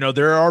 you know,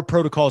 there are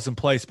protocols in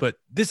place, but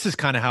this is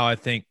kind of how I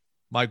think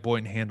Mike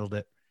Boynton handled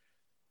it.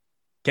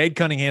 Cade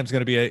Cunningham's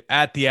going to be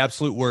at the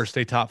absolute worst,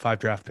 a top 5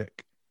 draft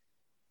pick.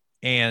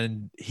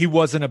 And he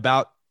wasn't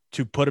about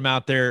to put him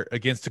out there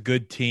against a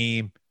good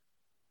team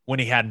when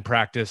he hadn't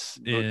practiced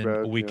in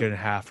a week and a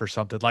half or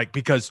something, like,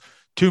 because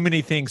too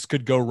many things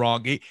could go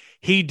wrong.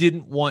 He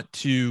didn't want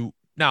to.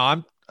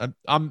 Now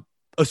I'm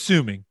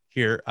assuming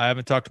here, I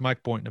haven't talked to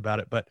Mike Boynton about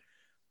it, but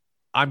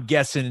I'm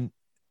guessing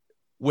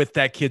with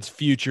that kid's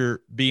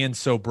future being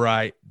so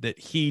bright that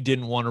he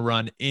didn't want to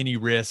run any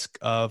risk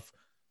of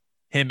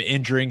him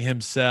injuring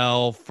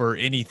himself or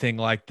anything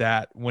like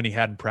that when he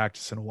hadn't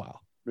practiced in a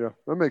while. Yeah,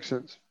 that makes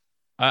sense.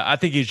 I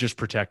think he's just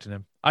protecting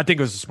him. I think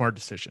it was a smart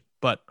decision,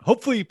 but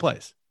hopefully he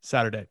plays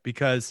Saturday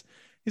because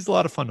he's a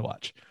lot of fun to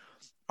watch.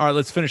 All right,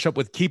 let's finish up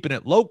with Keeping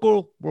It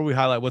Local, where we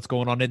highlight what's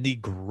going on in the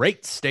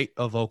great state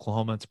of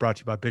Oklahoma. It's brought to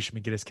you by Bishop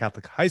McGinnis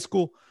Catholic High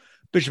School.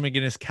 Bishop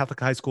McGinnis Catholic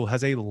High School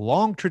has a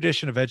long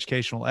tradition of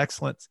educational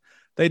excellence.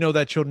 They know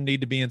that children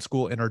need to be in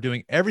school and are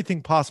doing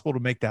everything possible to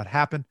make that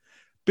happen.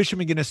 Bishop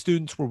McGinnis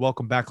students were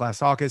welcomed back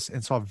last August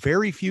and saw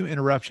very few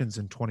interruptions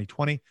in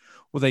 2020.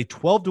 With a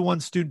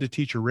 12-to-1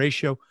 student-to-teacher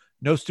ratio,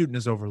 no student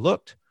is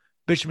overlooked.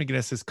 Bishop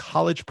McGinnis's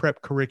college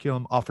prep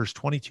curriculum offers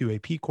 22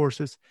 AP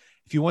courses.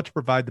 If you want to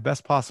provide the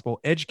best possible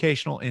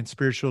educational and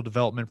spiritual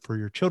development for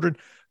your children,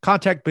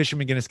 contact Bishop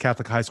McGinnis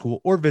Catholic High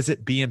School or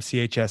visit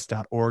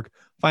bmchs.org.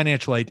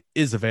 Financial aid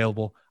is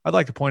available. I'd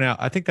like to point out,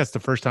 I think that's the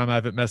first time I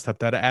haven't messed up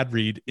that ad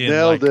read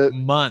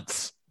in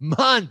months.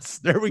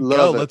 There we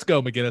go. Let's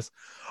go, McGinnis.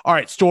 All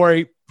right,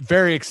 story,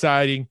 very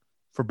exciting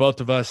for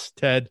both of us,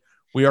 Ted.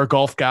 We are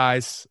golf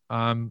guys.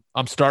 I'm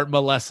starting my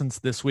lessons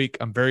this week.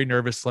 I'm very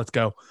nervous. Let's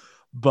go.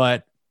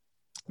 But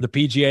the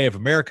PGA of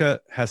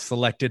America has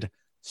selected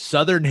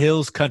Southern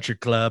Hills Country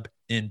Club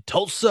in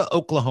Tulsa,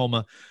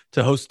 Oklahoma,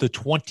 to host the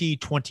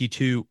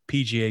 2022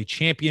 PGA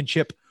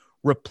Championship,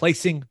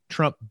 replacing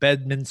Trump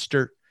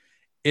Bedminster.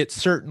 It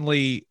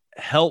certainly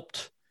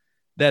helped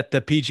that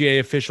the PGA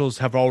officials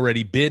have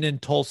already been in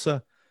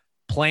Tulsa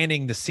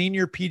planning the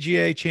senior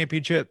PGA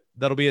Championship.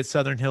 That'll be at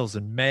Southern Hills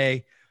in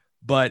May.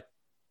 But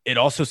it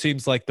also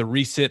seems like the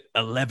recent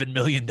 $11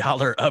 million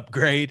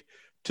upgrade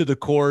to the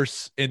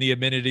course and the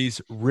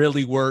amenities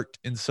really worked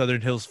in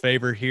Southern Hills'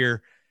 favor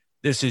here.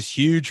 This is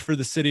huge for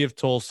the city of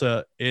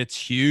Tulsa. It's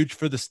huge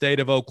for the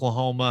state of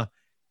Oklahoma.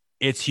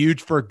 It's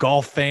huge for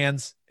golf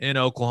fans in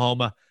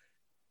Oklahoma.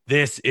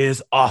 This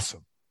is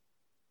awesome.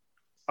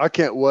 I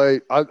can't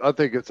wait. I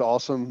think it's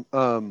awesome.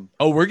 Oh,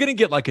 we're going to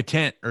get like a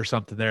tent or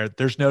something there.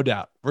 There's no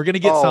doubt. We're going to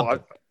get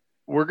something.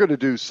 We're going to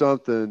do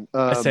something.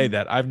 I say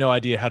that. I have no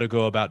idea how to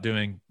go about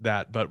doing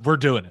that, but we're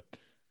doing it.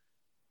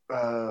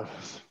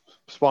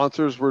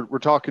 Sponsors, we're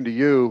talking to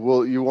you.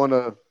 Well, you want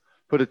to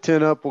put a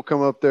tent up? We'll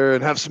come up there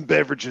and have some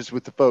beverages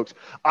with the folks.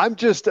 I'm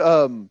just,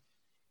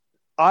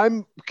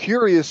 I'm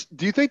curious.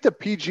 Do you think the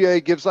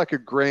PGA gives like a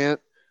grant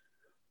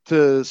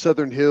to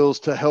Southern Hills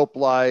to help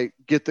like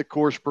get the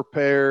course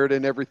prepared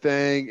and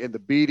everything, and the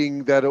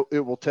beating that it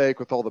will take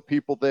with all the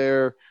people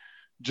there,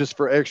 just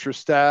for extra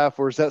staff?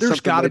 Or is that there's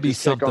got to be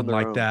just take something on their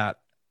like own? that?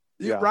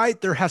 Yeah. Right?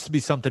 There has to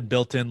be something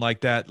built in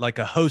like that, like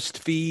a host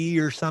fee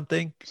or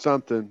something.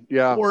 Something.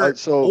 Yeah.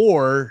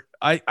 Or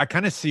I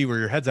kind of see where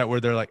your head's at, where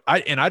they're like,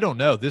 I don't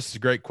know. This is a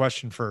great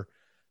question for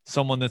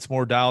someone that's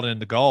more dialed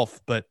into golf,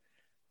 but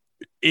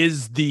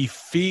is the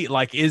fee,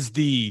 like, is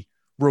the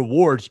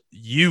reward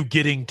you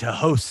getting to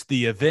host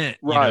the event?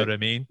 You know what I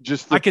mean?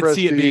 Just I could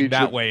see it being prestige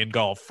that way in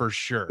golf for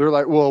sure. They're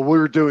like, well,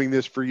 we're doing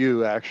this for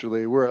you.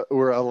 Actually, we're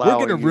allowing.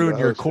 We're going to ruin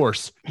your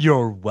course.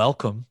 You're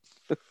welcome.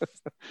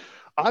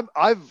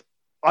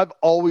 I've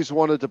always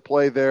wanted to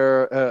play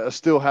there. I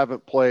still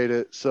haven't played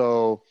it,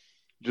 so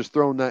just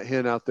throwing that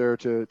hint out there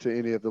to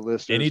any of the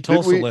listeners. Any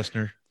Tulsa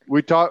listener.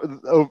 We talked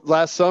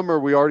last summer.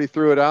 We already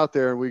threw it out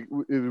there, and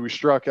we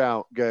struck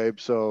out, Gabe.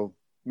 So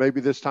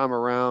maybe this time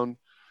around,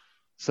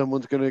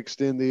 someone's going to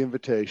extend the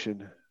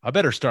invitation. I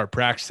better start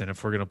practicing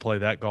if we're going to play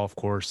that golf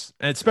course,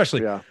 and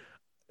especially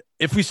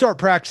if we start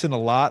practicing a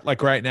lot,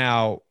 like right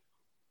now.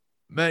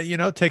 You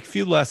know, take a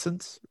few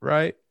lessons,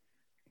 right?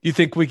 You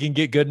think we can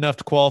get good enough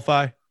to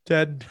qualify,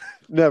 Ted?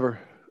 Never.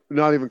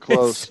 Not even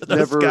close.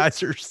 Those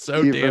guys are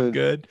so damn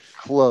good.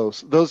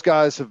 Close. Those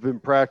guys have been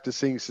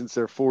practicing since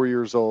they're 4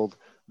 years old.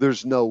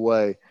 There's no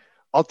way.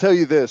 I'll tell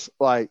you this,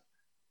 like,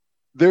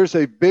 there's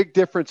a big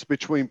difference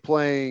between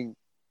playing,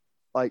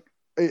 like,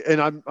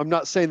 and I'm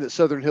not saying that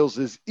Southern Hills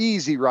is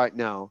easy right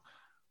now,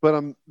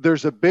 but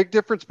there's a big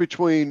difference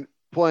between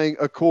playing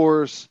a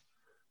course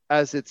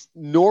as it's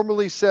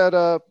normally set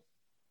up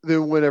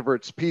than whenever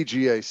it's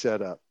PGA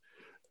set up.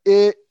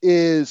 It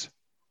is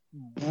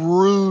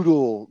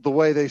brutal the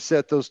way they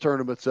set those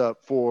tournaments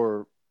up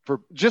for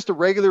just a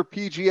regular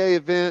PGA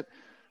event.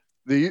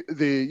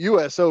 The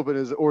US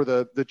Open or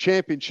the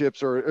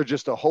championships are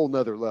just a whole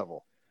nother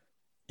level.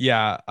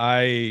 Yeah.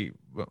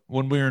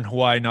 When we were in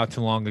Hawaii not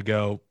too long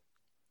ago,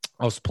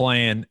 I was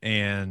playing,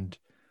 and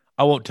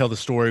I won't tell the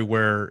story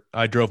where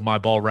I drove my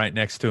ball right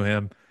next to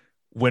him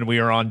when we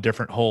were on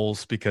different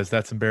holes, because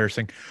that's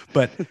embarrassing.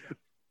 But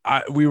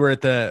we were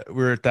at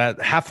that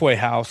halfway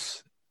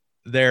house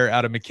there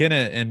out of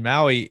McKenna in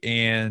Maui,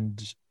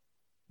 and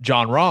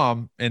John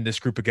Rahm and this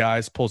group of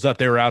guys pulls up.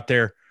 They were out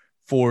there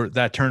for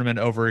that tournament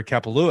over at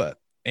Kapalua,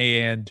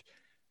 and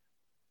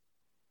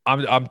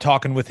I'm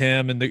talking with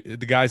him and the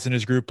guys in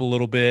his group a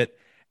little bit,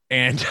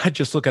 and I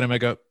just look at him. I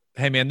go,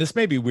 "Hey man, this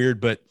may be weird,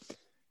 but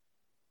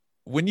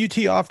when you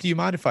tee off, do you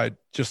mind if I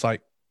just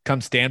like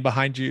come stand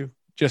behind you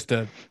just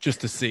to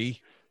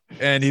see?"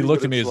 And he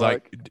looked at me, he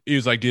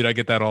was like, "Dude, I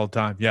get that all the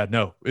time." "Yeah,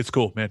 no, it's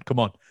cool, man. Come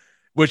on."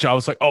 Which I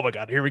was like, "Oh my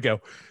God, here we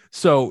go."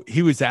 So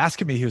he was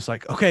asking me, he was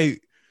like, "Okay,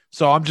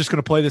 so I'm just going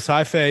to play this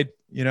high fade,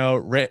 you know,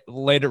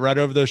 laid it right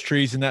over those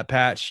trees in that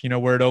patch, you know,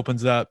 where it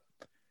opens up."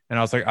 And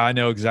I was like, "I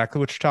know exactly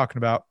what you're talking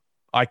about.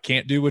 I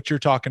can't do what you're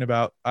talking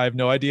about. I have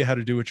no idea how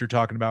to do what you're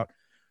talking about."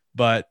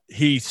 But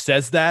he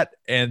says that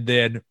and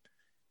then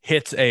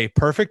hits a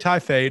perfect high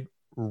fade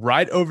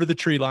right over the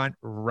tree line,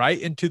 right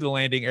into the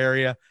landing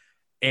area.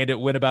 And it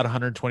went about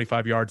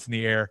 125 yards in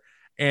the air.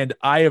 And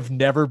I have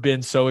never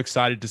been so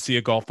excited to see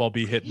a golf ball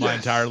be hit in my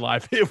entire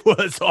life. It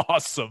was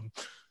awesome.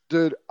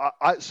 Dude,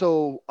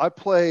 so I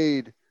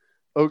played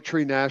Oak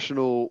Tree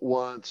National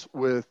once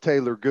with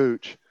Taylor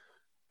Gooch,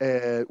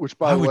 which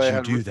by the way, why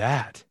would you do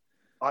that?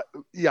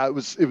 It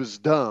was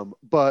dumb,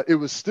 but it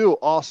was still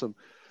awesome.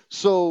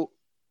 So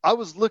I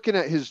was looking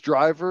at his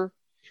driver,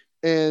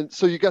 and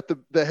so you got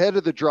the head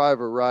of the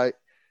driver, right?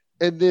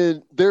 And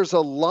then there's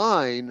a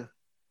line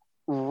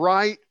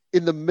right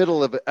in the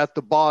middle of it at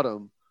the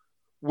bottom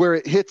where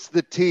it hits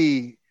the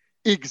tee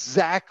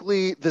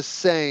exactly the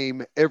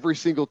same every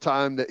single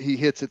time that he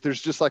hits it. There's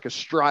just like a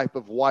stripe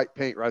of white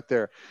paint right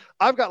there.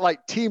 I've got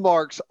like tee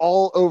marks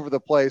all over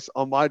the place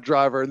on my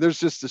driver, and there's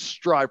just a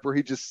stripe where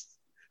he just,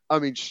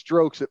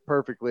 strokes it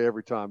perfectly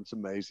every time. It's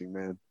amazing,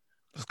 man.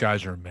 Those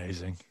guys are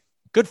amazing.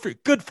 Good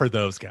for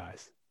those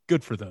guys.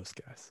 Good for those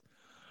guys.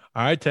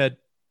 All right, Ted.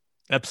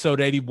 Episode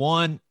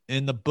 81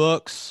 in the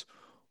books.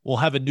 We'll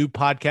have a new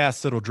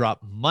podcast that'll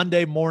drop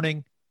Monday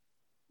morning.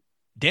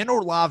 Dan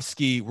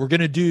Orlovsky, we're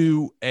going to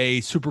do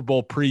a Super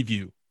Bowl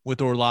preview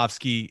with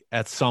Orlovsky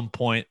at some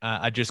point.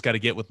 I just got to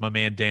get with my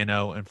man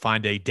Dano and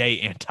find a day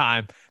and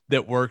time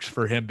that works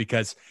for him,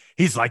 because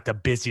he's like the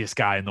busiest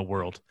guy in the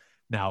world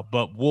now.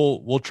 But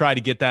we'll try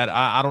to get that.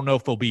 I don't know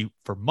if it'll be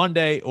for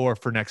Monday or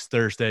for next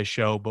Thursday's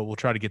show, but we'll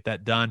try to get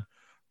that done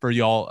for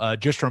y'all.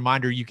 Just a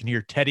reminder, you can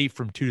hear Teddy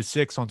from 2 to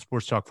 6 on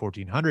Sports Talk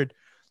 1400.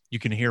 You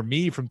can hear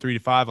me from 3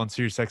 to 5 on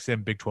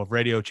SiriusXM Big 12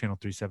 Radio, channel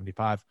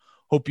 375.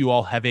 Hope you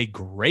all have a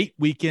great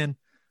weekend.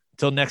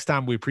 Until next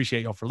time, we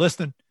appreciate y'all for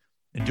listening.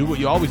 And do what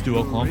you always do,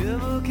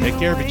 Oklahoma. Take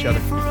care of each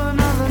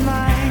other.